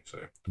for me. So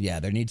yeah,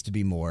 there needs to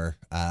be more.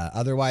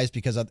 Otherwise,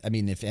 because, I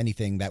mean, if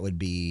anything, that would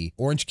be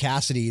Orange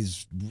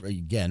Cassidy's,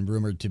 again,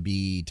 rumored to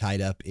be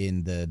tied up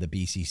in the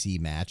BCC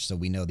match. So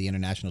we know the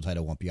international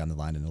title won't be on the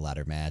line in the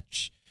ladder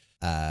match.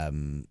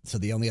 So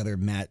the only other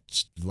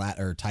match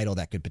or title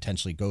that could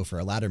potentially go for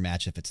a ladder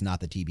match, if it's not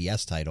the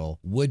TBS title,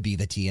 would be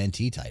the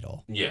TNT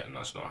title. Yeah, and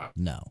that's not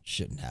happening. No,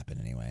 shouldn't happen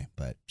anyway.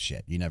 But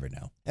shit, you never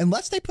know.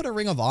 Unless they put a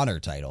Ring of Honor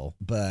title.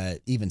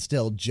 But even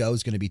still,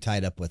 Joe's going to be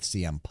tied up with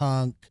CM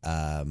Punk.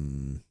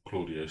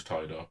 Claudio's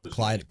tied up.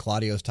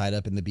 Claudio's tied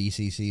up in the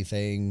BCC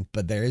thing.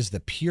 But there is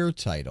the pure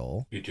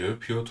title. You do a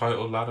pure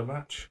title ladder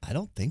match? I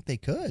don't think they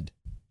could.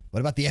 What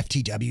about the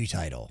FTW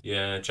title?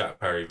 Yeah, Jack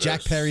Perry.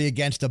 Jack Perry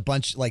against a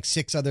bunch, like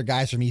 6 other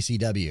guys from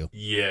ECW.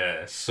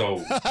 Yeah, so.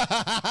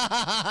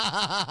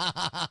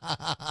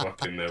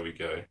 Fucking there we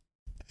go.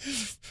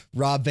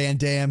 Rob Van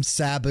Dam,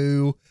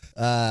 Sabu,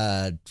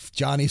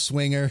 Johnny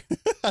Swinger.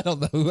 I don't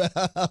know who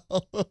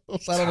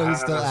else. I don't know who's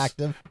still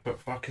active.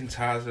 But fucking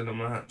Taz in a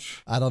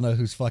match. I don't know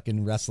who's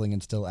fucking wrestling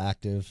and still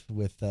active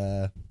with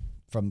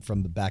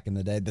from the back in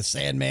the day. The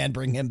Sandman,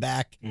 bring him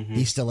back. Mm-hmm.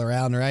 He's still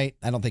around, right?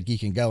 I don't think he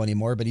can go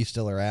anymore, but he's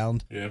still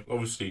around. Yeah,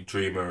 obviously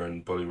Dreamer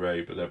and Bully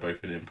Ray, but they're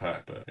both in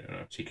Impact. But you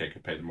know, TK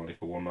could pay the money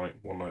for one night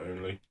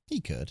only.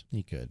 He could.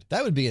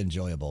 That would be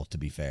enjoyable, to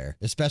be fair,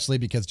 especially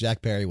because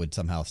Jack Perry would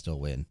somehow still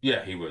win.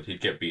 Yeah, he would.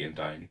 He'd get beaten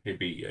down. He'd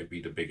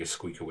be the biggest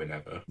squeaker win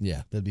ever.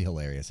 Yeah, that'd be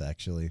hilarious,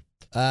 actually.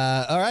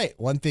 All right,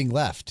 one thing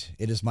left.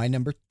 It is my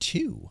number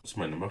 2. It's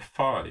my number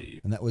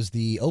 5. And that was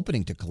the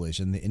opening to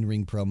Collision, the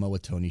in-ring promo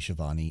with Tony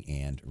Schiavone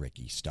and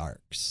Ricky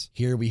Starks.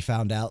 Here we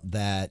found out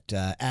that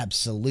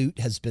Absolute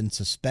has been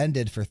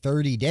suspended for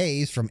 30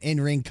 days from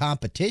in-ring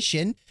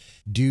competition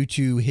due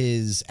to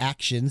his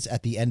actions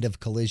at the end of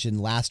Collision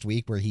last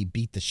week, where he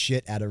beat the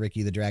shit out of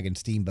Ricky the Dragon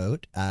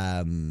Steamboat.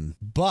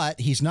 But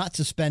he's not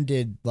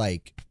suspended,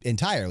 like,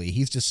 entirely.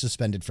 He's just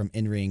suspended from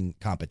in-ring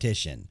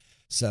competition.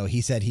 So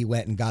he said he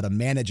went and got a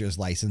manager's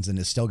license and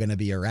is still going to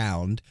be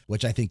around,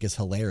 which I think is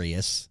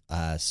hilarious.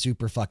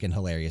 Super fucking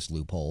hilarious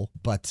loophole.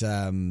 But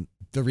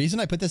the reason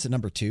I put this at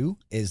number 2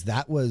 is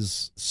that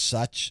was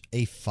such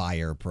a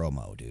fire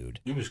promo,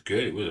 dude. It was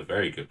good. It was a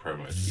very good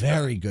promo.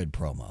 Very good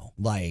promo.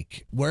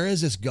 Like, where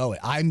is this going?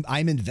 I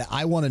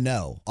want to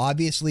know.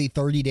 Obviously,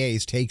 30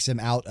 days takes him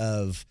out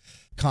of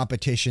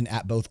competition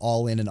at both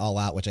All In and All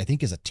Out, which I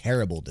think is a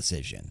terrible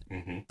decision.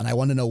 Mm-hmm. And I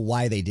want to know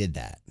why they did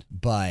that.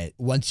 But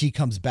once he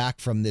comes back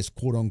from this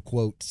quote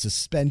unquote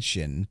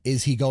suspension,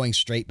 is he going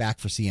straight back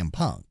for CM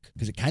Punk?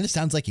 Because it kind of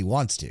sounds like he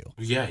wants to.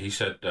 Yeah, he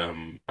said, I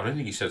don't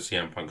think he said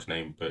CM Punk's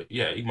name, but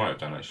yeah, he might have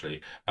done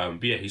actually.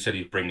 But yeah, he said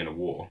he's bringing a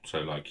war. So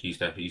like he's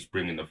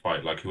bringing the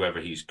fight. Like whoever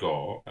he's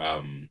got,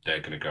 they're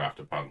going to go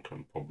after Punk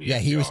and probably. Yeah,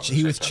 he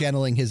was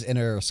channeling his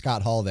inner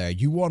Scott Hall there.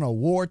 You want a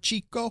war,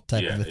 Chico?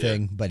 Type of a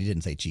thing, but he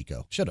didn't say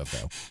Chico. Should have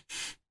though.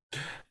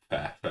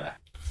 Fair.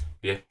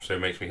 Yeah, so it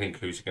makes me think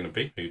who's he going to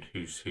be?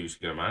 Who's he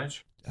going to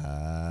manage?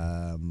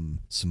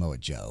 Samoa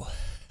Joe.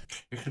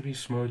 It could be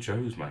Samoa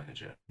Joe's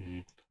manager.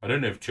 I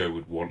don't know if Joe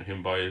would want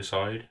him by his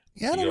side.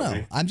 Yeah, I don't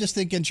know. I'm just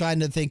trying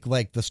to think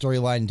like the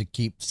storyline to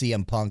keep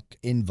CM Punk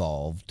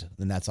involved,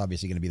 and that's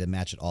obviously going to be the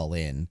match at All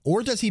In.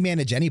 Or does he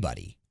manage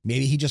anybody?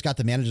 Maybe he just got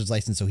the manager's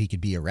license so he could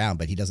be around,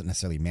 but he doesn't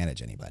necessarily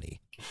manage anybody.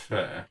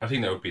 Fair. I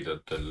think that would be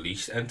the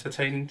least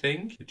entertaining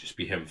thing. It'd just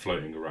be him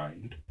floating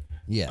around.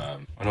 Yeah.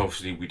 And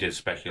obviously we did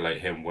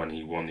speculate him when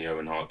he won the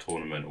Owen Hart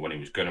tournament, or when he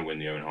was going to win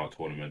the Owen Hart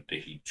tournament,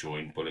 that he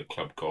joined Bullet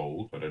Club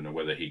Gold. I don't know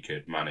whether he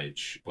could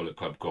manage Bullet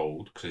Club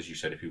Gold, because as you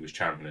said, if he was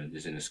champion,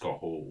 is in the Scott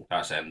Hall.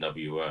 That's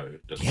NWO.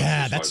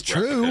 Yeah, that's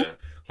true.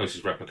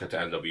 Closest replica to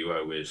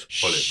NWO is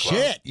Bullet Club.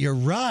 Shit, you're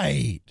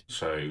right.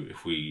 So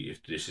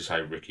if this is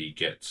how Ricky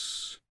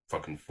gets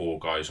fucking 4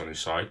 guys on his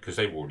side, because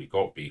they've already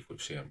got beef with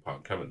CM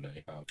Punk, haven't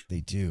they? They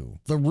do.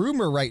 The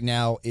rumor right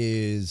now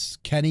is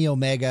Kenny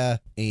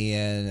Omega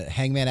and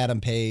Hangman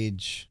Adam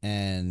Page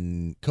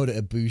and Kota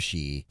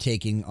Ibushi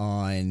taking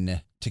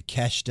on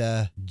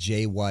Takeshita,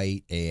 Jay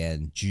White,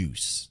 and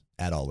Juice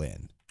at All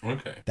In.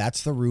 Okay.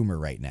 That's the rumor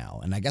right now.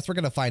 And I guess we're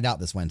going to find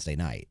out this Wednesday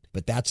night.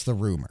 But that's the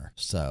rumor.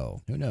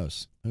 So who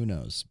knows? Who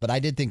knows? But I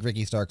did think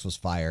Ricky Starks was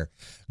fire.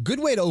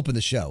 Good way to open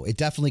the show. It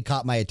definitely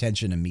caught my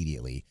attention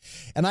immediately.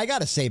 And I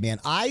got to say,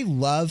 man, I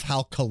love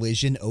how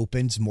Collision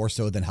opens more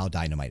so than how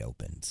Dynamite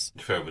opens.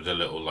 Fair, with the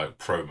little like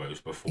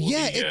promos before.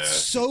 Yeah, it's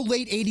so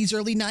late 80s,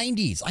 early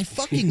 90s. I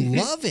fucking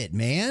love it,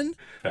 man.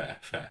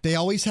 Fair. They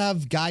always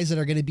have guys that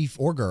are going to be,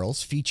 or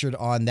girls, featured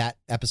on that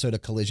episode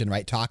of Collision,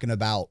 right? Talking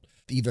about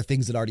either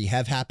things that already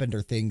have happened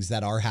or things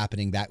that are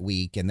happening that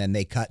week, and then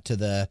they cut to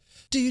the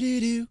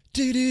do-do-do,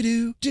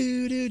 do-do-do,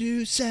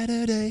 do-do-do,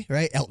 Saturday,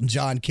 right? Elton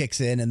John kicks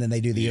in, and then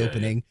they do the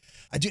opening.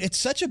 Yeah. It's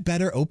such a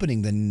better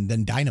opening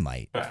than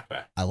Dynamite.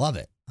 Fair. I love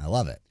it. I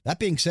love it. That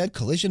being said,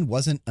 Collision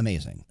wasn't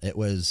amazing. It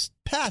was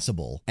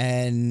passable,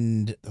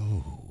 and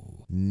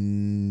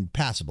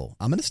passable.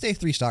 I'm going to stay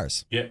 3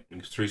 stars. Yeah,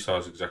 3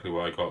 stars exactly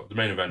what I got. The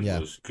main event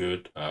was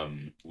good.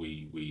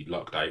 We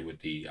lucked out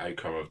with the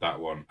outcome of that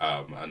one.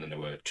 And then there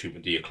were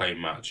the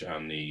Acclaim match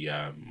and the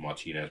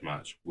Martinez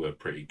match were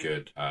pretty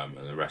good. And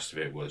the rest of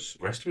it was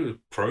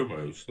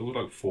promos. There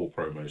were like 4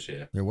 promos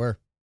here. There were.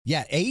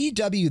 Yeah,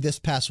 AEW this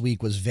past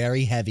week was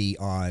very heavy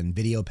on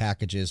video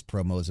packages,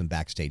 promos, and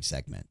backstage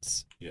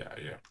segments. Yeah.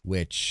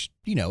 Which,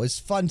 is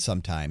fun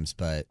sometimes,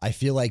 but I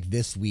feel like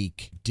this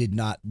week did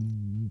not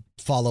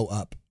follow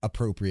up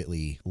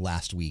appropriately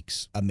last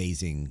week's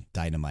amazing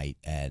Dynamite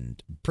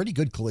and pretty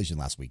good Collision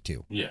last week,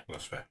 too. Yeah,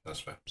 that's fair.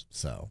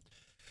 So,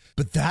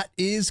 but that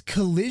is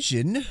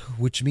Collision,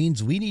 which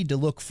means we need to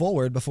look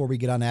forward before we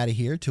get on out of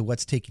here to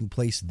what's taking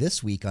place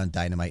this week on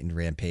Dynamite and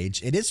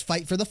Rampage. It is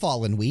Fight for the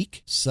Fallen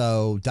week.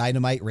 So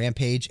Dynamite,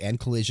 Rampage, and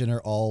Collision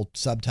are all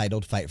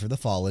subtitled Fight for the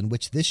Fallen,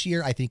 which this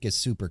year I think is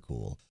super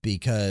cool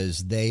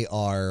because they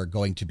are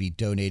going to be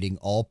donating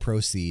all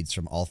proceeds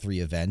from all 3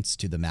 events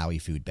to the Maui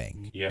Food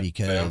Bank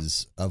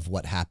because of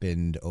what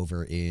happened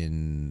over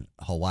in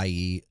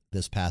Hawaii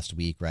this past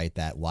week, right?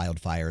 That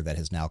wildfire that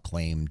has now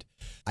claimed,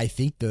 I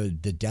think the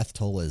death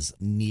toll is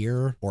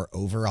near or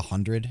over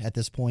 100 at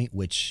this point,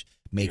 which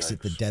makes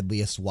it the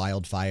deadliest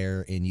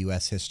wildfire in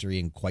U.S. history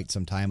in quite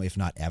some time, if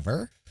not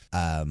ever.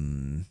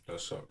 That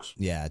sucks.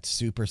 Yeah, it's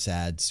super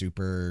sad,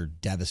 super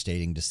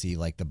devastating to see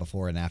like the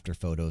before and after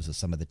photos of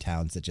some of the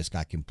towns that just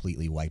got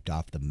completely wiped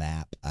off the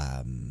map.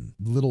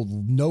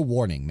 No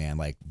warning, man,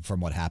 like from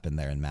what happened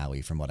there in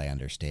Maui, from what I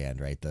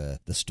understand, right? The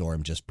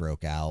storm just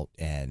broke out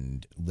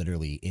and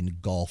literally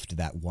engulfed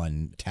that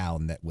one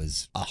town that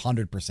was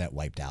 100%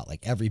 wiped out.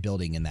 Like every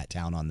building in that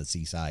town on the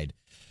seaside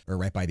or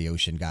right by the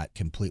ocean got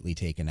completely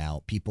taken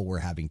out. People were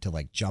having to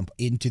like jump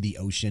into the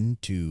ocean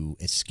to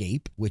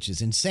escape, which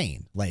is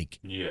insane. Like,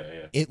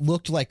 it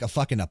looked like a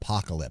fucking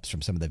apocalypse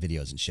from some of the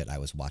videos and shit I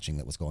was watching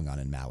that was going on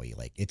in Maui.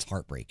 Like, it's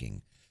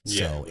heartbreaking.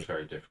 Yeah, it was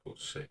very difficult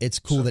to see. It's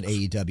cool that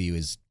AEW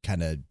is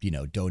kind of,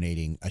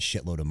 donating a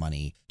shitload of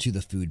money to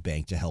the food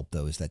bank to help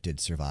those that did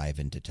survive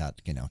and to,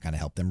 kind of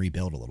help them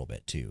rebuild a little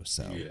bit too.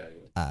 So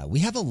we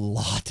have a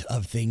lot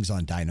of things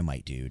on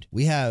Dynamite, dude.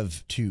 We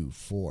have 2,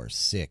 4,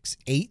 6,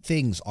 8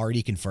 things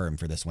already confirmed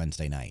for this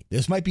Wednesday night.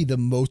 This might be the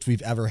most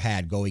we've ever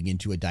had going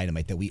into a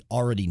Dynamite that we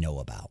already know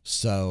about.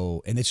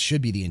 So, and this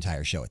should be the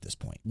entire show at this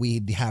point.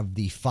 We have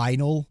the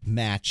final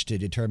match to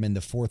determine the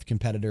 4th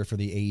competitor for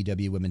the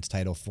AEW Women's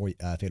title for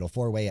Fatal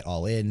 4-Way at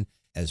All In.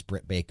 as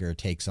Britt Baker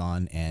takes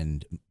on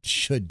and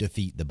should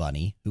defeat the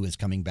Bunny, who is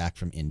coming back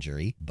from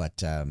injury.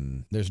 But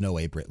there's no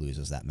way Britt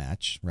loses that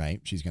match,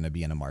 right? She's going to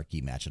be in a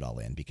marquee match at All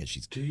In because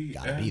she's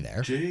got to be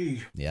there.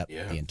 Yep.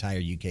 Yeah. The entire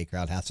UK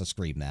crowd has to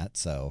scream that.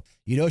 So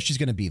you know she's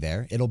going to be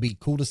there. It'll be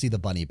cool to see the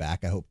Bunny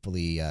back. I hope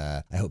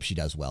she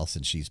does well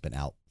since she's been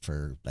out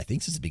for, I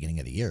think, since the beginning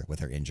of the year with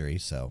her injury.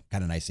 So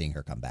kind of nice seeing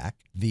her come back.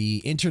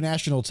 The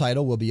international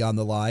title will be on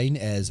the line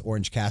as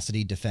Orange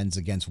Cassidy defends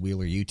against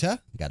Wheeler Yuta.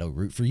 Got to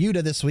root for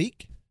Yuta this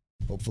week.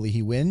 Hopefully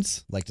he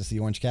wins. Like to see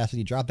Orange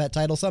Cassidy drop that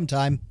title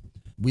sometime.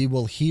 We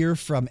will hear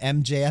from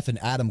MJF and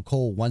Adam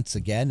Cole once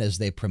again as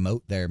they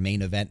promote their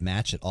main event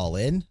match at All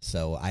In.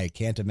 So I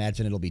can't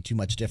imagine it'll be too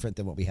much different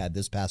than what we had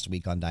this past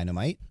week on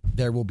Dynamite.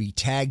 There will be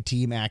tag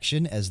team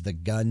action as the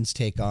Guns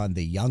take on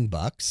the Young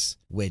Bucks,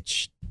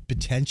 which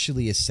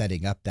potentially is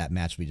setting up that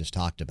match we just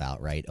talked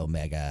about, right?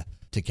 Omega,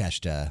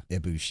 Takeshita,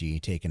 Ibushi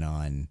taking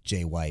on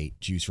Jay White,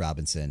 Juice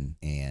Robinson,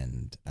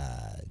 and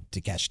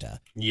Takeshita.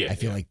 Yeah, I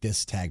feel like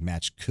this tag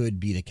match could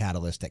be the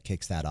catalyst that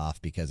kicks that off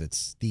because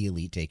it's the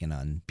Elite taking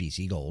on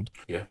BC Gold.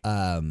 Yeah.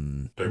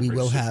 We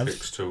will have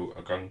to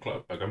a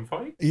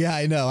gunfight. Yeah,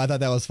 I know. I thought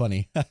that was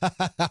funny.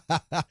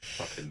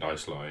 Fucking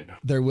nice line.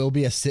 There will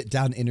be a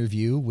sit-down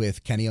interview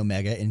with Kenny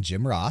Omega and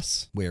Jim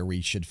Ross, where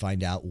we should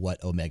find out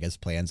what Omega's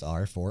plans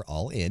are for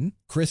All In.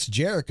 Chris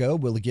Jericho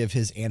will give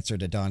his answer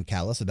to Don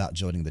Callis about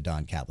joining the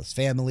Don Callis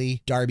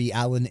family. Darby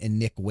Allin and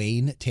Nick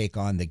Wayne take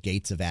on the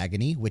Gates of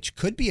Agony, which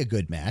could be a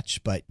good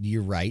match, but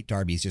you're right.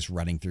 Darby's just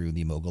running through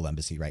the Mogul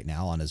Embassy right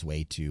now on his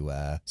way to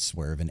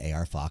Swerve and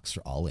AR Fox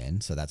for All In,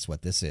 so that's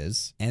what this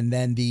is. And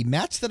then the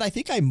match that I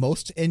think I'm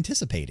most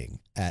anticipating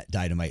at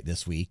Dynamite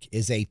this week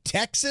is a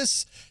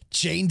Texas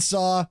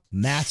Chainsaw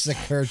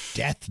Massacre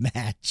death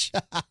match.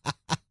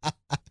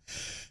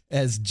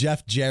 As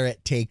Jeff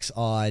Jarrett takes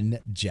on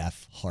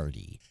Jeff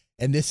Hardy.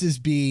 And this is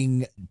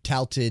being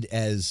touted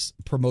as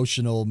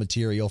promotional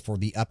material for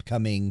the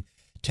upcoming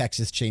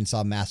Texas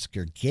Chainsaw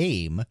Massacre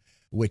game,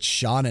 which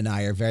Sean and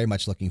I are very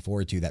much looking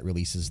forward to, that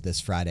releases this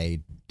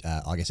Friday,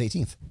 August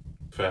 18th.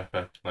 Fair.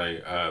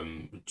 Like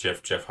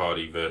Jeff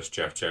Hardy versus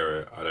Jeff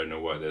Jarrett. I don't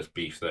know why there's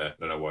beef there. I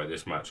don't know why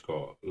this match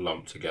got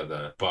lumped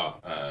together.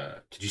 But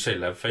did you say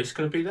Leatherface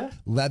going to be there?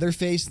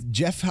 Leatherface.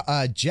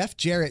 Jeff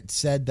Jarrett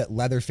said that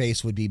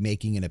Leatherface would be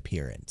making an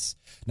appearance.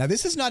 Now,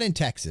 this is not in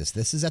Texas.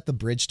 This is at the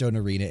Bridgestone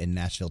Arena in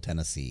Nashville,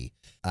 Tennessee.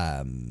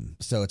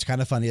 So it's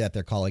kind of funny that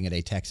they're calling it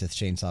a Texas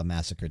Chainsaw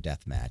Massacre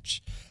death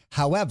match.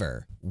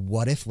 However,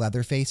 what if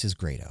Leatherface is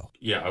Grado?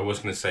 Yeah, I was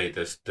going to say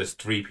there's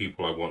three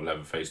people I want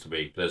Leatherface to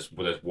be. There's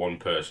one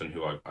person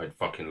who I'd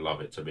fucking love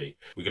it to be.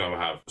 We can either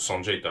have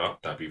Sanjay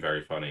Dutt, that'd be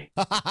very funny.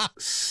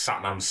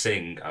 Satnam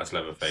Singh as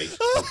Leatherface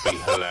would be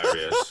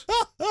hilarious.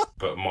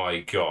 But my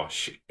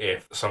gosh,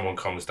 if someone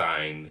comes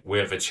down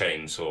with a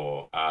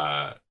chainsaw,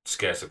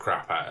 scares the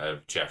crap out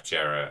of Jeff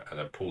Jarrett, and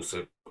then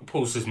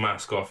pulls his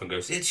mask off and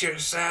goes, "It's your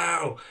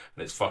cell,"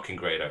 and it's fucking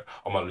Grado,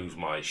 I'm gonna lose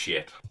my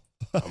shit.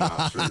 I'm gonna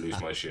absolutely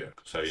lose my shit.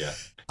 So yeah.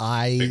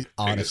 I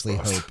honestly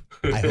hope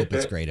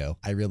it's Grado.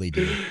 I really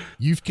do.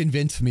 You've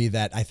convinced me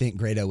that I think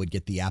Grado would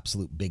get the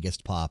absolute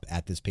biggest pop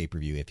at this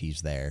pay-per-view if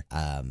he's there.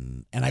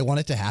 And I want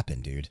it to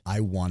happen, dude.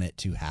 I want it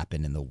to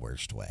happen in the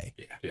worst way.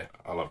 Yeah.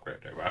 I love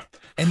Grado, man.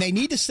 And they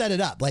need to set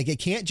it up. Like, it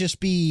can't just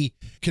be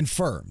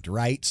confirmed,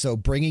 right? So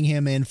bringing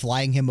him in,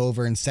 flying him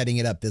over, and setting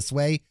it up this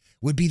way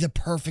would be the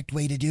perfect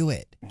way to do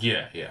it.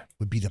 Yeah.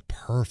 Would be the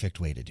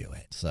perfect way to do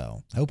it.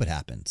 So I hope it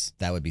happens.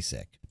 That would be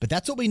sick. But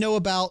that's what we know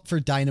about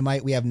for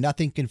Dynamite. We have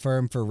nothing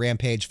confirmed for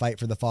Rampage Fight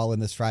for the Fallen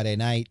this Friday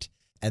night.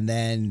 And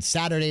then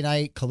Saturday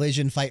night,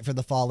 Collision Fight for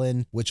the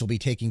Fallen, which will be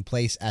taking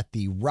place at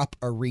the Rupp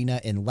Arena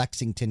in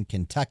Lexington,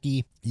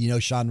 Kentucky. You know,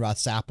 Sean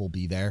Ross Sapp will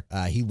be there.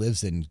 He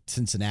lives in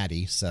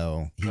Cincinnati,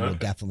 so he will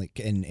definitely...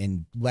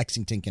 In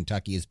Lexington,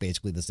 Kentucky is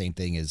basically the same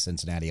thing as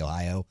Cincinnati,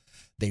 Ohio.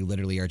 They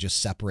literally are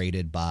just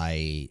separated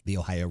by the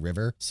Ohio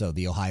River. So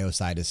the Ohio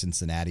side is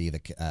Cincinnati,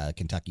 the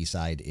Kentucky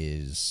side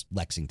is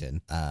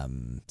Lexington.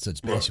 So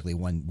it's basically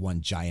one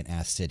giant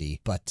ass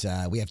city. But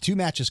we have two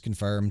matches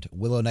confirmed: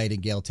 Willow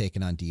Nightingale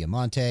taking on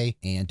Diamante,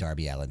 and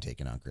Darby Allin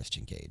taking on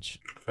Christian Cage.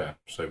 Fair.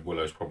 So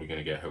Willow's probably going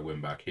to get her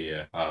win back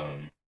here.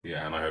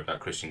 Yeah, and I hope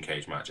that Christian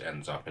Cage match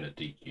ends up in a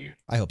DQ.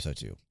 I hope so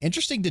too.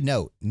 Interesting to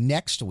note,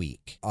 next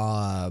week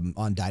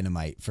on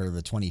Dynamite for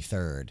the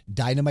 23rd,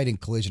 Dynamite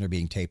and Collision are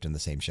being taped on the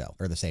same show,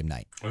 or the same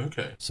night.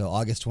 Okay. So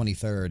August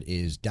 23rd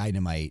is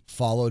Dynamite,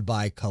 followed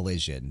by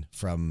Collision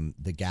from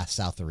the Gas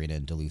South Arena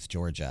in Duluth,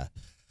 Georgia,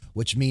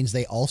 which means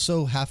they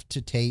also have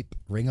to tape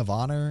Ring of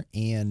Honor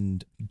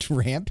and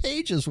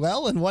Rampage as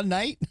well in one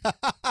night.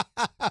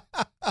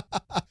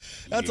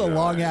 That's a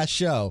long-ass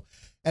show.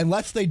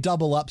 Unless they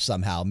double up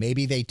somehow.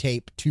 Maybe they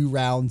tape 2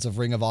 rounds of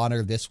Ring of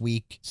Honor this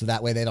week, so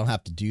that way they don't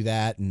have to do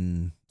that,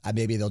 and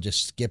maybe they'll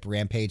just skip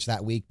Rampage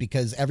that week,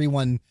 because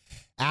everyone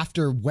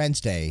after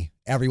Wednesday,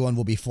 everyone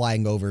will be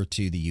flying over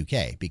to the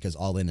UK because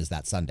All In is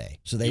that Sunday.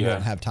 So they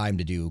won't have time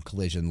to do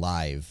Collision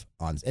live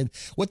on. And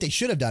what they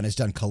should have done is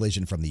done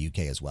Collision from the UK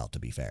as well, to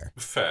be fair.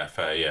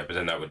 Fair, yeah. But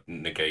then that would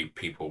negate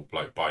people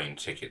like buying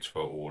tickets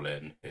for All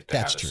In if they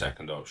had a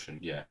second option.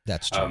 Yeah,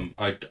 that's true.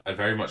 I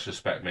very much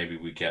suspect maybe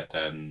we get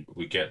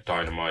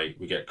Dynamite,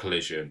 we get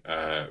Collision.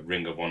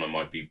 Ring of Honor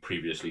might be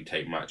previously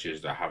taped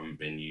matches that haven't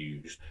been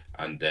used,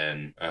 and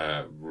then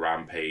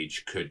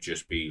Rampage could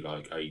just be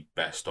like a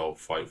best of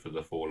Fight for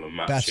the Fallen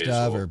matches. Best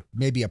of, or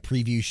maybe a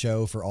preview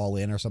show for All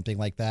In or something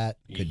like that.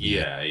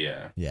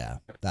 Yeah,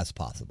 that's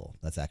possible.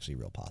 That's actually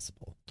real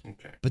possible.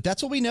 Okay. But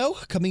that's what we know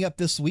coming up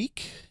this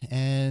week,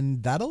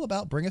 and that'll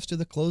about bring us to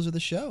the close of the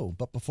show.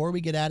 But before we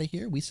get out of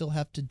here, we still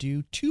have to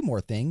do two more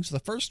things. The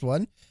first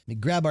one, let me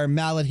grab our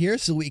mallet here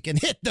so we can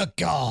hit the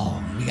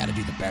gong. We got to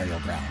do the burial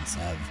grounds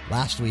of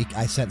last week.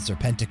 I sent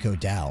Serpentico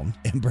down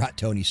and brought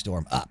Tony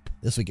Storm up.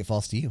 This week it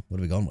falls to you. What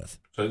are we going with?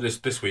 So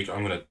this week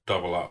I'm going to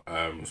double up.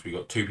 So we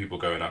got two people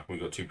going up and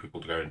we got two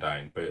people going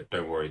down, but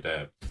don't worry,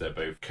 they're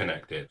both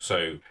connected.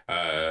 So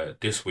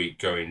this week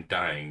going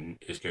down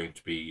is going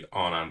to be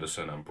Arn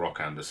Anderson and Brock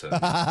Anderson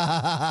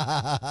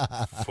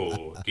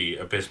for the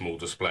abysmal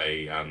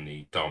display and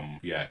the dumb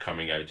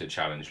coming out to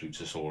challenge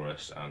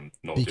Luchasaurus and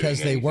not because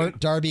doing they anything. weren't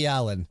Darby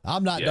Allin.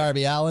 I'm not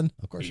Darby Allin.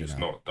 Of course He's you're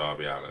not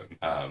Darby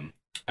Allin.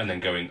 And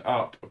then going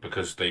up,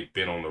 because they've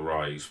been on the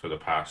rise for the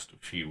past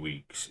few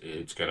weeks,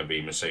 it's going to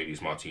be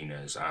Mercedes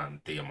Martinez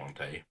and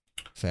Diamante.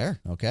 Fair.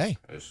 Okay.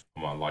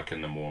 I'm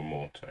liking them more and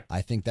more. So.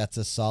 I think that's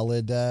a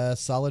solid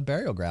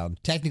burial ground.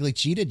 Technically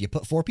cheated. You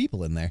put 4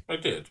 people in there. I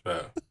did,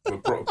 but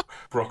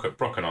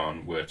Brock and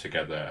Arn were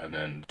together, and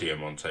then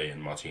Diamante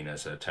and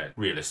Martinez are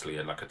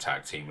realistically like a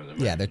tag team at the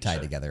moment. Yeah, they're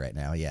tied together right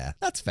now. Yeah,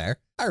 that's fair.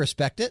 I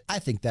respect it. I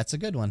think that's a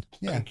good one.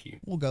 Yeah, Thank you.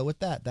 We'll go with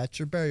that. That's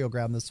your burial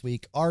ground this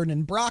week. Arn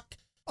and Brock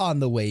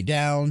on the way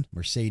down.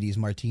 Mercedes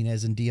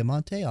Martinez and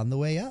Diamante on the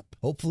way up.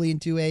 Hopefully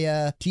into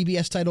a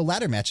TBS title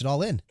ladder match at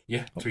All In.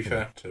 Yeah, to be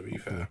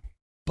fair.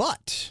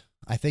 But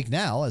I think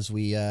now, as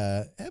we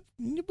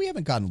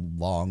haven't gone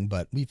long,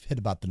 but we've hit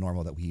about the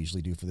normal that we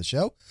usually do for the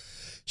show.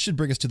 Should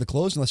bring us to the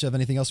close, unless you have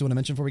anything else you want to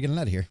mention before we get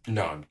out of here.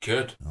 No, I'm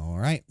good. All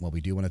right. Well,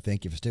 we do want to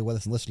thank you for staying with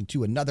us and listening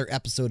to another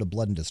episode of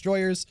Blood and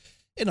Destroyers,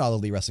 an All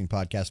Elite Wrestling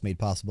podcast made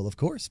possible, of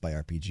course, by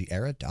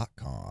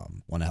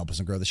RPGera.com. Want to help us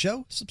and grow the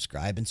show?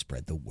 Subscribe and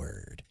spread the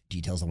word.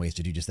 Details on ways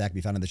to do just that can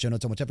be found in the show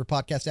notes on whichever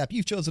podcast app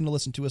you've chosen to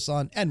listen to us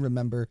on. And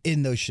remember,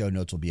 in those show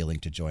notes will be a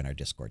link to join our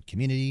Discord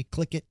community.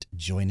 Click it,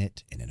 join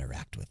it, and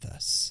interact with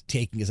us.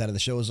 Taking us out of the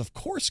show is, of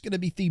course, going to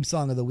be Theme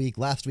Song of the Week.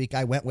 Last week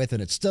I went with,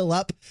 and it's still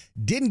up,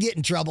 didn't get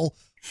in trouble,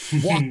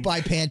 Walk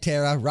by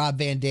Pantera, Rob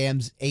Van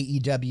Dam's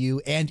AEW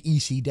and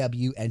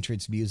ECW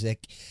entrance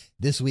music.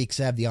 This week,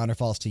 Seb, the honor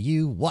falls to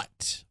you.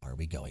 What are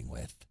we going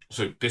with?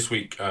 So this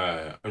week,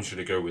 I'm just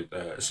going to go with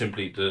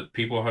simply the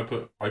people I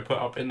put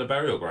up in the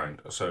burial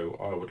ground. So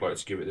I would like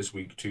to give it this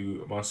week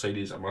to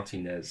Mercedes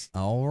Martinez.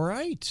 All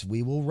right,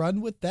 we will run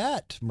with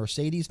that.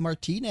 Mercedes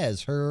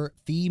Martinez. Her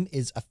theme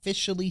is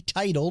officially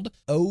titled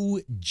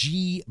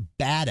OG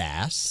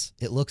Badass.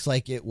 It looks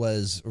like it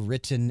was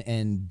written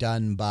and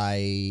done by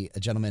a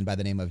gentleman by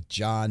the name of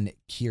John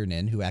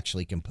Kiernan, who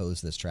actually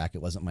composed this track.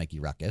 It wasn't Mikey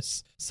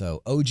Ruckus.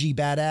 So OG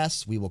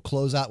Badass. We will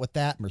close out with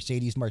that.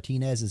 Mercedes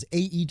Martinez's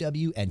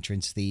AEW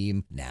entrance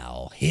theme.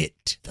 Now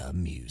hit the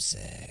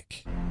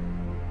music.